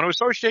people don't want to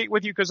associate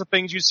with you because of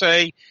things you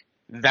say.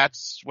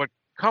 That's what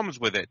comes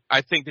with it.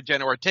 I think the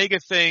Jenna Ortega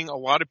thing, a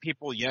lot of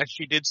people, yes,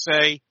 she did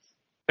say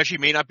that she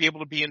may not be able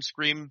to be in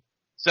Scream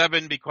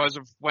 7 because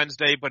of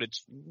Wednesday, but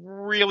it's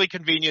really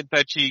convenient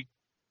that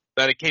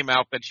it came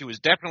out that she was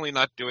definitely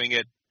not doing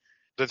it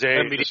the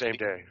same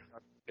day.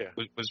 Yeah.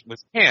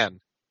 Was canned.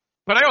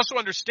 But I also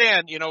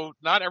understand,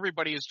 not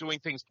everybody is doing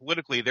things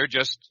politically. They're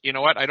just, you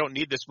know what, I don't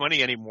need this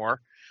money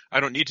anymore. I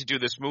don't need to do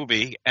this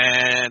movie,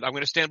 and I'm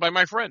going to stand by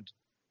my friend.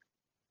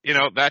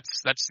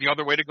 That's the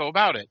other way to go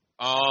about it.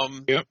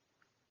 Yep.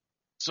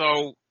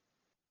 So,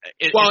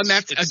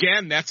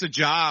 that's a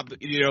job.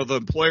 The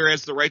employer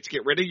has the right to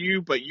get rid of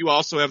you, but you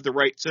also have the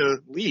right to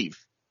leave.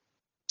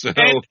 So,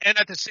 and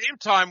at the same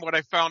time, what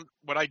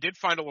I did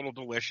find a little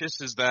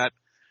delicious is that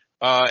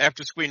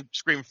after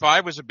Scream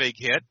 5 was a big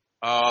hit,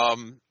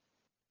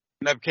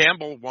 Neve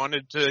Campbell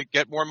wanted to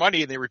get more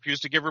money, and they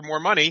refused to give her more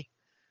money.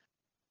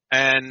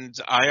 And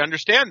I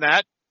understand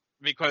that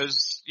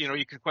because, you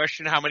can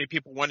question how many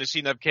people want to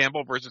see Neve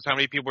Campbell versus how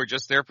many people are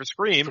just there for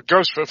Scream. For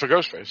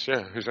Ghostface,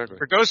 yeah, exactly.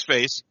 For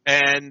Ghostface.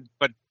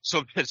 But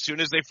so as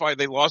soon as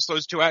they lost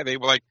those two, they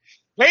were like,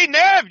 hey,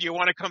 Neve, do you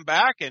want to come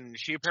back? And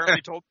she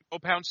apparently told them, go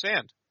pound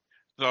sand.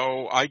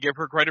 So I give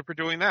her credit for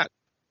doing that.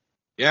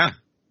 Yeah.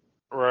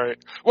 Right.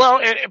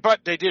 Well,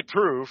 but they did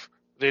prove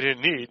they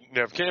didn't need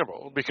Neve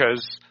Campbell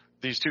because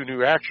these two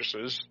new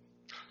actresses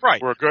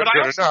were good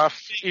enough,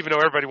 even though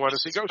everybody wanted to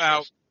see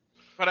Ghostface.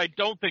 But I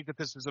don't think that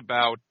this is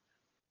about,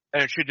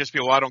 and it should just be,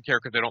 well, I don't care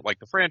because I don't like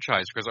the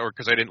franchise because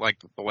I didn't like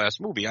the last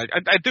movie. I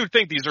do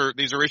think these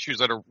are issues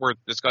that are worth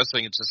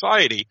discussing in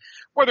society,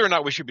 whether or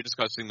not we should be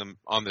discussing them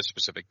on this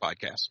specific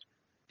podcast.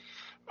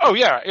 Oh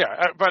yeah.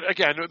 But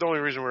again, the only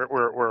reason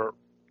we're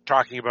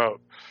talking about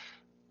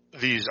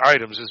these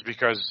items is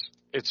because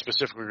it's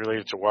specifically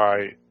related to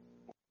why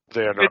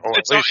they're not.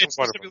 It's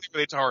specifically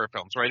related to horror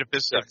films, right? If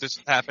this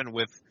happened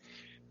with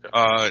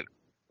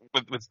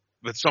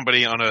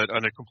somebody on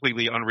a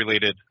completely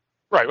unrelated.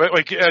 Right,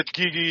 like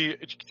Gigi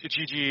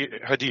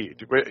Hadid.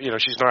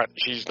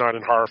 She's not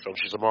in horror films.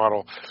 She's a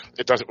model.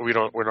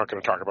 We're not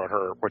going to talk about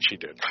her, what she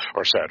did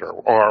or said,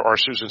 or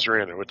Susan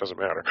Sarandon. It doesn't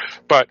matter.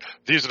 But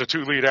these are the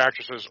two lead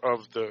actresses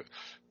of the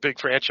big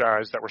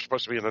franchise that were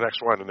supposed to be in the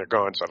next one, and they're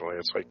gone suddenly.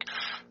 It's like,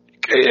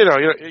 you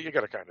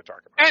got to kind of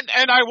talk about it.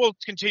 And I will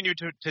continue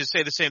to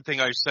say the same thing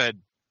I've said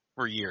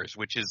for years,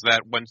 which is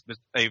that when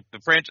the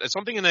franchise,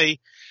 something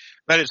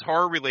that is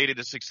horror related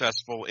is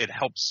successful, it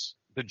helps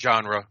the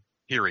genre.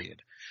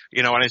 Period.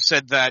 And I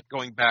said that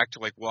going back to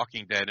like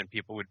Walking Dead, and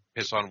people would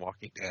piss on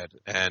Walking Dead,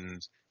 and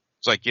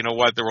it's like, you know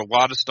what? There were a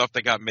lot of stuff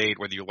that got made,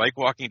 whether you like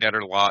Walking Dead or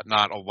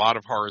not. A lot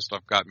of horror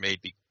stuff got made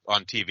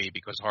on TV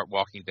because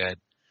Walking Dead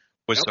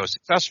was so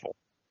successful.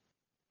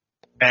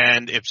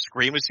 And if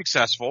Scream was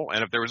successful,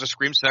 and if there was a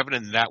Scream 7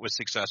 and that was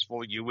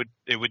successful,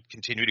 it would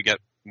continue to get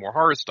more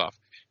horror stuff.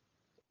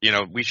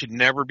 We should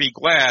never be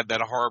glad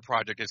that a horror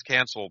project is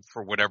canceled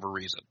for whatever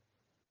reason.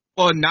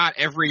 Well, not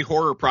every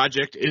horror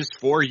project is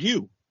for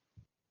you.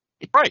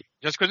 Right.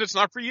 Just because it's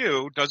not for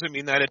you doesn't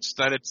mean that it's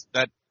not,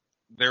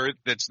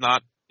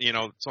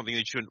 something that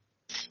you shouldn't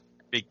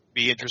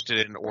be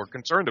interested in or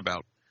concerned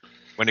about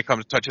when it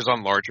touches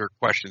on larger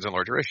questions and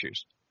larger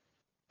issues.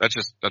 That's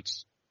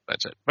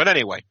it. But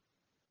anyway.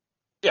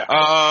 Yeah.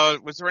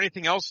 Was there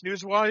anything else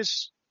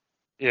news-wise?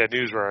 Yeah,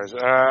 news-wise.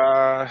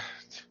 Yeah,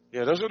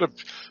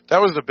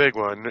 that was the big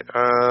one.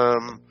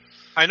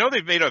 I know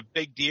they've made a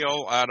big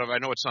deal out of, I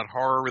know it's not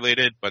horror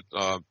related, but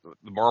the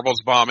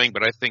Marbles bombing,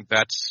 but I think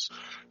that's...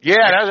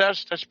 Yeah,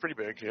 that's pretty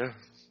big, yeah.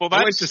 Well,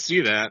 I'd like to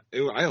see that.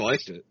 I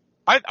liked it.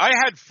 I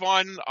had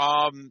fun,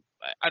 and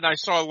I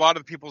saw a lot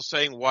of people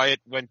saying why it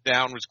went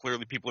down was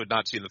clearly people who had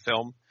not seen the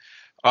film.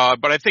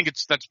 But I think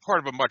that's part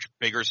of a much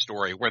bigger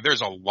story where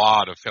there's a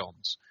lot of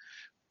films.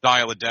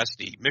 Dial of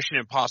Destiny, Mission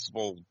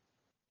Impossible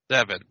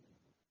 7,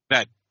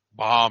 that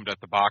bombed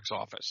at the box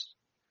office.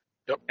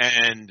 Yep.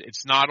 And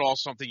it's not all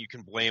something you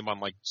can blame on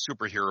like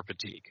superhero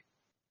fatigue.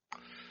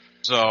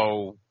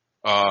 So,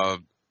 right.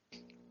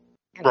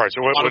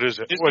 So what is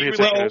it? What do you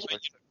think it is?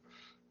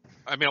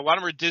 I mean, a lot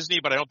of them are Disney,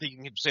 but I don't think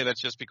you can say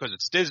that's just because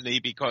it's Disney,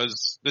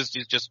 because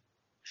Disney just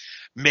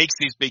makes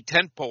these big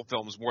tentpole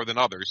films more than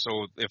others.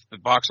 So if the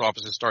box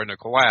office is starting to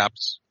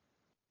collapse,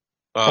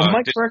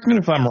 Mike, correct me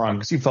if I'm wrong,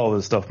 because you follow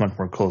this stuff much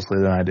more closely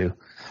than I do.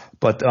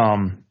 But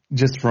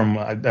just from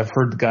I've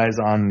heard the guys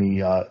on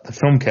the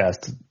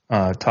Filmcast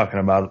talking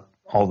about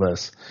all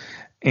this,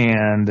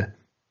 and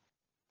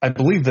I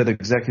believe that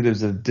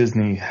executives at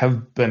Disney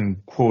have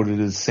been quoted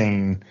as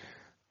saying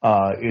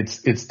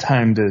it's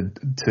time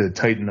to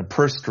tighten the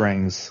purse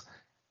strings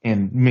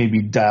and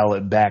maybe dial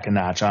it back a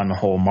notch on the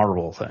whole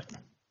Marvel thing.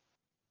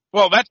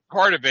 Well, that's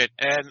part of it,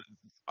 and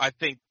I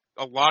think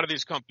a lot of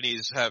these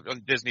companies have,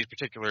 Disney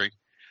particularly,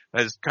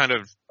 has kind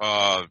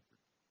of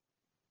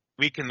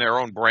weakened their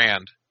own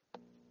brand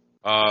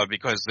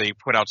because they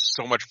put out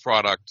so much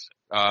product.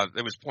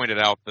 It was pointed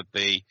out that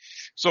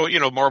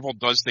Marvel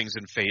does things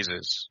in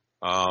phases,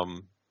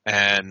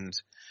 and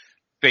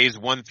phase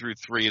 1 through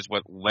 3 is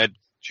what led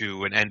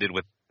to and ended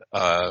with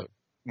more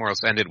or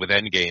less ended with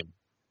Endgame.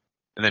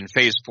 And then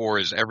Phase 4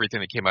 is everything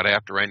that came out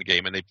after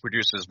Endgame, and they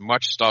produced as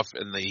much stuff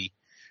in the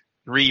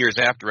 3 years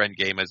after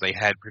Endgame as they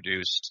had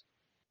produced,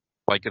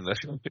 like in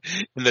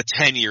the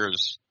 10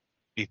 years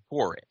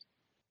before it.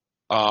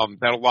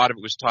 That a lot of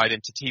it was tied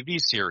into TV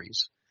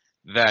series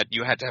that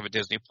you had to have a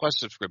Disney Plus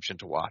subscription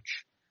to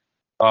watch.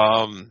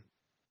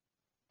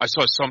 I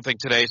saw something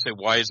today say,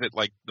 why is it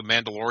like The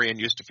Mandalorian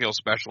used to feel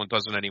special and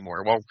doesn't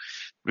anymore? Well,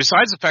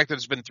 besides the fact that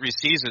it's been 3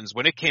 seasons,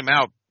 when it came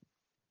out,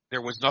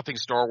 there was nothing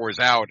Star Wars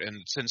out,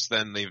 and since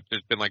then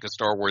there's been like a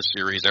Star Wars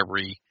series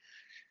every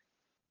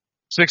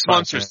 6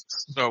 months or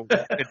so.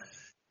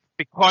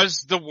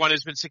 Because the one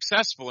has been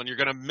successful, and you're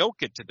going to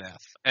milk it to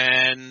death.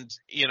 And,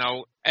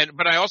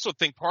 but I also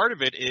think part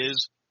of it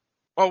is,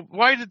 well,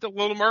 why did The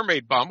Little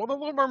Mermaid bomb? Well, The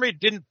Little Mermaid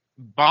didn't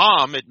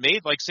bomb. It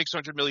made like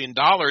 $600 million,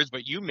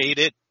 but you made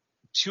it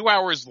 2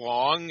 hours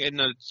long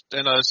in a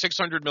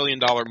 $600 million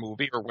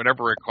movie or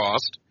whatever it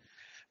cost.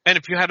 And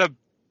if you had a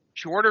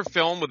shorter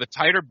film with a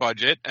tighter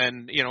budget,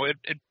 and,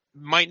 it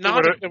might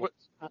not.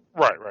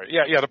 Right.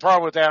 Yeah. The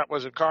problem with that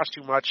was it cost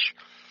too much,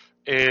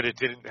 and it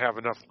didn't have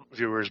enough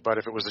viewers. But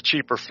if it was a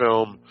cheaper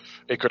film,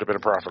 it could have been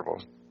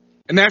profitable.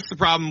 And that's the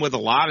problem with a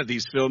lot of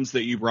these films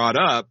that you brought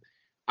up.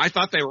 I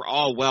thought they were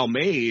all well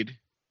made,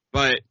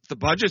 but the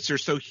budgets are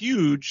so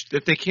huge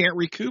that they can't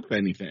recoup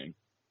anything.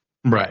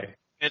 Right.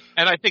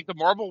 And I think the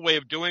Marvel way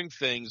of doing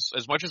things,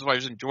 as much as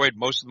I've enjoyed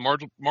most of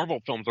the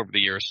Marvel films over the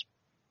years,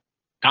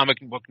 comic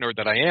book nerd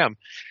that I am,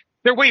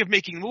 their way of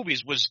making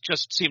movies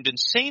just seemed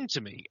insane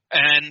to me.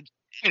 And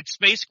it's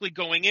basically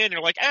going in,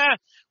 you're like,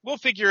 we'll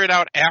figure it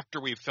out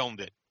after we've filmed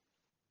it.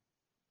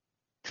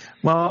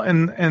 Well,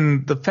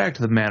 and the fact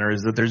of the matter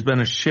is that there's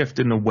been a shift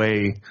in the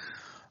way,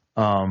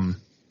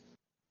 honestly,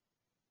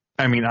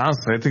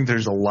 I think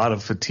there's a lot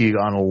of fatigue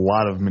on a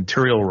lot of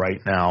material right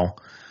now.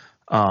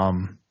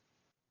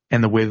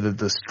 And the way that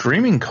the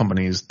streaming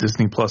companies,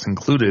 Disney Plus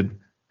included,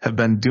 have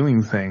been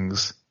doing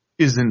things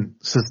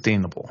isn't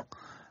sustainable.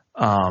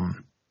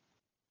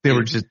 They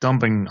were just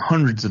dumping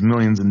hundreds of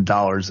millions of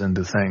dollars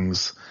into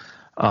things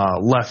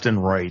left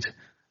and right.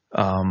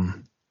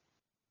 And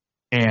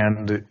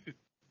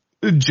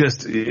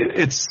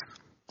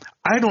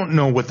I don't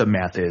know what the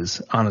math is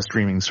on a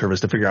streaming service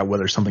to figure out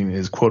whether something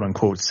is quote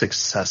unquote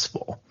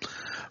successful.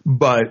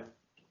 But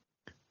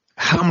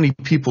how many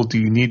people do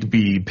you need to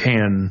be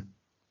paying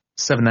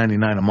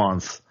 $7.99 a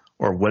month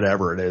or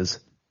whatever it is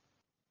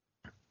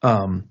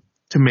to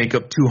make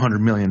up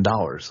 $200 million?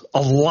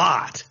 A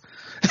lot.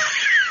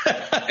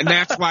 And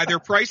that's why their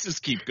prices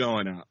keep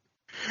going up.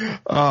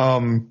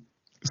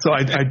 So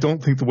I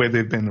don't think the way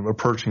they've been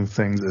approaching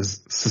things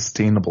is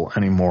sustainable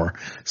anymore.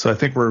 So I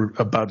think we're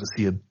about to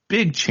see a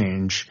big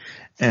change,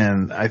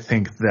 and I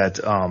think that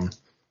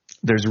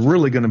there's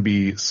really going to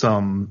be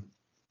some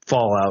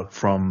fallout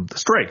from the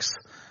strikes.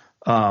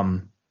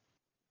 Because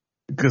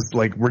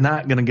we're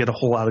not going to get a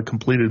whole lot of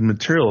completed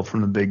material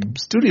from the big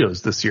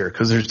studios this year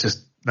because there's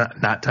just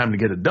not time to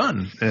get it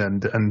done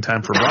and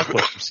time for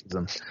blockbuster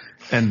season,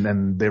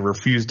 and they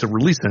refuse to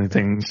release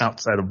anything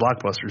outside of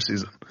blockbuster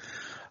season.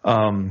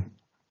 God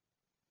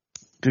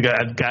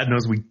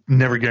knows we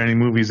never get any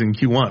movies in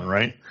Q1,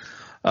 right?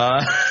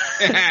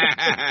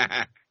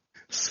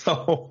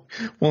 So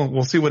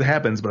we'll see what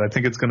happens, but I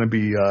think it's going to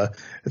be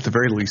at the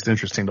very least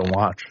interesting to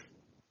watch.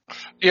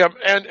 Yeah,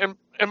 and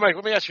Mike,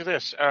 let me ask you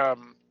this. Now,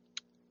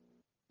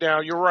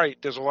 you're right.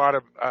 There's a lot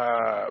of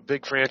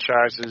big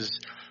franchises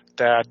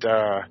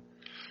that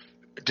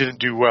didn't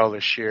do well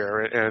this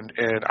year, and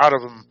out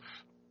of them,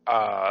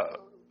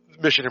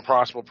 Mission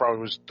Impossible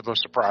probably was the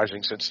most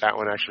surprising, since that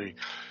one actually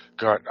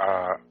got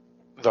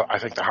I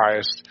think the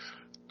highest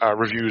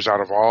reviews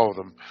out of all of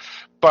them.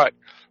 But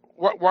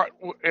what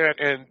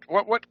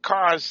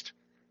caused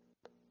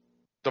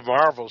the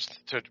Marvels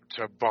to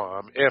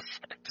bomb if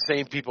the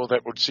same people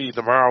that would see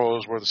the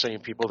Marvels were the same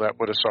people that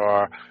would have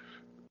saw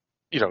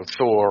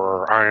Thor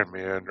or Iron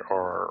Man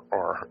or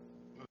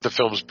the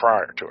films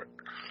prior to it?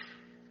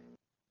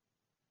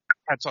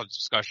 That's a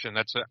discussion.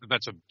 That's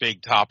a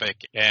big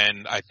topic,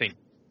 and I think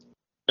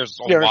there's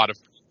a lot of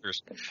factors.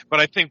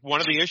 But I think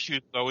one of the issues,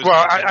 though, is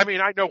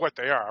I know what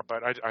they are,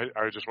 but I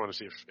just want to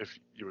see if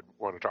you would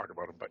want to talk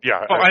about them. But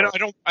yeah,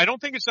 I don't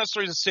think it's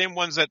necessarily the same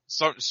ones that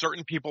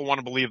certain people want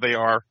to believe they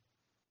are,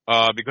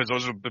 because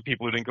those are the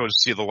people who didn't go to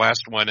see the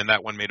last one, and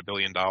that one made $1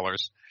 billion.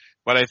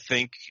 But I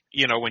think,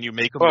 when you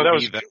make a movie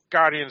that was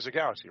Guardians of the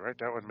Galaxy, right?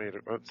 That one made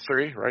it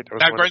 3, right?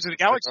 Guardians of the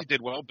Galaxy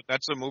did well, but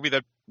that's a movie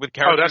that with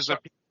characters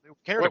that people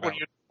cared about.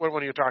 What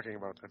one are you talking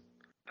about then?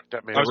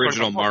 That made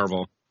original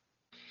Marvel.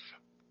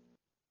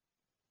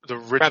 The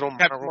original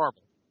Captain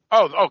Marvel.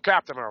 Oh,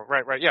 Captain Marvel.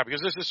 Right. Yeah,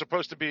 because this is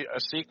supposed to be a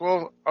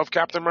sequel of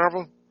Captain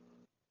Marvel.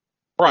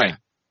 Right.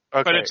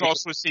 Okay. But it's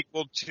also a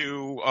sequel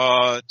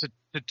to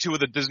two of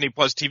the Disney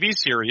Plus TV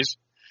series.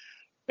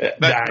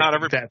 Not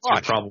everybody that's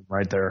your problem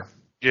right there.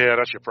 Yeah,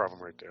 that's your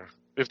problem right there.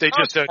 If they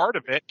just did part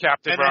of it,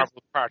 Captain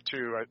Marvel Part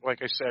 2,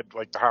 like I said,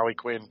 like the Harley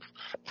Quinn,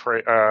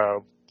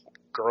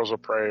 Girls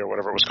of Prey or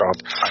whatever it was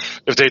called.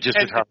 If they just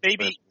did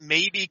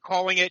maybe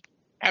calling it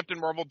Captain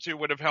Marvel 2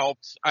 would have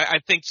helped. I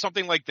think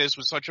something like this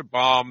was such a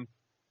bomb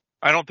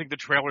I don't think the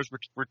trailers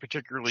were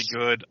particularly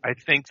good. I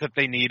think that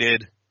they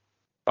needed.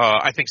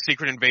 I think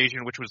Secret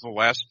Invasion, which was the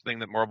last thing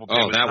that Marvel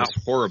did, that was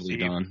horribly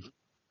done.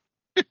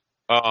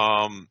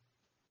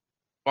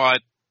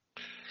 But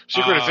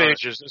Secret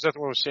Invasion, is that the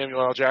one with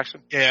Samuel L.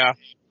 Jackson? Yeah,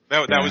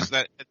 that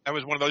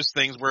was one of those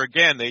things where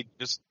again they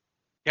just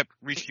kept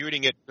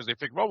reshooting it because they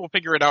figured, well, we'll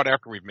figure it out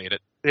after we've made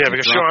it. Yeah,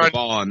 because Sean the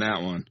ball on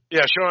that one.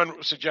 Yeah,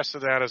 Sean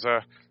suggested that as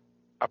a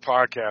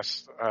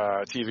podcast,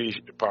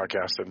 TV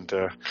podcast, and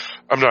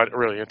I'm not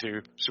really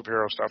into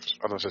superhero stuff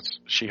unless it's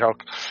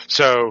She-Hulk.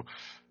 So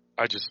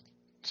I just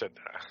said,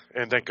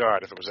 and thank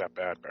God if it was that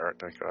bad, Barrett.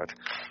 Thank God.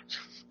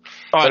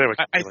 But anyway,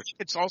 I think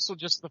it's also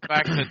just the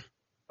fact that it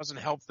doesn't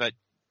help that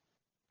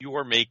you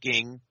are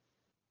making.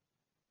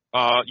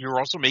 You're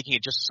also making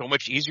it just so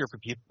much easier for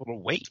people to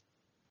wait.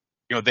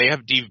 You know, they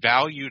have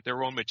devalued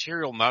their own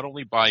material not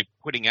only by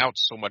putting out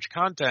so much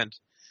content,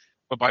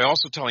 but by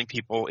also telling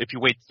people if you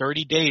wait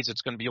 30 days,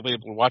 it's going to be able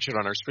to watch it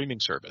on our streaming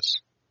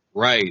service.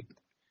 Right.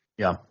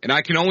 Yeah. And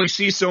I can only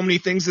see so many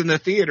things in the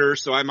theater,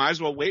 so I might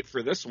as well wait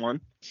for this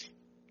one.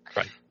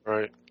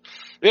 Right.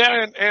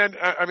 Yeah, and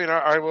I mean,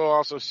 I will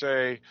also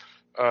say,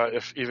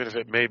 even if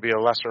it may be a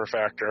lesser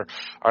factor,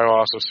 I will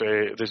also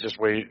say there's just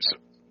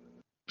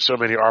so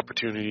many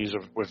opportunities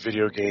with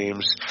video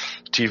games,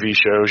 TV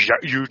shows,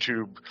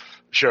 YouTube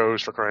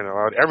shows, for crying out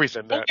loud,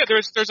 everything.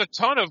 There's a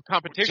ton of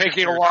competition.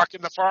 Taking a walk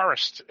in the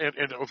forest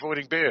and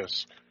avoiding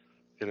bears.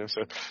 You know,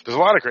 so there's a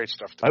lot of great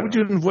stuff. Why would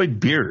you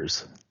avoid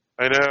beers?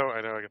 I know.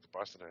 I get the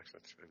Boston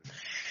accent.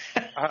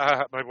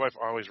 My wife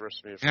always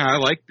roasts me. I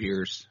like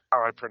beers. How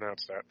I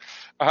pronounce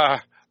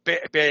that.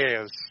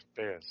 Bears.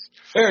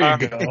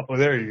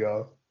 There you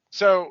go.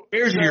 So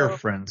bears are your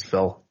friends,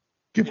 Phil.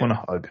 Give one a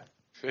hug.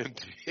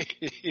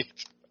 Indeed.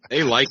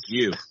 They like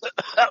you.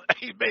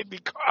 He made me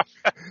cough.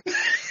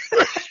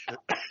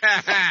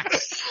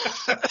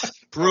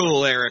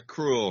 Cruel, Eric.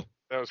 Cruel.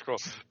 That was cool.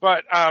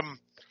 But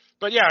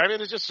yeah, I mean,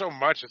 there's just so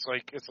much. It's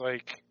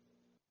like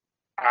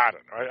I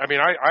don't know. I mean,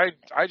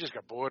 I just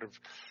got bored of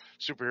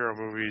superhero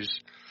movies.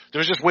 There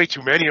was just way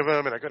too many of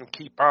them, and I couldn't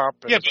keep up.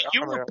 Yeah, but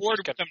you were bored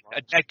with them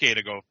a decade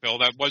ago, Phil.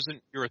 That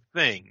wasn't your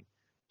thing.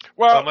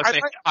 Well, unless they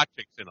had hot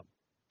chicks in them.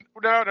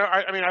 No.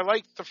 I mean, I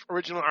liked the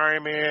original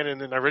Iron Man and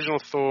then the original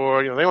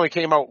Thor. You know, they only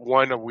came out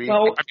one a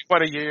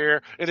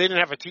year, and they didn't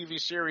have a TV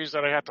series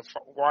that I had to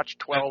watch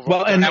 12.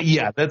 Well, and that's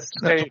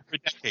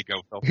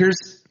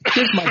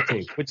here's my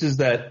take, which is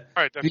that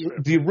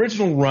the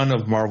original run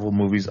of Marvel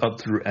movies up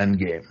through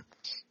Endgame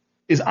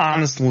is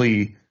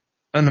honestly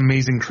an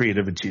amazing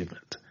creative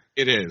achievement.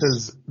 It is.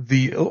 Because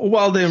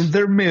while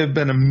there may have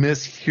been a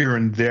miss here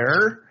and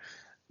there,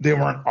 they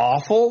weren't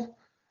awful,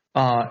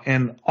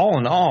 and all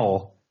in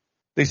all,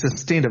 they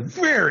sustained a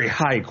very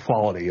high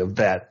quality of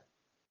that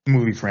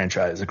movie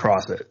franchise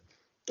across it,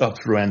 up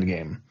through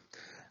Endgame.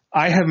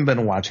 I haven't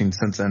been watching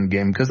since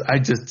Endgame because I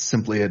just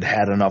simply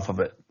had enough of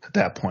it at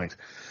that point.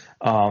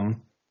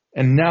 And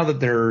now that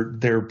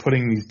they're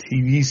putting these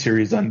TV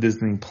series on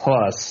Disney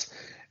Plus,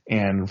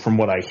 and from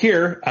what I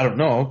hear, I don't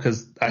know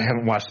because I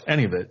haven't watched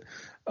any of it,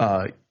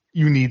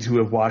 you need to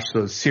have watched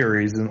those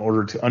series in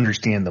order to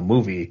understand the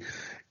movie.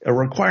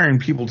 Requiring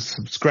people to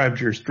subscribe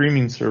to your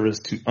streaming service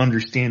to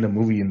understand a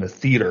movie in the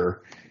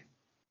theater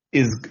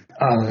is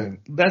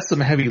that's some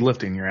heavy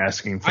lifting you're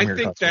asking from your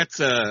customer. That's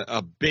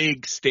a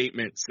big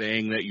statement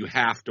saying that you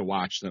have to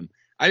watch them.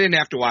 I didn't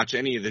have to watch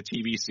any of the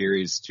TV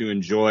series to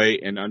enjoy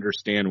and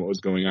understand what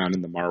was going on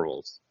in the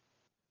Marvels.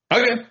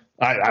 Okay.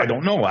 I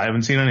don't know. I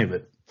haven't seen any of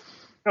it.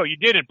 No, you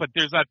didn't, but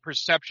there's that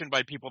perception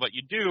by people that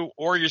you do,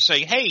 or you're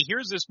saying, hey,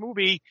 here's this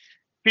movie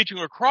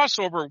featuring a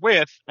crossover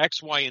with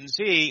X, Y, and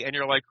Z, and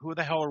you're like, who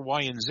the hell are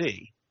Y and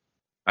Z?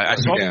 I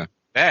saw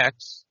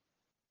X.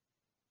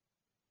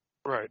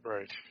 Right.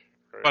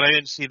 But I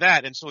didn't see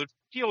that, and so it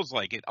feels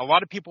like it. A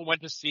lot of people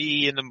went to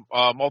see in the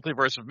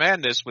Multiverse of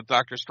Madness with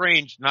Doctor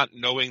Strange, not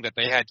knowing that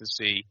they had to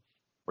see,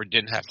 or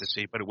didn't have to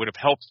see, but it would have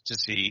helped to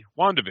see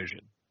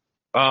WandaVision.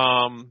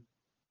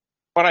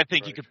 But I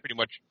think you could pretty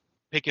much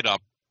pick it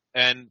up.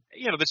 And,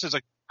 you know, this is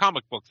a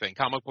comic book thing.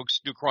 Comic books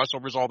do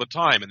crossovers all the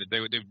time, and they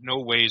have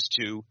no ways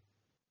to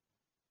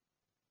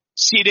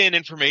seed in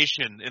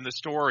information in the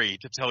story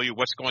to tell you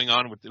what's going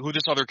on with who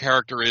this other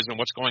character is and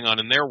what's going on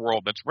in their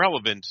world that's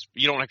relevant.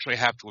 You don't actually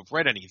have to have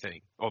read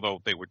anything, although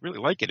they would really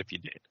like it if you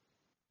did.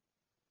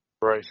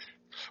 Right.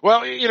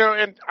 Well, you know,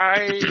 and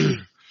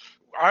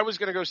I was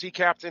going to go see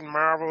Captain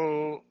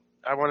Marvel.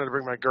 I wanted to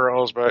bring my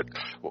girls, but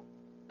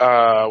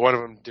one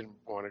of them didn't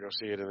want to go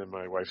see it, and then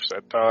my wife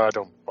said,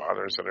 don't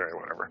bother, and said, all right,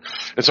 whatever.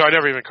 And so I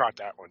never even caught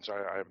that one, so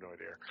I have no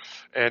idea.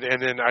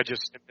 And then I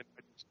just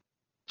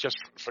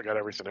forgot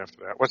everything after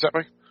that. What's that,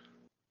 Mike?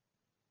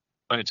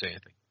 I didn't say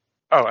anything.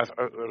 Oh,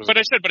 but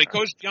it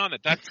goes beyond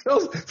it. That's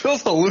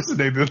Phil's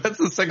hallucinating. That's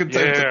the second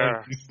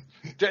time.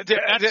 Yeah.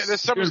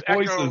 There's so much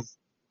echo.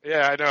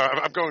 Yeah, I know.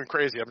 I'm going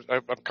crazy.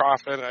 I'm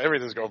coughing.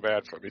 Everything's going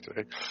bad for me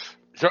today.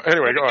 So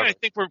anyway, go on. I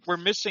think we're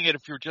missing it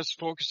if you're just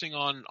focusing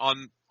on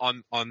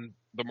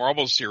the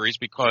Marvel series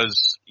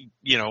because,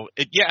 you know,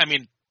 I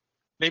mean,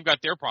 they've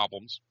got their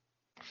problems,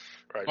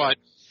 right, but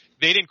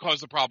they didn't cause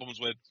the problems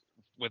with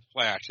with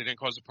Flash. They didn't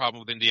cause the problem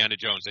with Indiana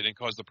Jones. They didn't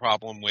cause the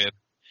problem with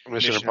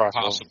Mission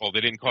Impossible.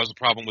 They didn't cause the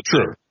problem with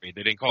True. They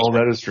didn't cause.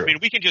 That is true. I mean,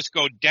 we can just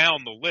go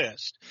down the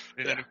list.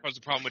 They didn't cause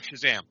the problem with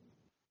Shazam.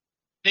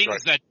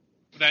 Things that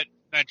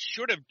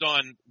should have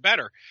done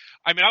better.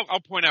 I mean, I'll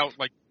point out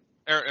like.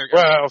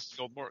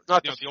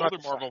 The older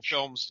Marvel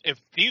films, if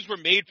these were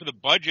made for the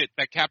budget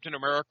that Captain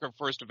America,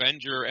 First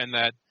Avenger, and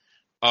that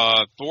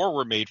Thor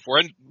were made for,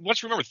 and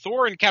let's remember,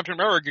 Thor and Captain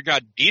America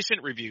got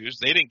decent reviews.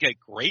 They didn't get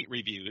great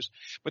reviews,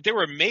 but they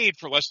were made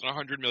for less than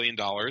 $100 million.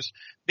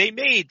 They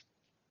made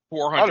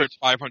 $400,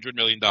 $500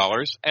 million,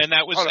 and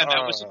that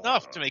was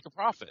enough to make a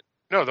profit.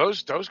 No,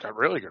 those got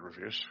really good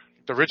reviews.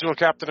 The original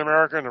Captain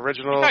America and the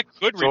original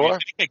good Thor.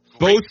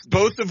 Reviews.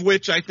 Both of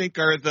which I think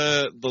are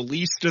the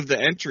least of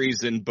the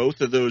entries in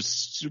both of those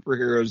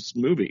superheroes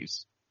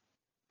movies.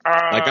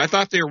 Like I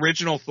thought the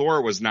original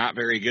Thor was not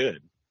very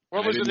good.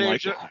 What was the name?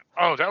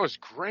 Oh, that was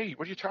great.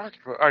 What are you talking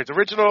about? All right, the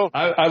original.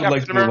 I'd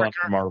like to move on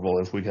to Marvel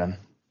if we can.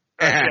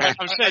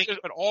 I'm saying,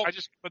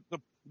 but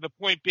the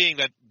point being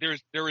that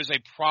there is a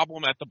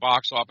problem at the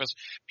box office.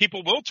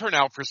 People will turn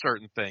out for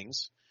certain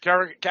things.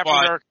 Captain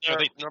America,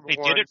 they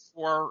did it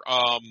for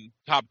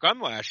Top Gun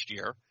last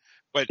year,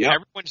 but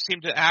everyone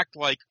seemed to act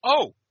like,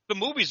 oh, the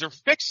movies are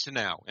fixed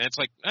now, and it's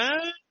like,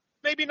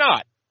 maybe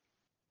not.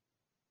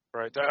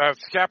 Right.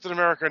 Captain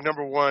America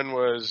 #1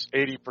 was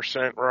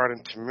 80%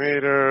 Rotten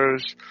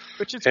Tomatoes,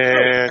 which is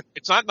good.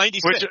 It's not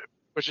 96,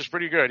 which is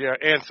pretty good. Yeah,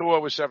 and Thor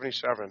was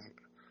 77.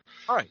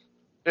 All right.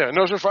 Yeah, and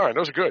those are fine.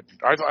 Those are good.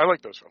 I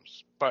like those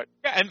films, but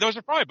and those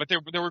are fine. But they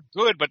were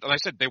good. But like I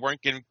said, they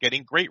weren't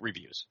getting great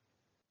reviews.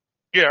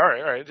 Yeah,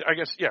 all right. I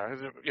guess,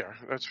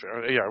 that's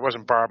fair. Yeah, it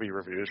wasn't Barbie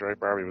reviews, right?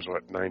 Barbie was,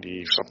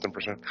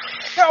 90-something%?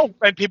 No,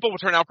 and people would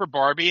turn out for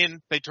Barbie,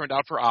 and they turned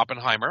out for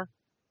Oppenheimer.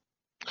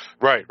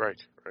 Right.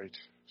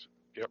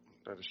 Yep,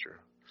 that is true.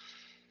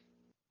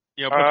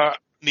 You know,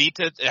 it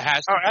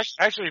has to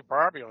actually,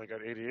 Barbie only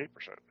got 88%.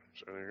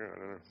 So,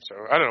 so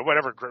I don't know,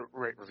 whatever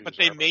great reviews. But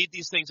they made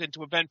these things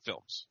into event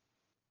films.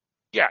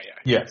 Yeah.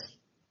 Yes.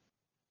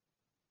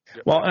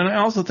 Yep. Well, and I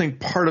also think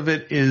part of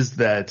it is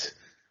that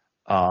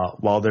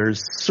while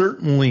there's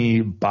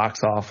certainly box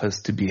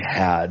office to be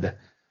had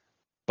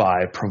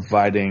by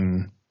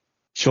providing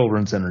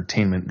children's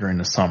entertainment during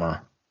the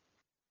summer,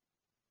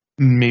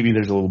 maybe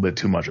there's a little bit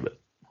too much of it.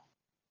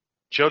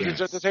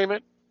 Children's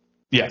entertainment?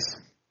 Yes.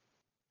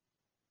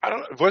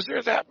 Was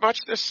there that much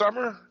this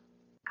summer?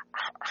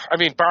 I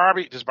mean,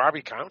 Barbie, does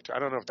Barbie count? I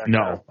don't know if that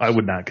counts. No, I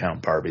would not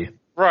count Barbie.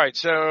 Right,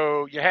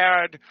 so you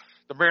had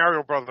the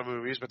Mario Brother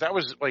movies, but that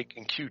was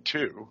in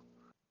Q2.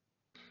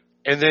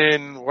 And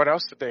then what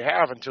else did they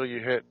have until you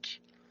hit?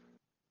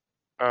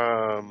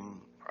 I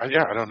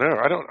don't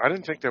know. I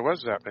didn't think there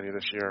was that many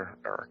this year,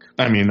 Eric.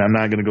 I mean, I'm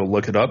not going to go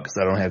look it up because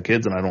I don't have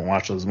kids and I don't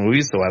watch those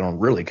movies, so I don't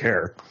really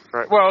care.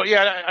 Right. Well,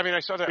 yeah. I mean,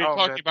 I saw that.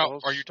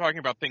 Are you talking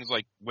about things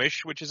like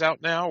Wish, which is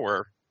out now,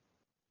 or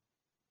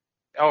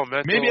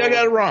Elemental? Maybe I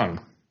got it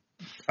wrong.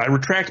 I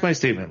retract my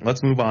statement.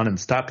 Let's move on and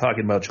stop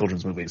talking about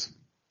children's movies.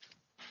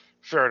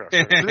 Fair enough.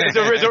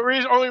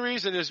 The only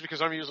reason is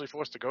because I'm usually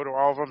forced to go to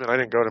all of them, and I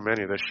didn't go to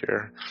many this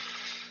year.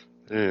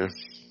 Yeah.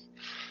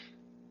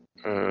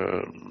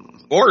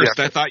 Forrest,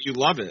 I thought you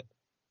love it.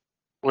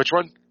 Which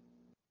one?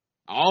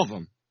 All of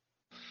them.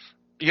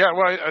 Yeah,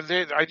 well,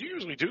 I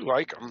usually do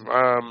like them.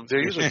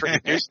 They're usually pretty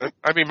decent.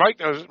 I mean, Mike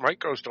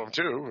goes to them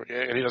too,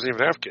 and he doesn't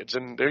even have kids,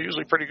 and they're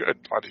usually pretty good.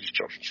 A lot of these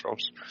children's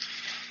films.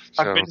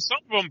 So. I've been to some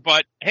of them,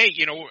 but hey,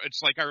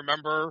 it's like I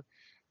remember,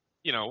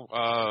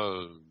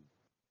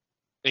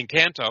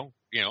 Encanto,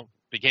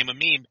 became a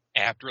meme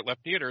after it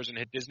left theaters and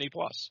hit Disney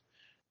Plus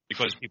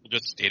because people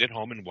just stayed at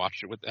home and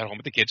watched it at home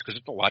with the kids because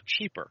it's a lot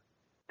cheaper.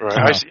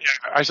 Right.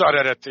 I saw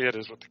that at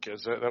theaters with the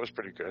kids. That was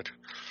pretty good.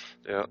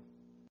 Yeah.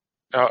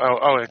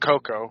 And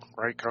Coco,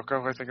 right?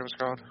 Coco, I think it was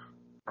called,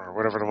 or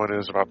whatever the one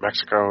is about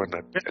Mexico and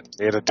the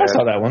I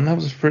saw that one. That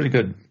was pretty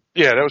good.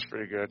 Yeah, that was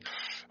pretty good.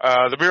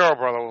 The Miro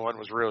Brother one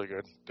was really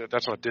good.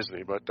 That's not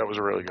Disney, but that was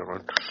a really good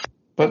one.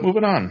 But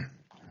moving on.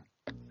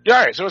 Yeah,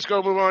 all right, so let's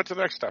move on to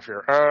the next stuff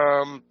here.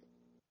 Well,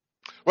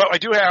 I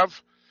do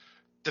have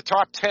the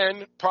top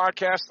 10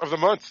 podcasts of the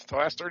month, the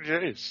last 30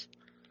 days.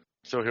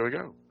 So here we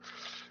go.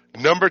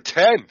 Number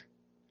 10,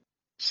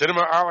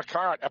 Cinema a la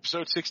carte,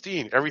 episode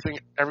 16, Everything,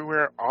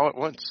 Everywhere, All at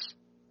Once.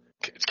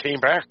 It came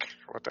back.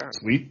 How about that?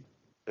 Sweet.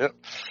 Yep.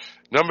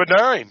 Number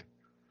 9,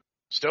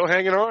 still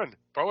hanging on,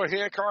 Boa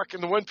Hancock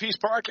and the One Piece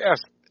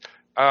podcast,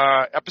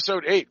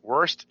 episode 8,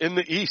 Worst in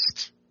the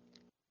East.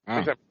 I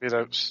think that would be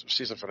the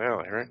season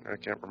finale, right? I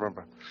can't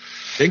remember.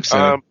 I think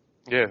so.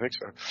 Yeah, I think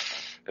so.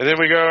 And then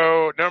we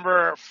go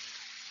number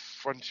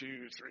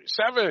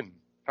 7.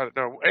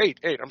 No, 8.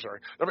 I'm sorry.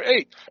 Number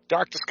 8,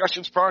 Dark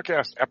Discussions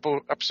podcast,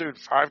 episode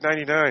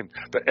 599,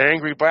 The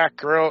Angry Black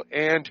Girl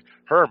and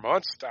Her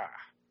Monster.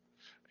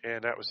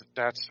 And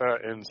that's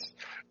in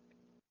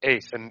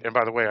 8th. And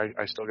by the way,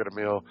 I still got to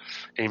mail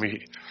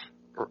Amy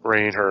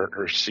Rain her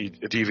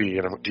DVD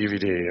and a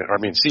DVD. I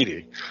mean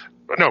CD.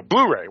 No,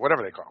 Blu-ray,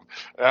 whatever they call them.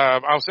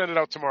 I'll send it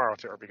out tomorrow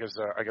to her because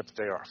I got the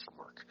day off from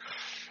work.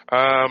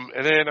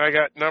 And then I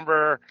got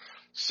number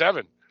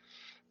 7,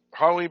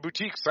 Halloween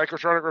Boutique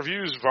Psychotronic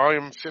Reviews,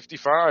 Volume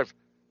 55,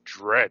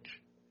 Dread,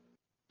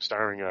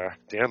 starring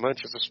Dan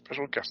Lynch as a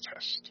special guest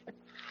host.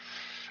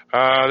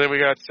 Then we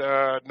got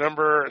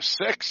number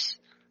 6,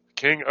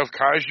 King of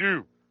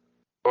Kaiju,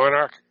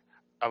 Monarch,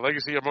 A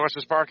Legacy of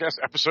Monsters Podcast,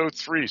 Episode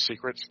 3,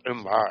 Secrets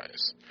and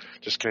Lies.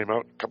 Just came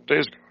out a couple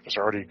days ago. It's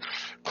already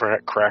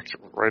cracked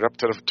right up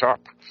to the top,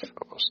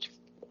 almost.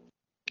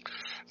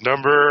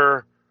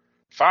 Number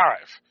 5,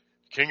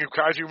 King of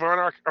Kaiju,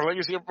 Monarch, A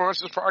Legacy of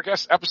Monsters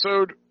Podcast,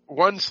 Episode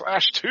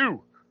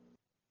 1/2.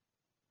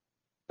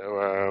 So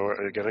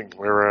we're doing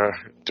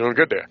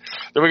good there.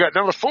 Then we got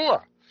number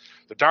 4,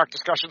 the Dark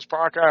Discussions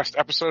Podcast,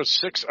 Episode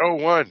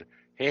 601,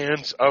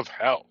 Hands of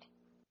Hell.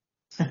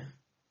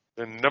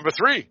 Then number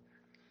 3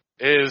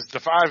 is the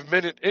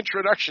 5-minute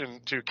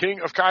introduction to King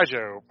of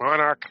Kaiju,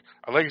 Monarch,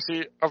 A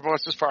Legacy of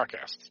Monsters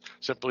Podcast.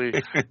 Simply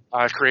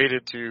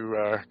created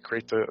to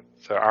create the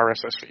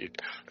RSS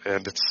feed.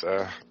 And it's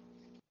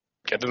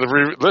get in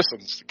the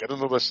listens.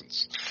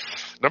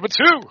 Number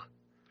 2,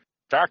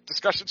 Dark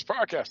Discussions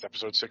Podcast,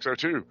 Episode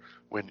 602,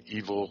 When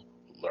Evil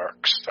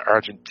Lurks, the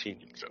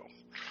Argentinian film.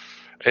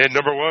 And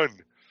number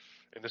 1,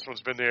 and this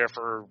one's been there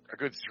for a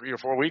good 3 or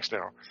 4 weeks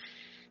now.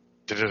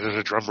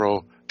 Drum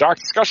roll. Dark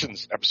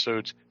Discussions,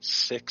 Episode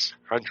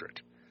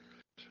 600.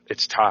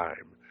 It's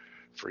time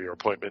for your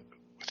appointment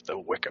with the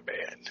Wicker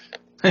Man.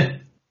 There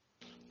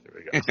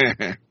we go.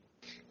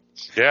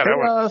 Yeah, that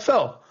one.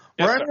 Phil,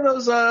 were any of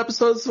those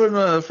episodes from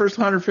the first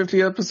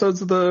 150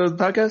 episodes of the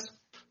podcast?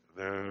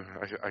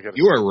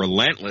 You are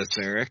relentless,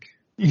 Eric.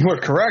 You are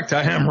correct.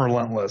 I am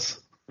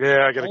relentless.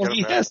 Yeah, I got to All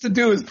he has to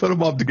do is put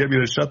them up to get me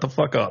to shut the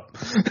fuck up.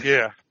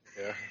 Yeah.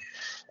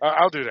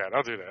 I'll do that.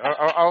 I'll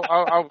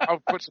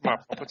put some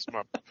up. That's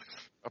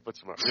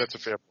a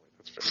fair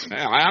point.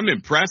 I'm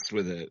impressed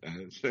with it.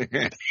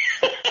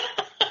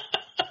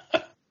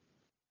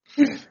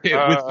 With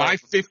my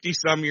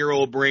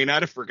 50-some-year-old brain,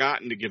 I'd have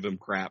forgotten to give him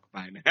crap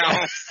by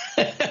now.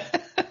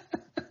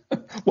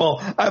 Well,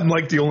 I'm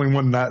like the only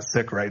one not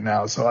sick right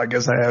now, so I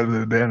guess I have an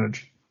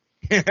advantage.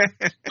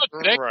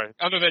 Right.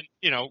 Other than,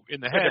 in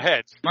the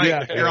head. Right,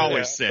 yeah, you're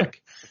always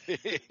sick.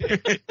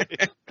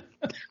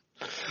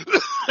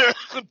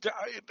 I'm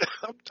dying.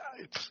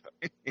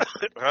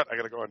 I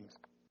gotta go on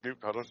mute.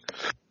 Hold on.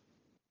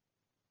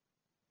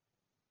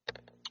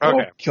 Okay. Oh,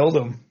 killed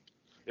him.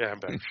 Yeah, I'm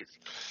back.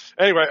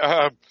 Anyway,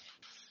 all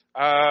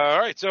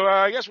right. So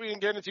I guess we can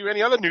get into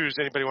any other news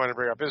anybody want to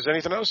bring up. Is there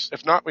anything else?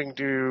 If not, we can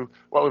do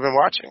what we've been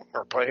watching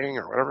or playing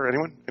or whatever.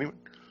 Anyone?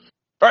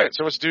 All right.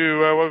 So let's do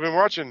what we've been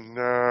watching.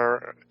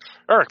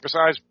 Eric,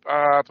 besides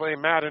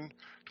playing Madden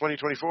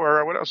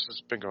 2024, what else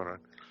has been going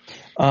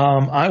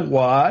on? I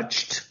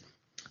watched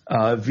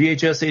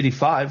VHS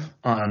 85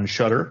 on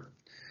Shudder.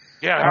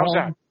 Yeah, how's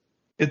that?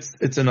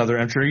 It's another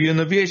entry in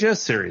the VHS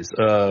series.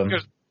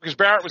 Because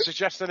Barrett was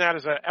suggesting that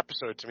as an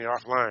episode to me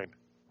offline.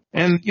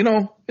 And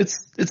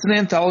it's an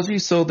anthology,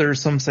 so there's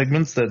some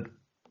segments that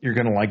you're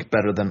going to like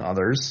better than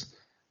others.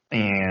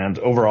 And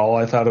overall,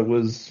 I thought it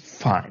was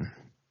fine.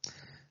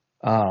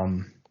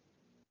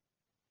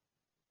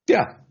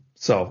 Yeah.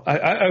 So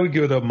I would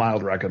give it a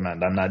mild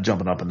recommend. I'm not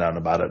jumping up and down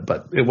about it,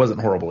 but it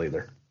wasn't horrible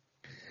either.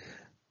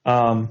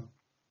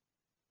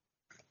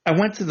 I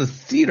went to the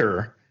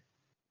theater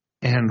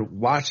and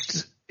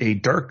watched a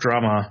dark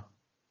drama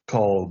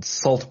called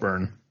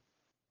Saltburn,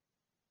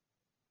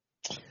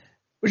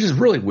 which is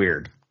really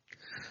weird.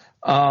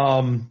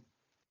 It's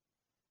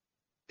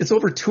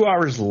over 2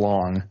 hours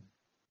long,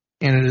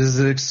 and it is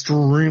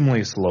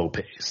extremely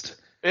slow-paced.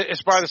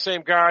 It's by the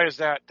same guy as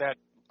that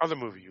other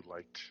movie you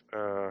liked.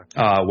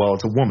 Well,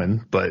 it's a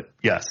woman, but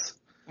yes.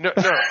 No.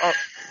 The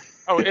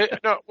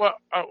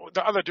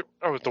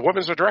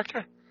woman's the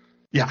director?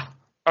 Yeah.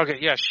 Okay,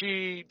 yeah,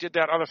 she did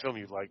that other film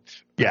you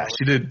liked. Yeah,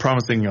 she did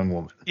Promising Young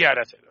Woman. Yeah,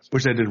 that's it.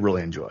 Which I did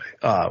really enjoy.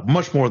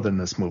 Much more than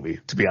this movie,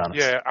 to be honest.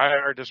 Yeah, I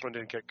heard this one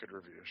didn't get good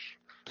reviews.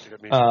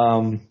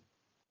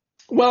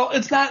 Well,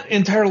 it's not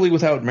entirely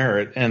without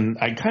merit, and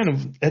I kind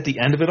of, at the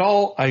end of it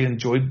all, I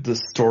enjoyed the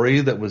story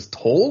that was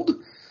told.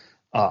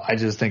 I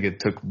just think it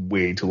took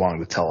way too long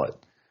to tell it.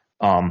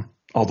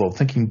 Although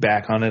thinking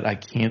back on it, I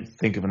can't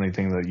think of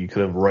anything that you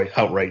could have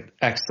outright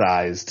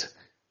excised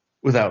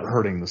without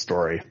hurting the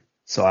story.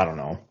 So I don't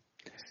know.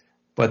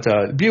 But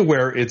be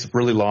aware it's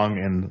really long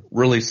and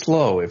really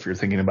slow if you're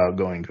thinking about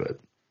going to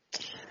it.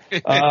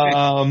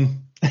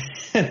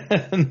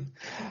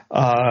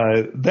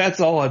 That's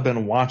all I've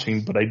been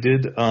watching, but I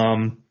did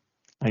I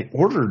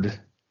ordered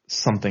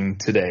something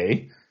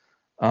today.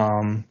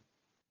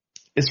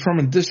 It's from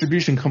a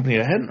distribution company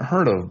I hadn't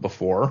heard of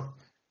before.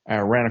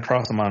 I ran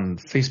across them on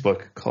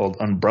Facebook called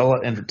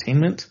Umbrella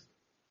Entertainment.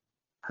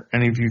 Are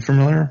any of you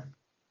familiar?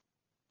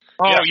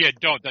 Oh, yeah,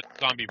 don't. That's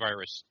zombie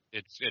virus.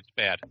 It's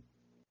bad.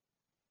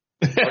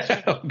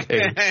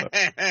 Okay.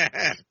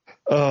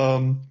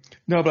 No,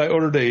 but I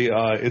ordered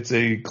it's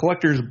a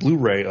collector's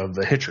Blu-ray of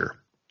The Hitcher.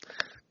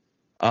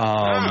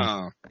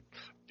 Yeah,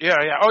 Yeah.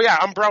 Oh, yeah.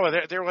 Umbrella.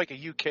 They're like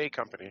a UK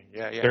company.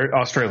 Yeah. They're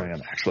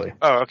Australian, actually.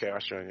 Oh, okay.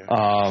 Australian.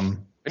 So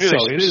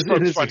it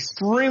is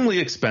extremely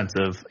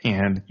expensive,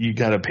 and you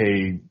got to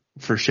pay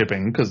for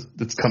shipping because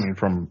it's coming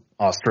from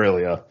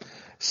Australia.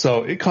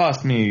 So it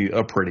cost me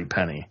a pretty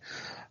penny.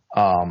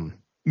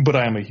 But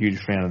I am a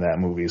huge fan of that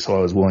movie, so I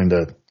was willing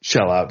to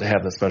shell out to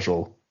have the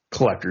special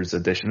collector's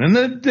edition. And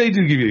then they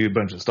do give you a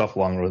bunch of stuff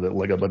along with it,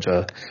 like a bunch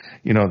of,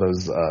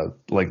 those,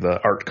 like the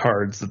art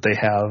cards that they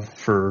have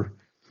for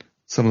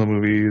some of the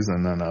movies,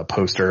 and then a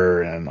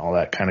poster and all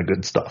that kind of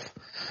good stuff.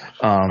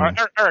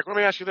 Eric, let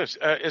me ask you this.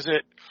 Is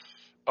it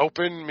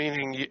open,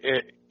 meaning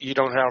you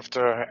don't have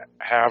to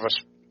have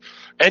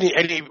let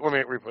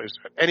me replace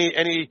it.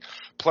 Any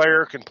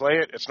player can play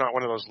it? It's not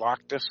one of those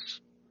locked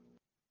discs?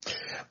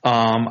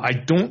 I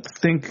don't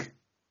think.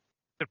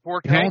 The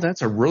 4K? No,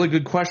 that's a really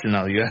good question.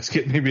 Now that you ask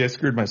it, maybe I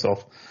screwed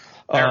myself.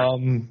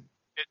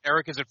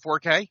 Eric, is it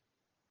 4K?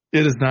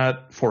 It is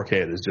not 4K.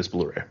 It is just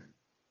Blu-ray.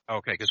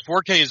 Okay, because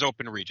 4K is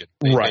open region.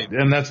 Right,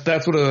 and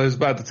that's what I was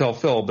about to tell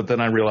Phil, but then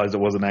I realized it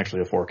wasn't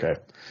actually a 4K.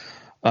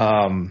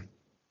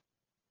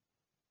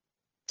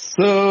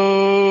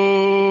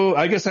 So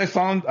I guess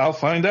I'll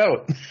find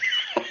out.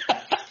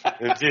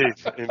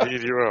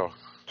 Indeed you will.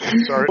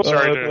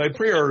 Sorry. I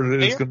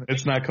pre-ordered it.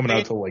 It's not coming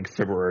out till like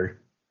February.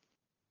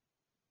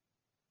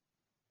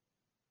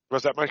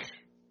 What's that, Mike?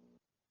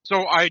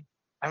 So I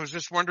was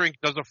just wondering,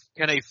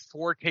 can a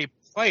 4K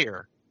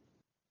player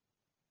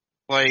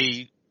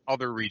play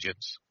other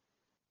regions,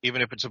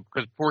 even if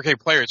because 4K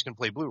players can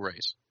play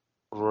Blu-rays?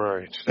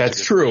 Right.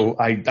 That's true.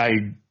 I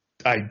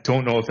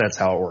don't know if that's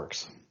how it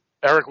works.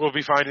 Eric will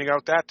be finding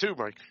out that too,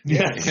 Mike.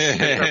 Yes.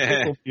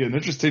 It will be an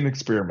interesting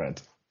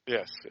experiment.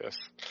 Yes.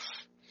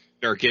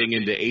 Start getting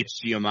into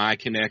HDMI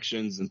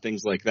connections and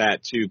things like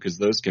that too, because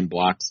those can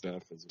block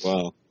stuff as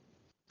well.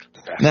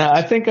 Nah,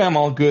 I think I'm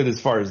all good as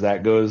far as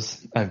that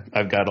goes.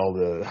 I've got all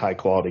the high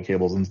quality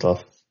cables and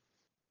stuff,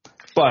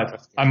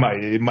 but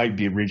it might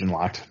be region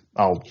locked.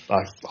 I'll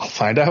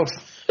find out.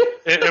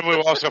 And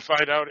we'll also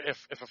find out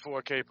if a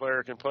 4K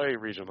player can play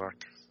region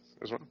locked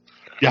as well.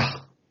 Yeah.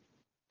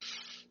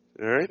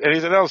 All right.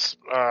 Anything else?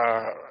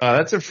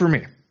 That's it for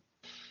me.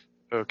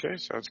 Okay,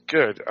 sounds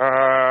good.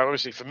 Let me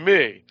see. For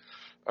me,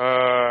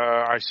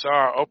 I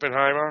saw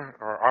Oppenheimer.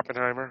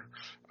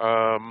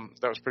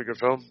 That was a pretty good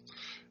film.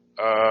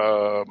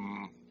 I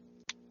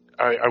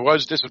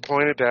was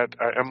disappointed that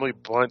Emily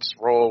Blunt's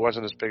role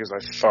wasn't as big as I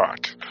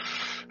thought.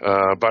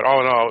 But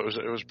all in all, it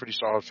was a pretty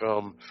solid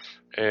film,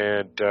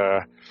 and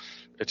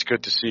it's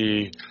good to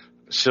see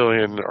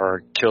Cillian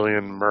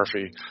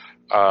Murphy.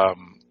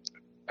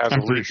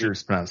 I'm pretty sure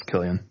it's pronounced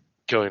Killian.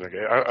 Killian,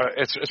 okay.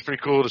 It's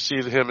pretty cool to see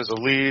him as a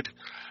lead.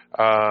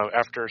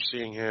 After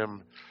seeing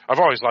him, I've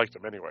always liked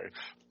him anyway,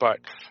 but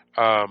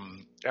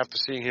after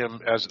seeing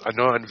him as a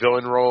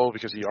non-villain role,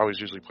 because he always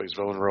usually plays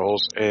villain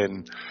roles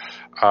in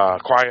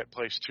Quiet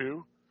Place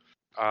 2,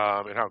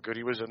 and how good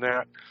he was in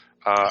that.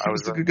 He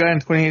was a good guy in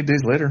 28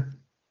 Days Later.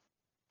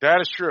 That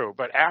is true,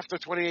 but after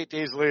 28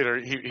 Days Later,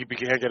 he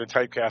began getting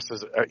typecast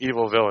as an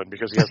evil villain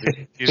because he has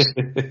these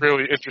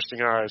really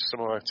interesting eyes,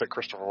 similar to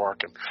Christopher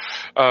Walken.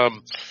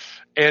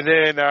 And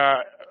then,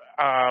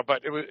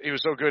 but he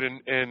was so good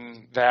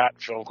in that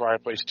film,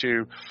 Quiet Place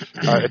 2.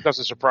 It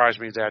doesn't surprise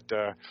me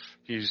that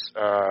he's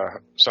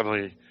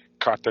suddenly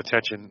caught the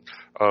attention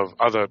of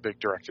other big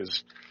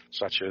directors,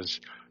 such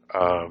as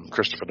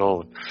Christopher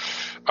Nolan.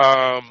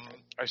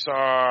 I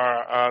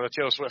saw the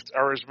Taylor Swift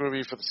Eras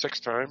movie for the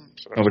 6th time.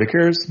 So nobody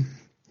cares.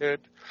 Good.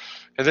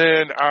 And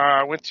then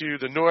I went to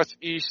the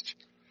Northeast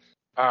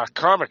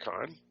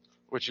Comic-Con,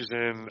 which is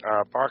in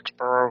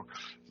Boxborough,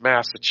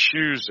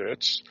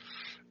 Massachusetts.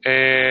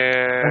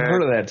 And I've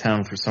heard of that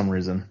town for some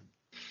reason.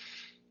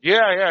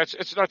 Yeah,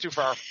 it's not too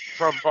far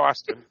from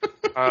Boston.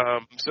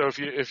 So if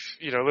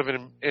you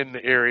living in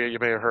the area, you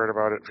may have heard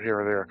about it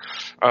here or there.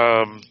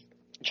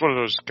 It's one of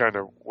those kind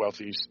of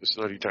wealthy,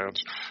 snooty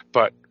towns,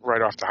 but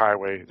right off the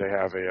highway, they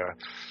have a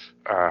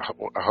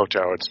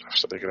hotel and stuff,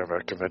 so they can have a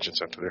convention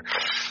center there.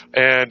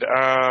 And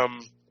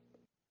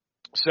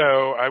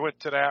so I went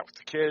to that with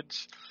the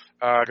kids.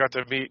 Got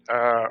to meet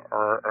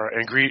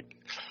and greet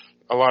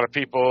a lot of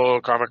people,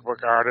 comic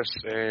book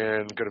artists,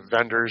 and good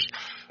vendors.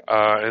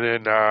 And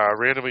then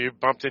randomly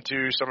bumped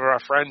into some of our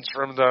friends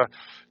from the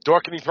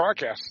Dorkening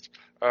podcast.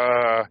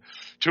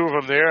 2 of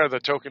them there, the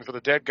Token for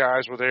the Dead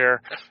guys were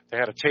there. They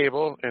had a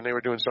table, and they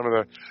were doing some of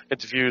the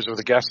interviews with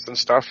the guests and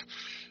stuff.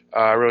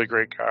 Really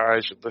great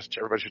guys.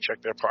 Everybody should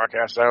check their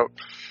podcast out,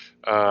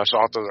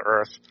 Salt of the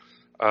Earth.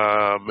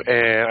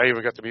 And I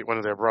even got to meet one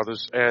of their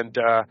brothers. And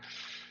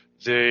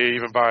they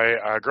even buy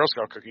Girl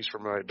Scout cookies for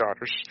my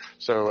daughters.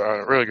 So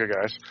really good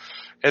guys.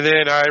 And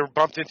then I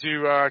bumped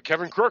into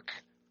Kevin Crook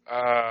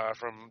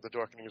from the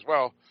Dorkening as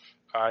well.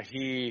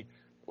 He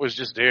was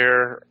just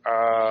there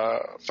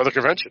for the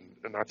convention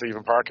and not to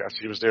even podcast.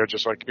 He was there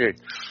just like me.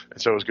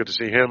 And so it was good to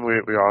see him.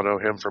 We all know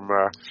him from...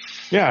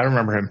 yeah, I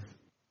remember him.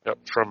 Yep,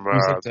 from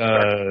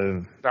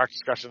Dark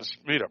Discussions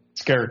meetup.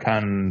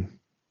 ScareCon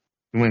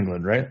New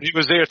England, right? He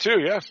was there too,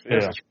 yes.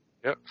 Yeah.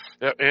 Yep.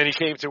 And he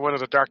came to one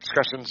of the Dark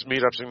Discussions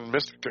meetups in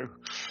Mystic too,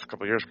 a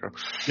couple of years ago.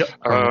 Yep.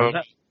 I remember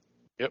that.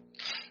 Yep.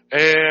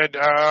 And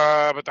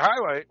but the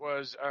highlight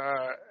was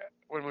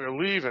when we were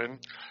leaving.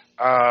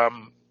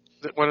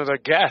 One of the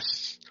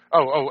guests.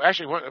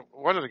 Actually,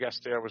 one of the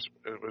guests there was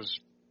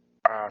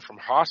from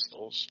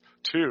Hostels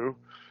too.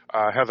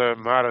 Heather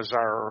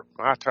Matarazzo.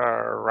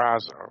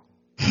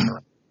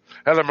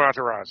 Heather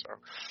Matarazzo.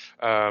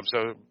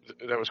 So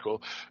that was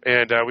cool,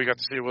 and we got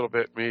to see a little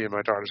bit. Me and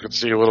my daughters got to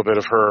see a little bit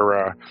of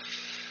her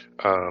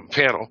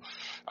panel.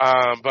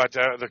 But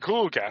the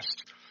cool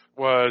guest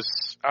was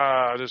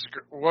this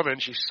woman.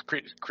 She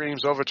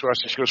screams over to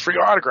us and she goes, "Free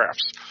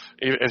autographs,"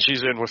 and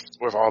she's in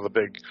with all the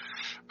big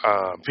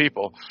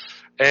people.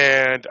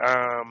 And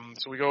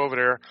so we go over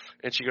there,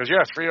 and she goes,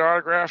 "Yeah, free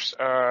autographs."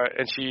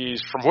 And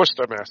she's from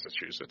Worcester,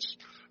 Massachusetts.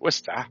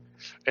 Worcester.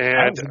 And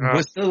I was in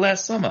Worcester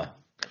last summer.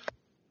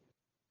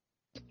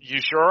 You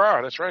sure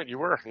are. That's right. You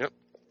were. Yep.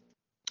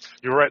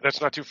 You're right.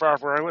 That's not too far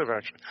from where I live,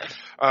 actually.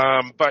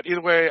 But either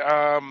way,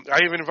 I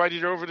even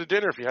invited you over to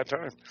dinner if you had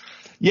time.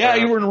 Yeah,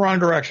 you were in the wrong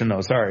direction,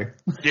 though. Sorry.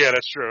 Yeah,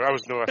 that's true. I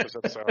was north. I was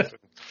headed south.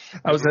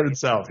 I was headed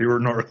south. You were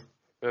north.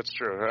 That's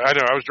true. I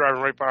know. I was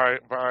driving right by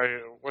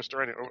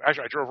Worcester.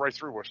 Actually, I drove right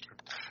through Worcester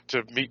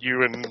to meet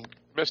you in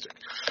Mystic.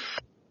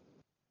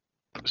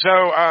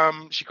 So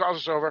she calls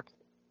us over,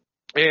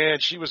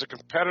 and she was a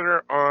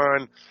competitor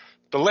on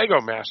the Lego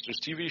Masters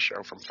TV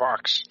show from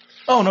Fox.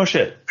 Oh, no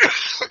shit.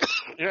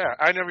 Yeah,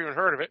 I never even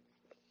heard of it.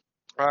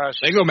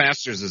 Lego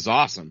Masters is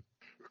awesome.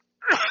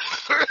 Oh,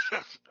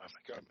 my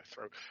God, my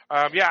throat.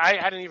 Yeah, I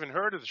hadn't even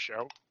heard of the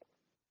show,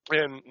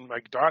 and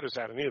my daughters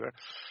hadn't either.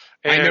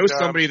 And, I know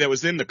somebody that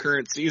was in the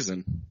current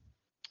season.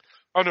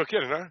 Oh, no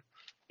kidding, huh?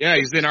 Yeah,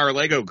 he's in our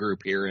Lego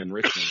group here in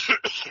Richmond.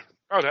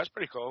 Oh, that's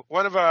pretty cool.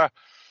 One of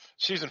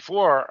season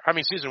 1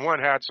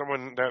 had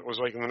someone that was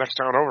like in the next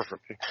town over from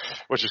me,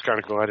 which is kind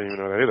of cool. I didn't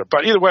even know that either.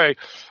 But either way,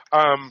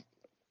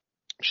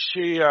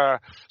 she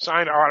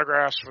signed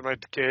autographs for my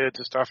kids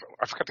and stuff.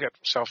 I forgot to get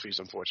selfies,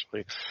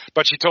 unfortunately.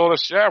 But she told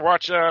us,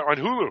 watch on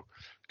Hulu,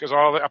 because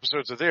all the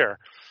episodes are there,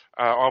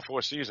 all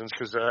 4 seasons,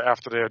 because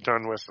after they're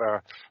done with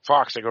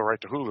Fox, they go right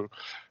to Hulu.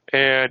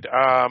 And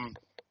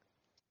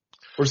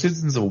 4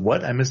 seasons of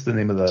what? I missed the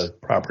name of the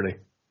property.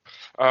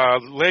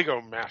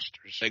 Lego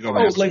Masters.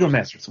 Lego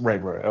Masters.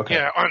 Right. Okay.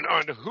 Yeah,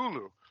 on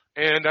Hulu.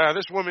 And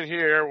this woman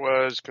here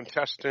was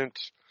contestant.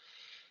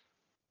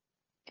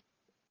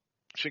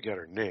 She got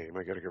her name.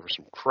 I got to give her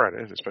some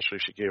credit, especially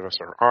if she gave us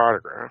her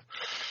autograph.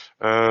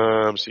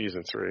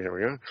 Season 3. Here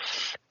we go.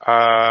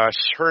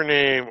 Her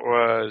name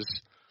was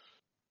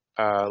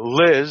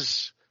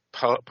Liz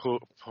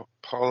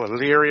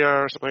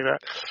Polileria or something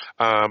like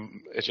that.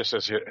 It just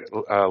says here,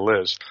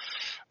 Liz.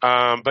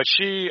 But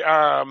she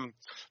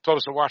told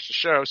us to watch the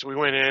show, so we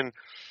went in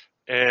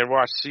and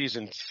watched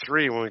season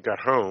 3 when we got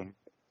home.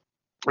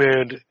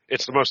 And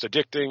it's the most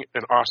addicting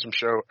and awesome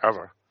show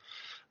ever.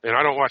 And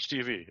I don't watch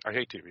TV. I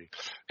hate TV.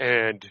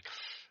 And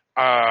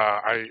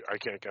I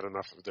can't get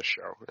enough of this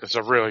show. It's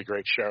a really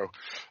great show.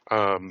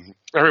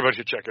 Everybody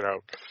should check it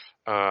out.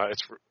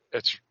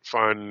 It's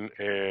fun,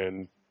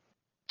 and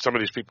some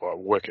of these people are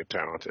wicked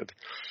talented.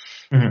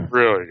 Mm-hmm.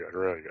 Really good,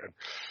 really good.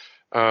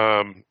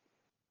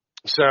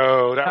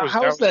 So that was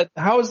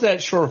how is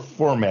that show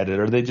formatted?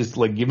 Are they just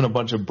like given a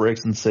bunch of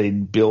bricks and say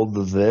build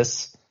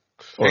this?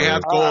 They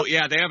have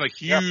they have a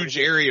huge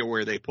area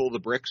where they pull the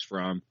bricks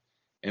from,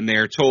 and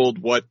they're told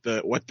what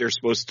they're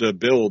supposed to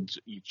build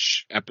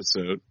each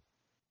episode.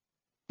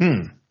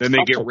 Then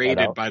they get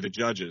rated by the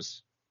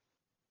judges.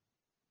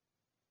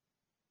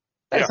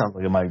 That sounds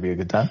like it might be a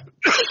good time.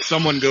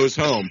 Someone goes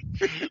home.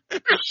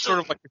 It's sort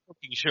of like the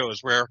cooking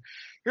shows where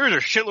here's a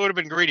shitload of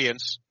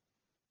ingredients,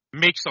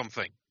 make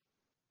something.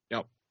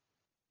 Yep.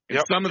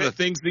 And some of the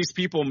things these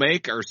people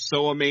make are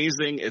so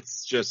amazing.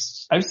 It's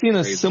just I've seen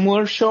a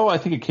similar show. I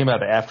think it came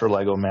out after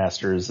Lego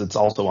Masters. It's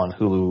also on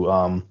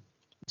Hulu.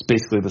 It's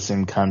basically the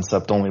same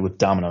concept, only with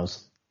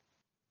dominoes.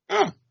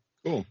 Oh,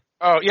 cool.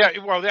 Oh, yeah.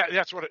 Well,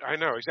 that's what I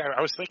know. Exactly.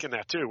 I was thinking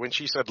that, too. When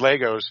she said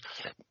Legos,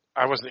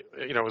 I wasn't,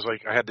 it was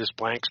like I had this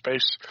blank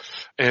space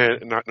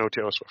and no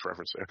Taylor Swift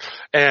reference there.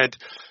 And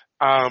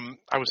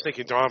I was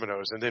thinking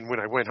dominoes. And then when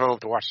I went home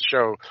to watch the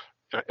show,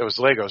 it was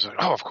Legos. And,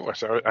 of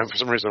course. For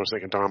some reason, I was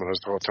thinking dominoes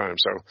the whole time.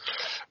 So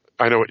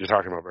I know what you're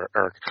talking about,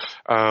 Eric.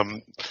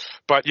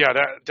 But yeah,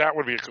 that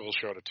would be a cool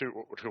show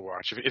to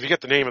watch. If you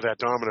get the name of that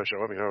domino show,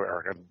 let me know,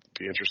 Eric. I'd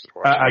be interested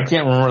in watching I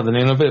can't remember the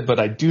name of it,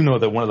 but I do know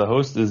that one of the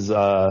hosts is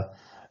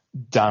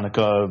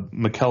Donica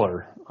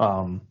McKellar,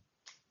 who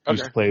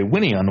used to play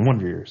Winnie on the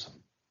Wonder Years.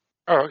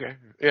 Oh, okay.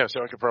 Yeah,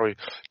 so I could probably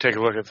take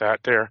a look at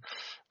that there.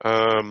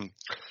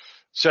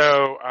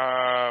 So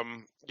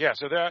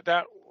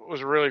that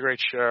was a really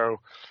great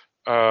show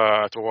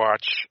to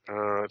watch.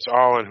 It's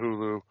all on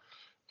Hulu.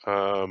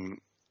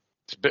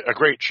 It's a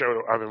great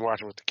show I've been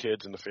watching with the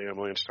kids and the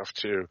family and stuff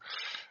too.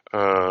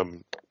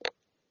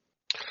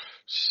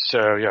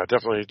 So yeah,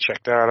 definitely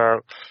check that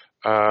out.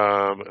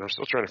 And I'm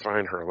still trying to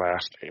find her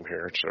last name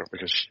here,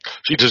 because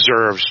she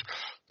deserves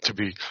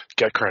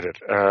get credit.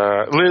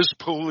 Liz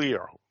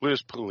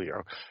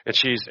Puleo, and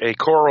she's a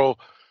choral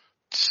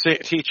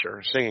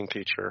singing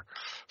teacher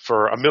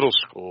for a middle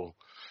school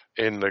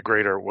in the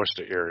greater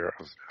Worcester area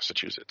of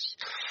Massachusetts.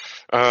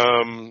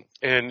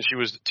 And she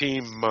was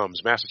Team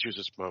Mums,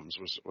 Massachusetts Mums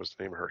was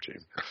the name of her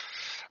team.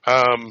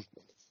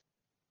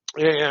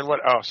 And what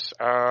else?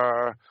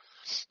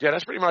 Yeah,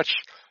 that's pretty much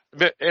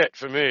it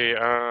for me.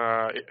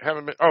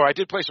 I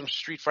did play some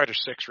Street Fighter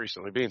 6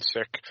 recently. Being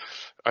sick,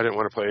 I didn't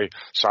want to play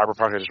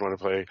Cyberpunk. I just want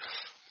to play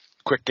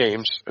quick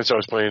games, and so I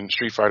was playing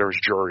Street Fighter as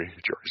Jury.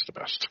 Jury's the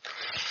best.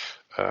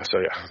 So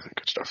yeah,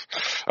 good stuff.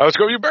 Let's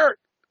go with you, Bert.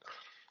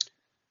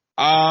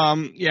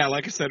 Yeah,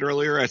 like I said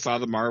earlier, I saw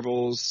the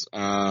Marvels.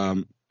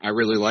 I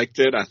really liked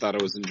it. I thought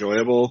it was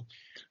enjoyable.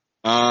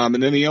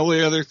 And then the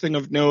only other thing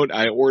of note,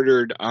 I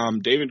ordered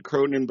David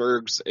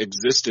Cronenberg's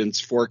Existence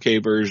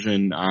 4K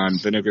version on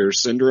Vinegar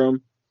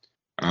Syndrome.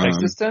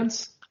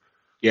 Existence?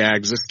 Yeah,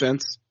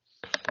 Existence.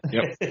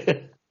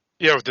 Yep.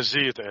 Yeah, with the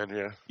Z at the end,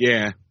 yeah.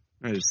 Yeah,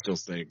 I just still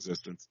say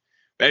Existence.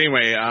 But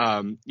anyway,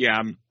 yeah,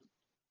 I'm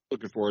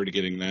looking forward to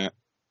getting that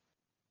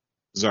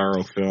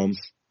Zorro film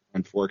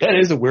on 4K. That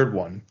is a weird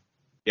one.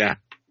 Yeah.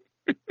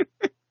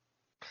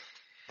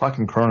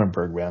 Fucking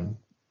Cronenberg, man.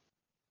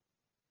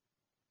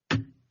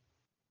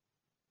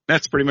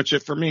 That's pretty much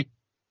it for me.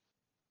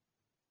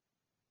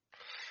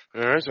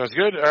 All right, sounds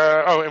good.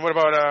 And what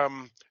about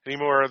any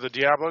more of the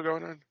Diablo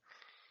going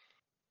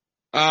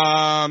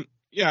on?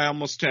 Yeah, I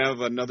almost have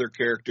another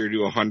character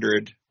to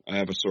 100. I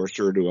have a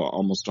sorcerer to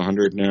almost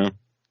 100 now.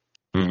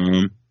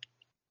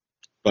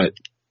 But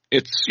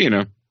it's,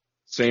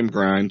 same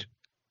grind.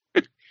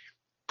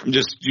 I'm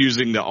just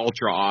using the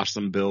ultra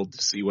awesome build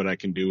to see what I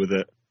can do with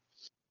it.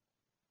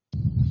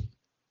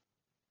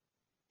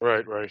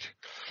 Right.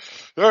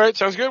 All right,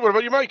 sounds good. What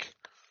about you, Mike?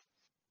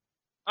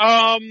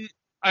 I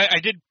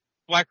did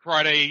Black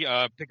Friday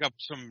pick up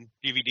some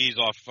DVDs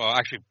off,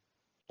 actually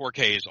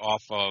 4Ks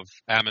off of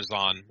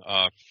Amazon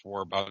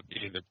for about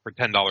either for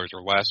 $10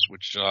 or less,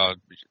 which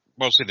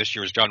mostly this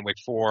year is John Wick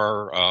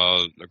 4,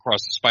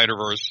 Across the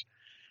Spider-Verse,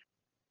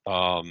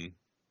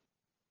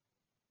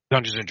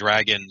 Dungeons and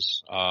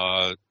Dragons.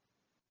 I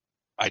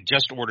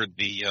just ordered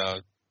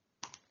the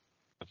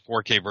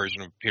 4K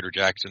version of Peter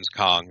Jackson's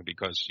Kong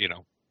because,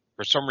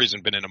 for some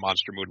reason been in a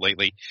monster mood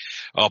lately.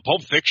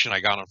 Pulp Fiction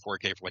I got on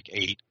 4K for like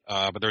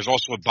 $8, but there's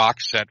also a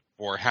box set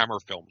for Hammer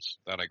films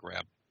that I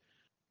grabbed.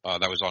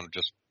 That was on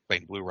just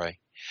plain Blu-ray.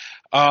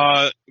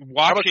 How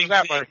much was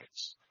that, Mike?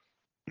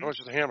 How much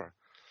was the Hammer?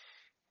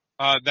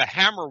 The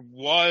Hammer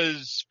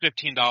was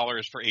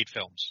 $15 for 8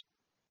 films.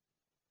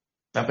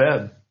 Not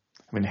bad.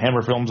 I mean,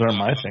 Hammer films aren't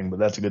my thing, but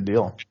that's a good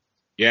deal.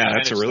 Yeah,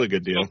 that's a really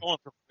good deal.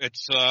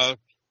 It's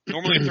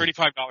normally a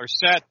 $35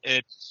 set.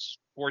 It's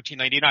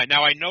 $14.99.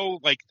 Now I know,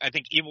 I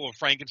think Evil of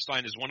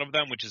Frankenstein is one of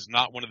them, which is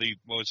not one of the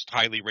most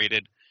highly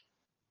rated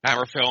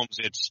Hammer films.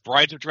 It's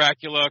Brides of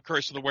Dracula,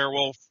 Curse of the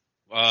Werewolf,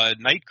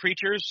 Night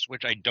Creatures,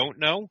 which I don't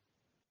know.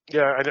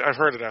 Yeah, I've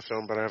heard of that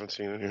film, but I haven't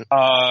seen it yet.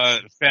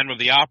 Phantom of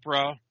the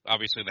Opera,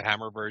 obviously the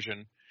Hammer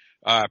version.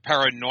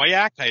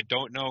 Paranoiac, I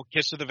don't know.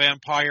 Kiss of the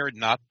Vampire,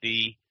 not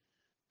the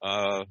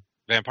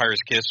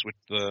Vampire's Kiss with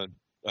the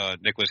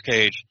Nicolas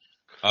Cage.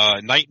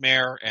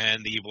 Nightmare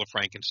and The Evil of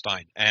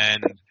Frankenstein.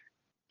 And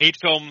 8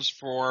 films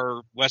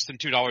for less than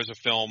 $2 a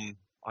film.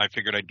 I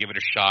figured I'd give it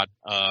a shot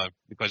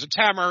because it's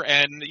Hammer,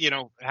 and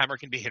Hammer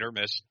can be hit or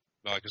miss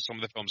because some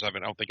of the films I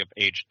don't think have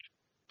aged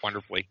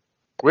wonderfully.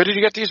 Where did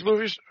you get these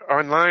movies?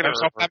 Online or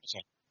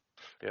Amazon?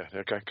 Yeah.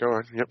 Okay. Go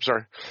on. Yep.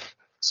 Sorry.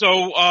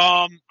 So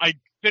I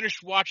finished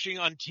watching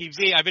on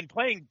TV. I've been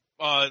playing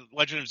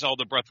Legend of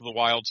Zelda: Breath of the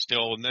Wild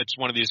still, and it's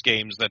one of these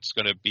games that's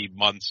going to be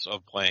months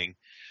of playing.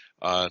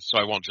 So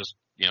I won't just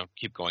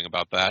keep going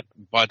about that.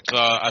 But so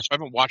I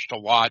haven't watched a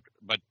lot.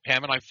 But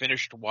Pam and I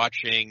finished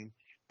watching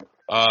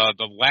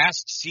the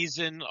last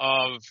season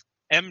of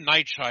M.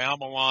 Night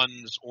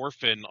Shyamalan's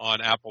Orphan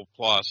on Apple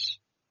Plus.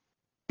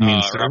 You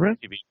mean Servant?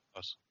 TV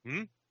Plus.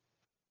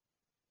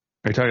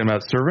 Are you talking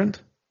about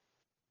Servant?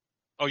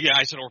 Oh yeah,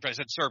 I said Orphan. I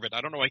said Servant.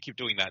 I don't know why I keep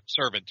doing that.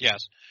 Servant,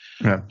 yes.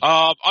 Yeah.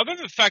 Other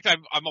than the fact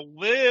I'm a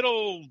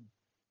little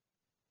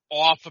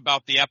off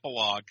about the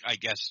epilogue, I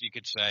guess you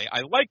could say.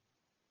 I like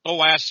the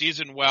last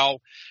season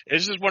well.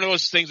 This is one of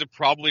those things that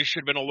probably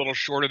should have been a little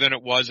shorter than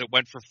it was. It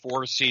went for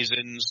 4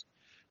 seasons,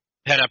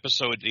 10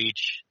 episodes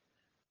each.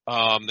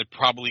 That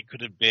probably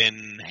could have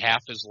been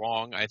half as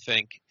long, I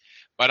think.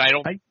 But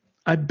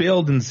I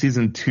bailed in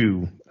season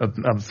 2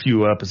 a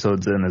few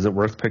episodes in. Is it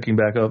worth picking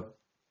back up?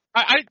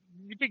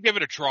 You could give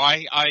it a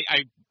try.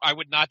 I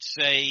would not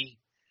say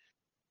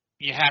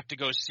you have to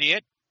go see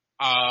it.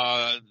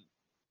 I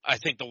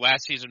think the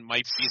last season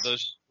might be the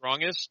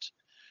strongest.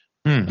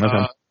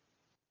 Okay.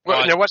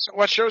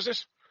 What show is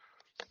this?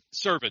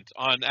 Servant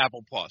on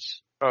Apple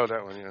Plus. Oh,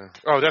 that one, yeah.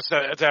 Oh, that's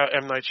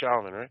M. Night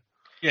Shyamalan, right?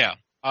 Yeah.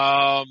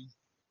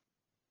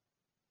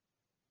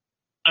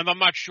 And I'm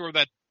not sure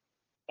that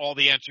all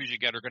the answers you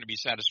get are going to be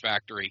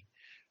satisfactory.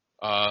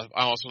 I'm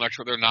also not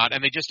sure they're not.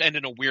 And they just end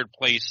in a weird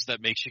place that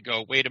makes you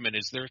go, wait a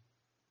minute,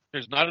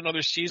 there's not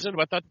another season?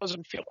 But that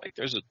doesn't feel like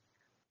there's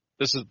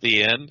This is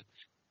the end.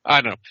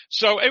 I don't know.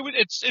 So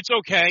it's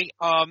okay.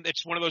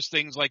 It's one of those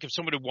things, like if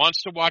somebody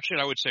wants to watch it,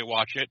 I would say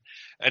watch it.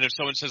 And if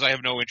someone says I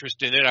have no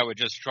interest in it, I would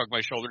just shrug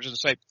my shoulders and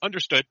say,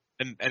 understood.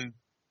 And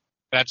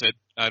that's it.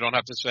 I don't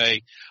have to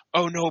say,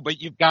 oh no,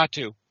 but you've got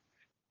to.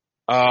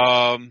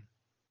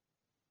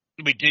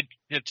 We did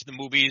get to the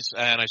movies,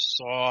 and we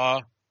saw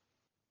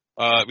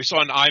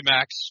an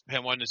IMAX. I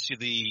wanted to see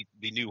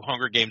the new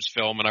Hunger Games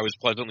film, and I was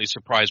pleasantly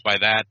surprised by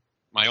that.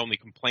 My only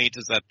complaint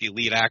is that the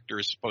lead actor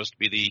is supposed to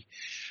be the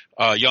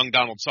young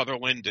Donald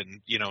Sutherland,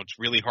 and it's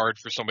really hard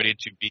for somebody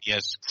to be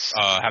have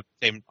the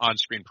same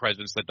on-screen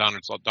presence that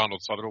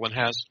Donald Sutherland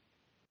has.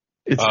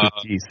 It's the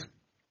tease.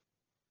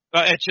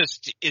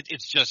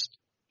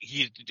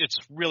 It's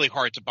really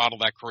hard to bottle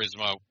that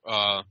charisma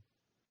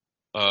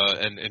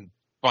and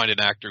find an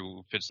actor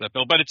who fits that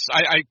bill. But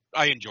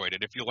I enjoyed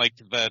it. If you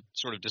liked that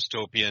sort of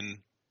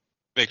dystopian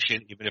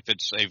fiction, even if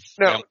it's a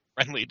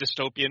friendly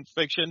dystopian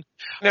fiction.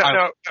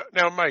 Now,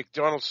 Mike,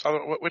 Donald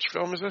Sutherland, which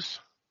film is this?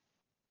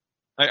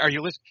 Are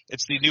you listening?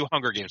 It's the new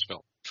Hunger Games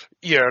film.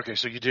 Yeah, okay,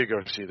 so you did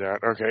go see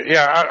that. Okay.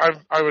 Yeah,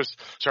 I was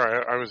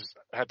sorry, I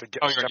had to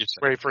get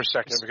away for a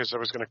second because I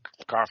was going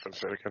to cough and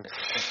fit again.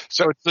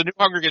 So it's the new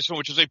Hunger Games film,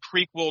 which is a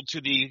prequel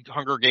to the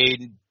Hunger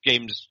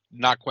Games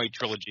not quite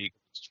trilogy.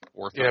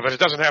 Yeah, but it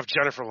doesn't have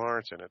Jennifer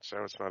Lawrence in it,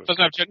 so it's not.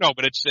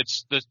 But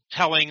it's the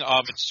telling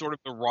of it's sort of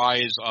the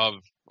rise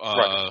of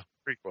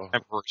prequel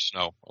Emperor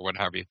Snow or what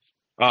have you.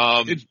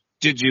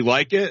 Did you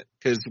like it?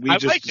 Because we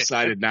just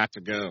decided not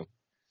to go.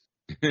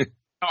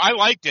 I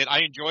liked it.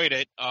 I enjoyed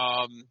it.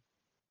 I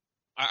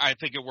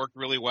think it worked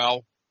really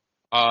well.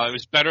 It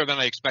was better than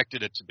I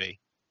expected it to be.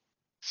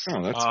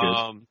 Oh, that's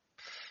good.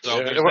 So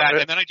there's that.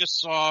 And then I just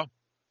saw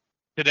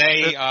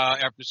today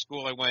after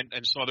school, I went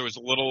and saw there was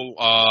a little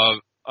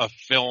a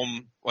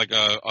film, like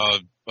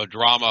a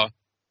drama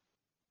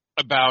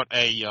about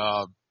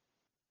a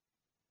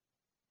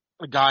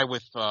guy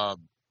with a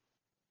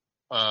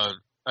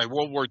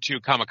World War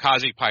II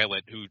kamikaze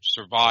pilot who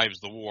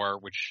survives the war,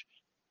 which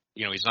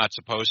he's not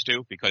supposed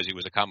to because he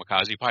was a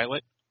kamikaze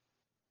pilot.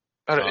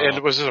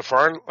 And was it a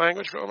foreign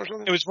language film or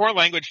something? It was a foreign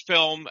language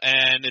film,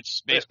 and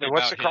it's basically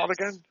what's it called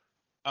again?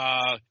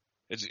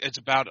 It's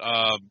about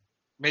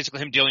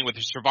basically him dealing with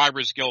his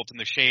survivor's guilt and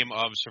the shame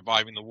of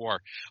surviving the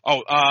war.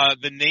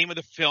 The name of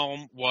the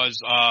film was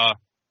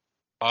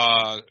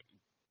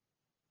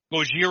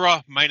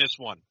Gojira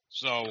 -1.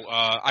 So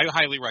I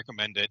highly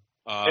recommend it.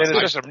 And is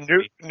this a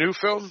new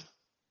film?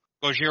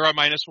 Gojira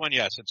 -1,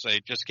 yes.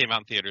 It just came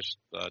out in theaters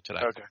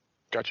today. Okay,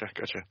 gotcha.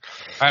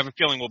 I have a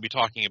feeling we'll be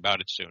talking about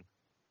it soon.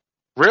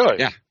 Really?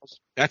 Yeah.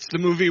 That's the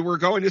movie we're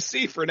going to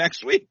see for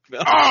next week,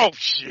 Phil. Oh,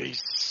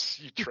 jeez.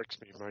 You tricked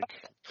me,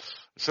 Mike.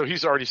 So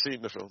he's already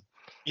seen the film.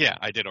 Yeah,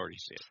 I did already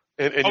see it.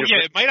 And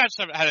it might have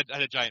had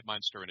a giant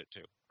monster in it,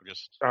 too.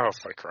 Oh,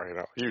 if I crying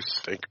out. You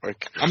stink,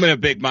 Mike. I'm in a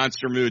big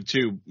monster mood,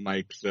 too,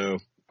 Mike, so...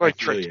 Mike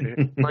tricked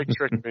me. Mike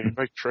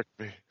tricked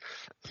me.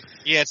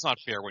 Yeah, it's not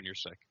fair when you're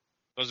sick.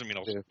 Doesn't mean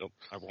I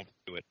won't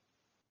do it.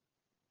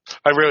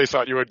 I really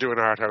thought you were doing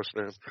Art House,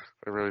 man.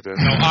 I really did.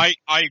 No,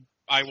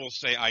 I will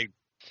say I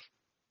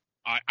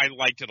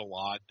liked it a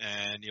lot,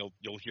 and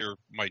you'll hear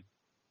my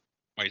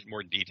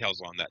more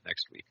details on that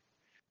next week.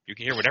 You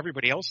can hear what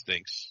everybody else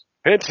thinks.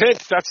 Hint.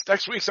 That's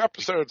next week's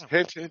episode.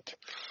 Hint.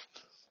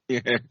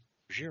 Yeah.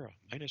 Gojira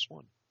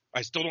 -1.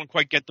 I still don't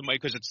quite get the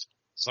mic because it's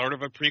sort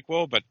of a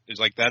prequel, but it's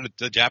like that.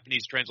 The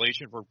Japanese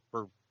translation for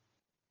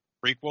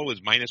prequel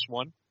is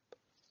 -1.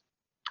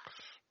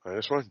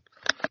 -1.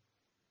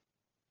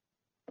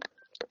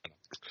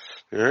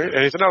 All right.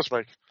 Anything else,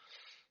 Mike?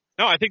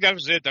 No, I think that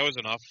was it. That was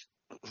enough.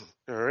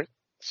 All right.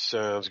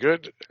 Sounds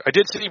good. I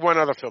did see one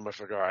other film I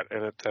forgot,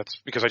 and that's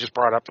because I just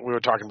brought up, we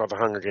were talking about the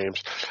Hunger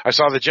Games. I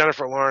saw the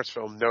Jennifer Lawrence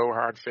film, No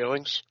Hard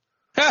Feelings.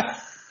 Is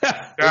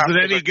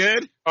it any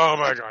good? Oh,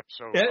 my God.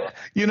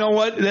 You know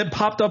what? That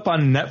popped up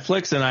on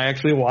Netflix, and I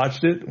actually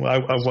watched it. I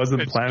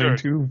wasn't planning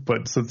to,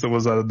 but since it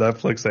was on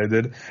Netflix, I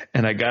did.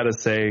 And I got to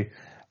say,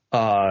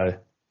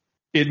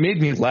 it made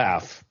me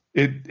laugh.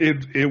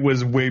 It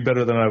was way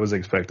better than I was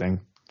expecting.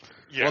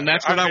 Yeah, well, and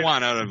that's what I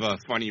want out of a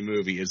funny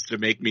movie, is to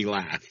make me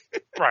laugh.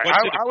 Right.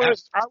 I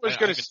was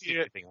going to see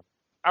it.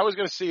 I was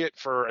going to see it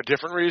for a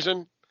different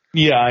reason.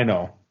 Yeah, I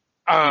know.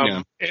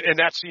 And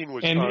that scene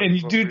was and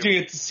you do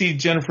get to see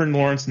Jennifer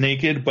Lawrence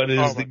naked, but it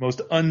is the most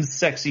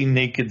unsexy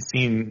naked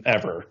scene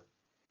ever.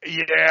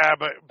 Yeah,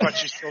 but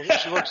she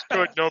looks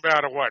good no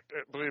matter what.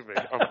 Believe me.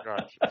 Oh my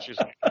God,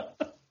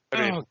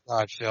 oh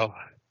God, Phil.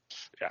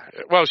 Yeah.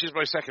 Well, she's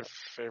my second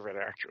favorite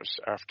actress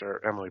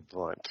after Emily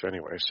Blunt.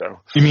 Anyway,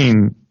 so. You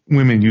mean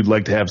women you'd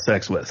like to have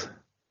sex with?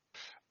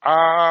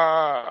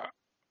 No,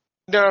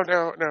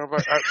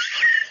 but.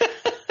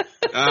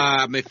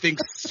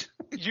 Methinks.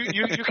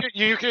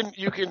 You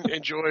can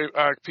enjoy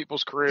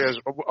people's careers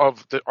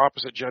of the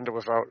opposite gender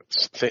without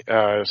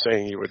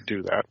saying you would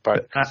do that,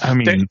 but I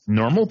mean,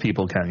 normal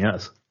people can,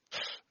 yes.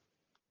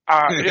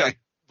 Yeah,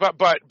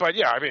 but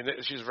yeah, I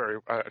mean, she's a very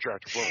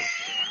attractive woman.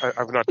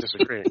 I'm not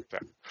disagreeing with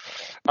that.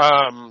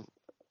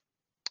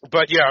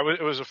 But yeah,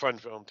 it was a fun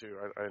film too.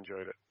 I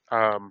enjoyed it.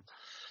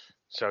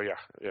 So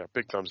yeah,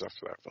 big thumbs up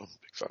for that film.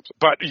 Big thumbs up.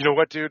 But you know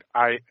what, dude?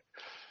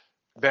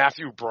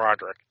 Matthew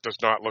Broderick does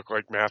not look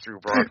like Matthew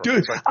Broderick.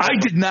 Dude, I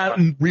did not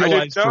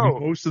realize for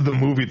most of the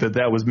movie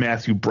that was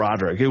Matthew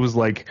Broderick. It was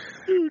like,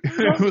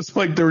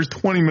 there was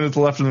 20 minutes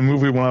left in the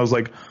movie when I was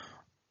like,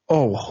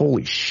 oh,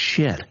 holy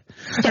shit.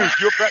 Dude,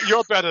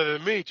 you're better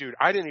than me, dude.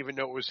 I didn't even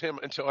know it was him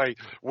until I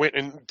went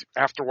and,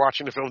 after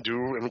watching the film,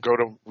 go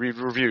to read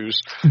reviews.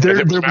 There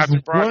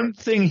was one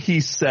thing he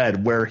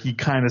said where he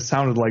kind of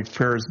sounded like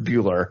Ferris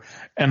Bueller,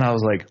 and I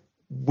was like,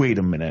 wait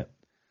a minute.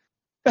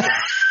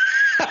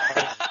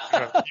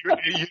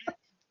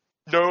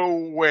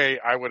 No way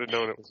I would have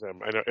known it was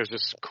him. I know, it was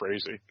just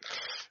crazy.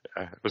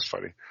 Yeah, it was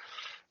funny.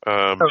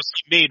 Was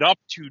he made up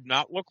to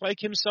not look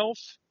like himself?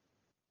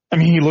 I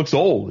mean, he looks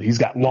old. He's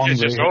got long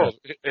hair. Old.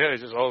 Yeah,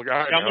 he's just an old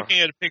guy. I'm looking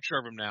at a picture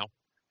of him now.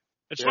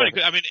 It's funny,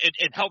 'cause, I mean,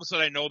 it helps that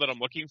I know that I'm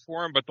looking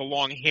for him, but the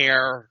long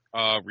hair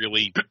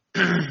really...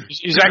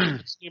 He's actually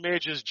the same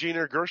age as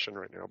Gina Gershon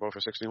right now, both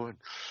are 61.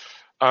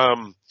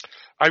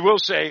 I will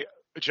say,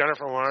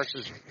 Jennifer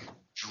Lawrence's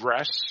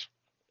dress,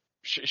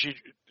 she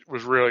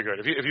was really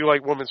good. If you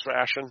like women's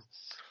fashion,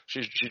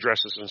 she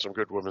dresses in some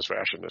good women's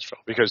fashion in this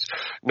film, because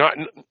not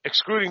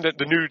excluding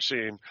the nude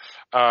scene,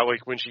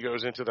 like when she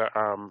goes into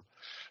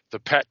the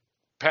pet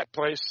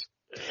place,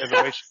 and the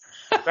way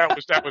that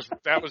was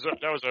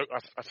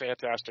a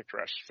fantastic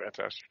dress.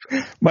 Fantastic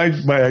dress. My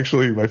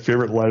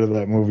favorite line of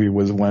that movie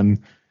was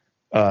when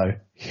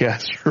he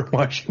asked her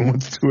why she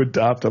wants to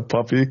adopt a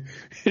puppy,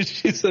 and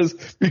she says,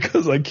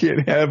 because I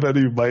can't have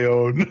any of my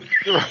own.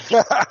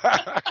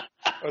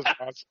 That was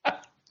awesome.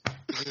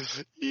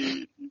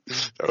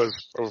 That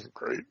was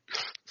great.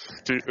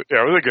 Yeah,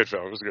 it was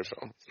a good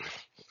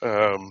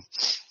film.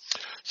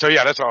 So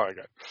yeah, that's all I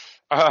got.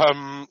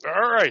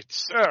 All right.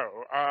 So,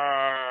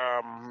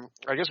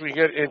 I guess we can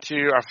get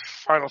into our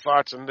final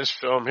thoughts on this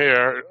film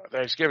here,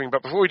 Thanksgiving.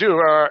 But before we do,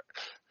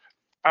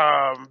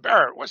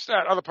 Barrett, what's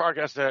that other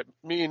podcast that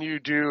me and you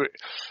do?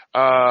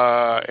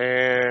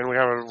 And we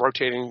have a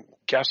rotating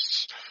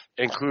guests,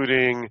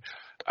 including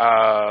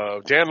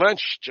Dan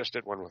Lynch just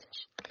did one with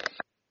us.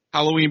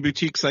 Halloween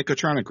Boutique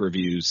Psychotronic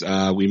Reviews.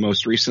 We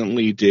most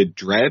recently did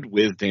Dread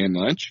with Dan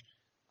Lynch.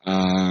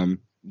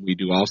 We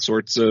do all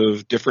sorts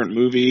of different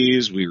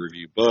movies. We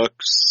review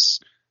books,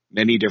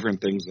 many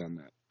different things on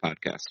that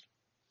podcast.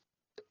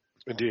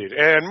 Indeed.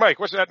 And Mike,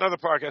 what's that another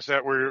podcast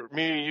that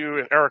me, you,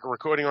 and Eric are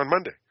recording on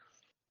Monday?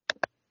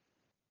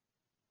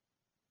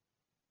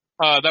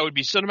 That would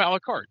be Cinema a la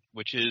carte,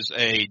 which is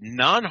a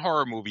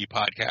non-horror movie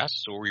podcast.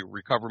 So we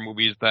recover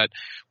movies that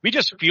we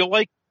just feel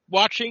like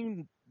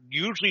watching.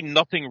 Usually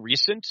nothing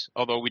recent,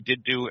 although we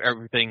did do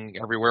Everything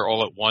Everywhere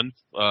All at Once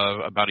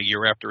about a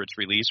year after its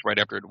release, right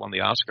after it won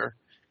the Oscar.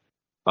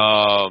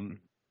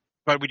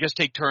 But we just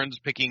take turns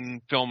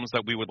picking films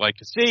that we would like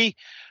to see.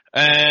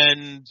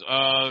 And,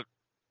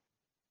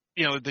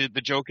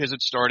 the joke is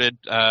it started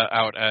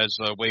out as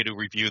a way to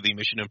review the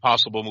Mission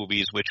Impossible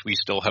movies, which we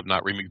still have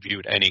not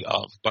reviewed any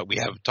of. But we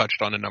have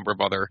touched on a number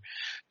of other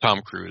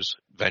Tom Cruise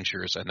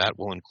ventures, and that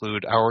will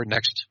include our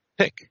next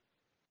pick.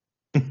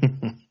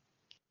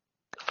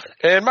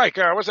 And Mike,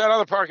 what's that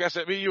other podcast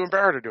that me, you, and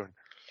Barrett are doing?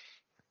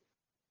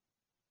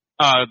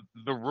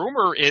 The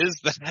rumor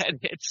is that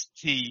it's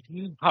the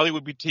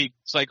Hollywood Boutique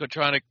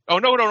Psychotronic. Oh,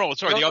 no.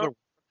 Sorry, the other one.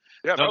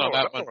 Yeah, no,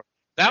 that one.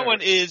 That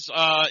one is,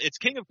 it's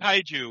King of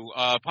Kaiju,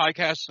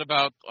 podcast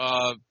about,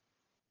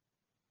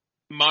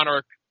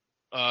 Monarch,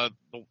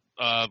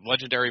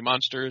 legendary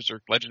monsters,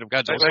 or Legend of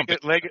Godzilla.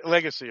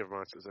 Legacy of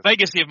Monsters.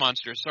 Legacy of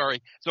Monsters,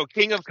 sorry. So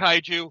King of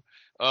Kaiju,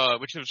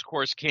 which is, of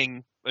course,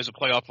 King is a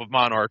playoff of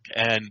Monarch,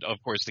 and, of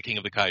course, the King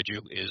of the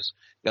Kaiju is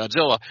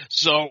Godzilla.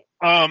 So,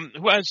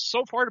 who has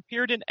so far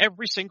appeared in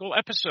every single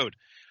episode,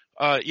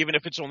 even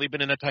if it's only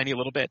been in a tiny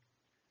little bit.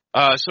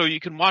 So you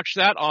can watch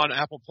that on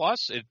Apple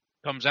Plus. It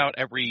comes out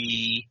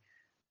every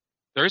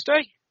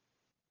Thursday?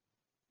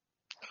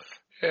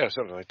 Yeah,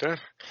 something like that.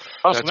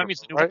 Oh, so that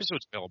means the new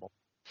episode's available.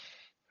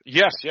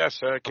 Yes,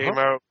 it came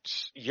out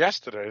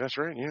yesterday. That's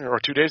right, yeah, or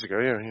 2 days ago.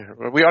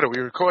 Yeah. We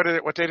recorded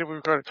it. What day did we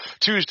record it?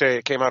 Tuesday.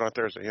 It came out on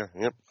Thursday. Yeah,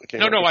 yep.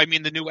 No, I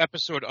mean the new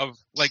episode of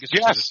Legacy.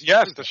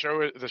 Yes. The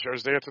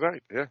show's there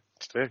tonight. Yeah,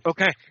 it's today.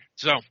 Okay,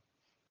 so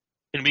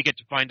and we get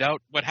to find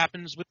out what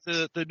happens with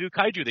the new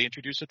kaiju they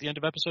introduced at the end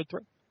of episode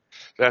 3.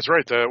 That's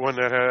right. The one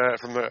that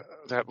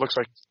that looks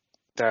like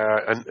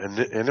an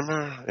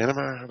enema,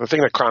 the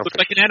thing that clownfish. Looks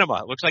like an enema.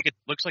 It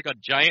looks like a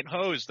giant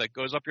hose that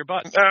goes up your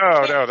butt.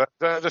 No,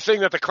 the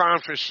thing that the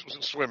clownfish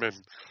swim in.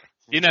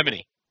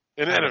 Anemone.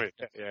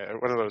 Yeah,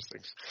 one of those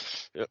things.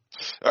 Yep.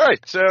 All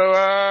right. So,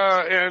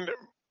 and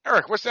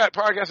Eric, what's that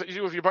podcast that you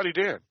do with your buddy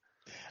Dan?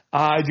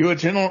 I do a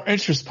general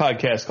interest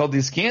podcast called the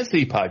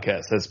Askancity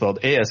Podcast. That's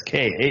spelled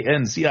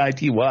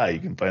Askancity. You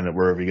can find it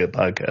wherever you get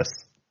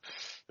podcasts.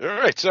 All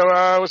right, so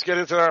let's get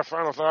into our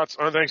final thoughts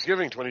on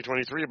Thanksgiving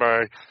 2023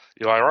 by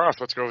Eli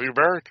Roth. Let's go with you,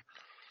 Barrett.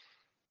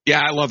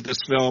 Yeah, I love this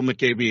film. It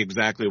gave me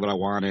exactly what I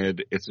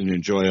wanted. It's an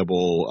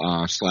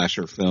enjoyable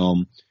slasher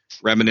film,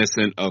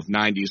 reminiscent of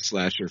 90s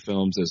slasher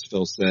films, as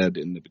Phil said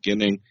in the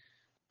beginning.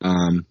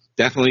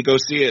 Definitely go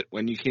see it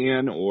when you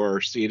can,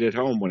 or see it at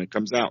home when it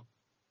comes out.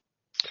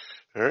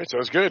 All right,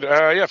 sounds good.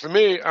 Yeah, for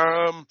me,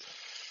 I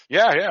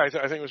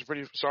think it was a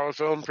pretty solid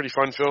film, pretty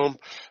fun film.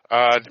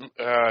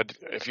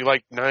 If you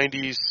like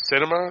 90s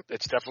cinema,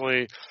 it's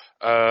definitely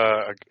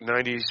a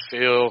 90s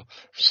feel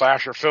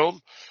slasher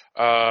film.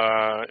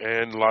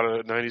 And a lot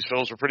of 90s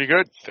films were pretty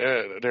good.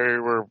 They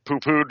were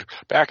poo-pooed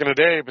back in the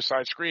day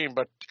besides Scream,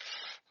 but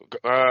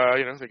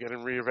they're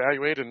getting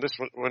reevaluated, and this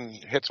one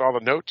hits all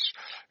the notes,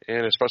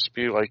 and it's supposed to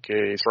be like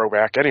a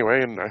throwback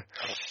anyway, and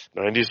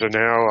 90s are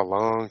now a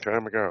long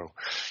time ago.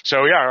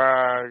 So,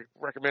 yeah,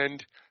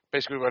 recommend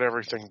basically what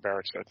everything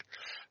Barrett said.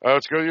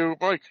 Let's go to you,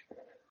 Mike.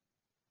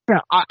 Yeah,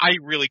 I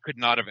really could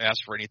not have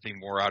asked for anything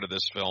more out of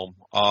this film.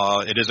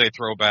 It is a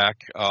throwback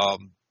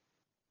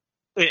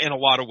in a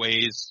lot of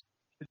ways.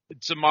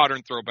 It's a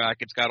modern throwback.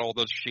 It's got all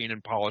the sheen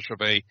and polish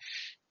of a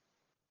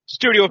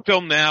studio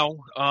film now.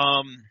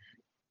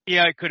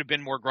 Yeah, it could have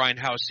been more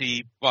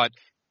grindhousey, but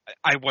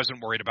I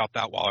wasn't worried about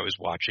that while I was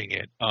watching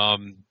it.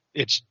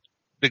 It's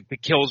the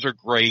kills are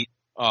great.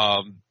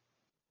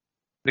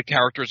 The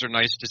characters are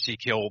nice to see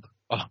killed.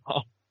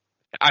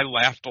 I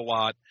laughed a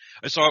lot.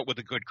 I saw it with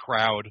a good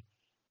crowd.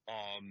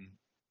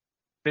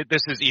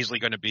 This is easily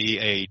going to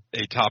be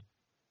a top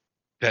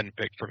 10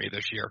 pick for me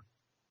this year.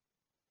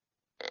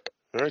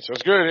 All right,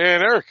 sounds good.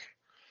 And Eric?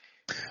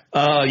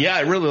 Yeah,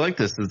 I really like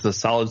this. It's a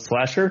solid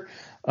slasher.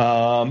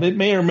 It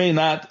may or may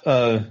not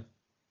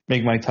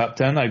make my top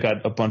 10. I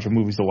got a bunch of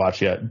movies to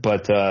watch yet,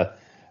 but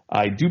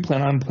I do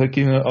plan on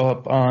picking it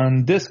up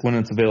on disc when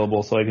it's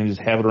available, so I can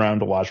just have it around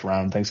to watch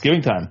around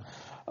Thanksgiving time.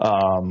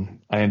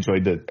 I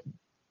enjoyed it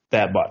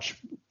that much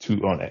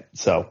to own it.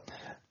 So,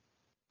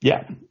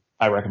 yeah,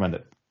 I recommend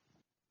it.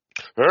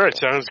 All right,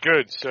 sounds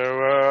good. So,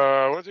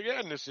 once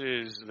again, this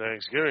is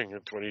Thanksgiving, a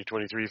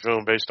 2023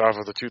 film based off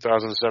of the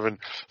 2007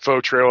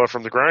 faux-trailer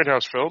from the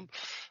Grindhouse film,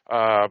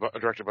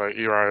 directed by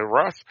Eli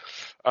Roth.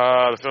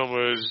 The film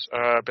was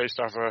based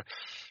off a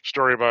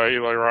story by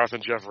Eli Roth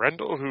and Jeff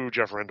Rendell, who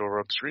Jeff Rendell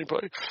wrote the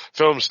screenplay.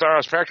 Film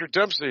stars Patrick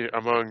Dempsey,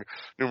 among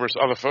numerous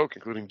other folk,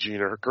 including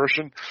Gina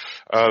Gershon.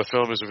 The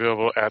film is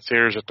available at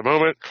theaters at the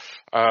moment.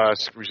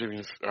 It's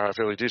receiving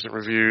fairly decent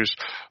reviews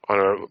on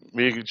a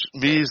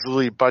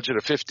measly budget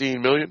of $15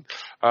 million.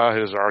 It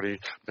has already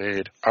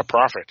made a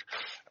profit.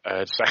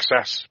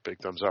 Success. Big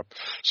thumbs up.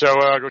 So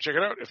go check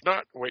it out. If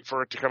not, wait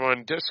for it to come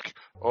on disc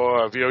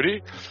or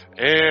VOD.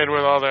 And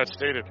with all that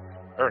stated,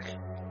 Eric,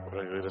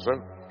 what do you lead us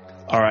out?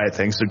 All right,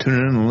 thanks for tuning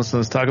in and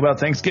listening to us talk about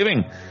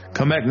Thanksgiving.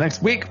 Come back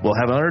next week. We'll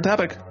have another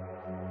topic.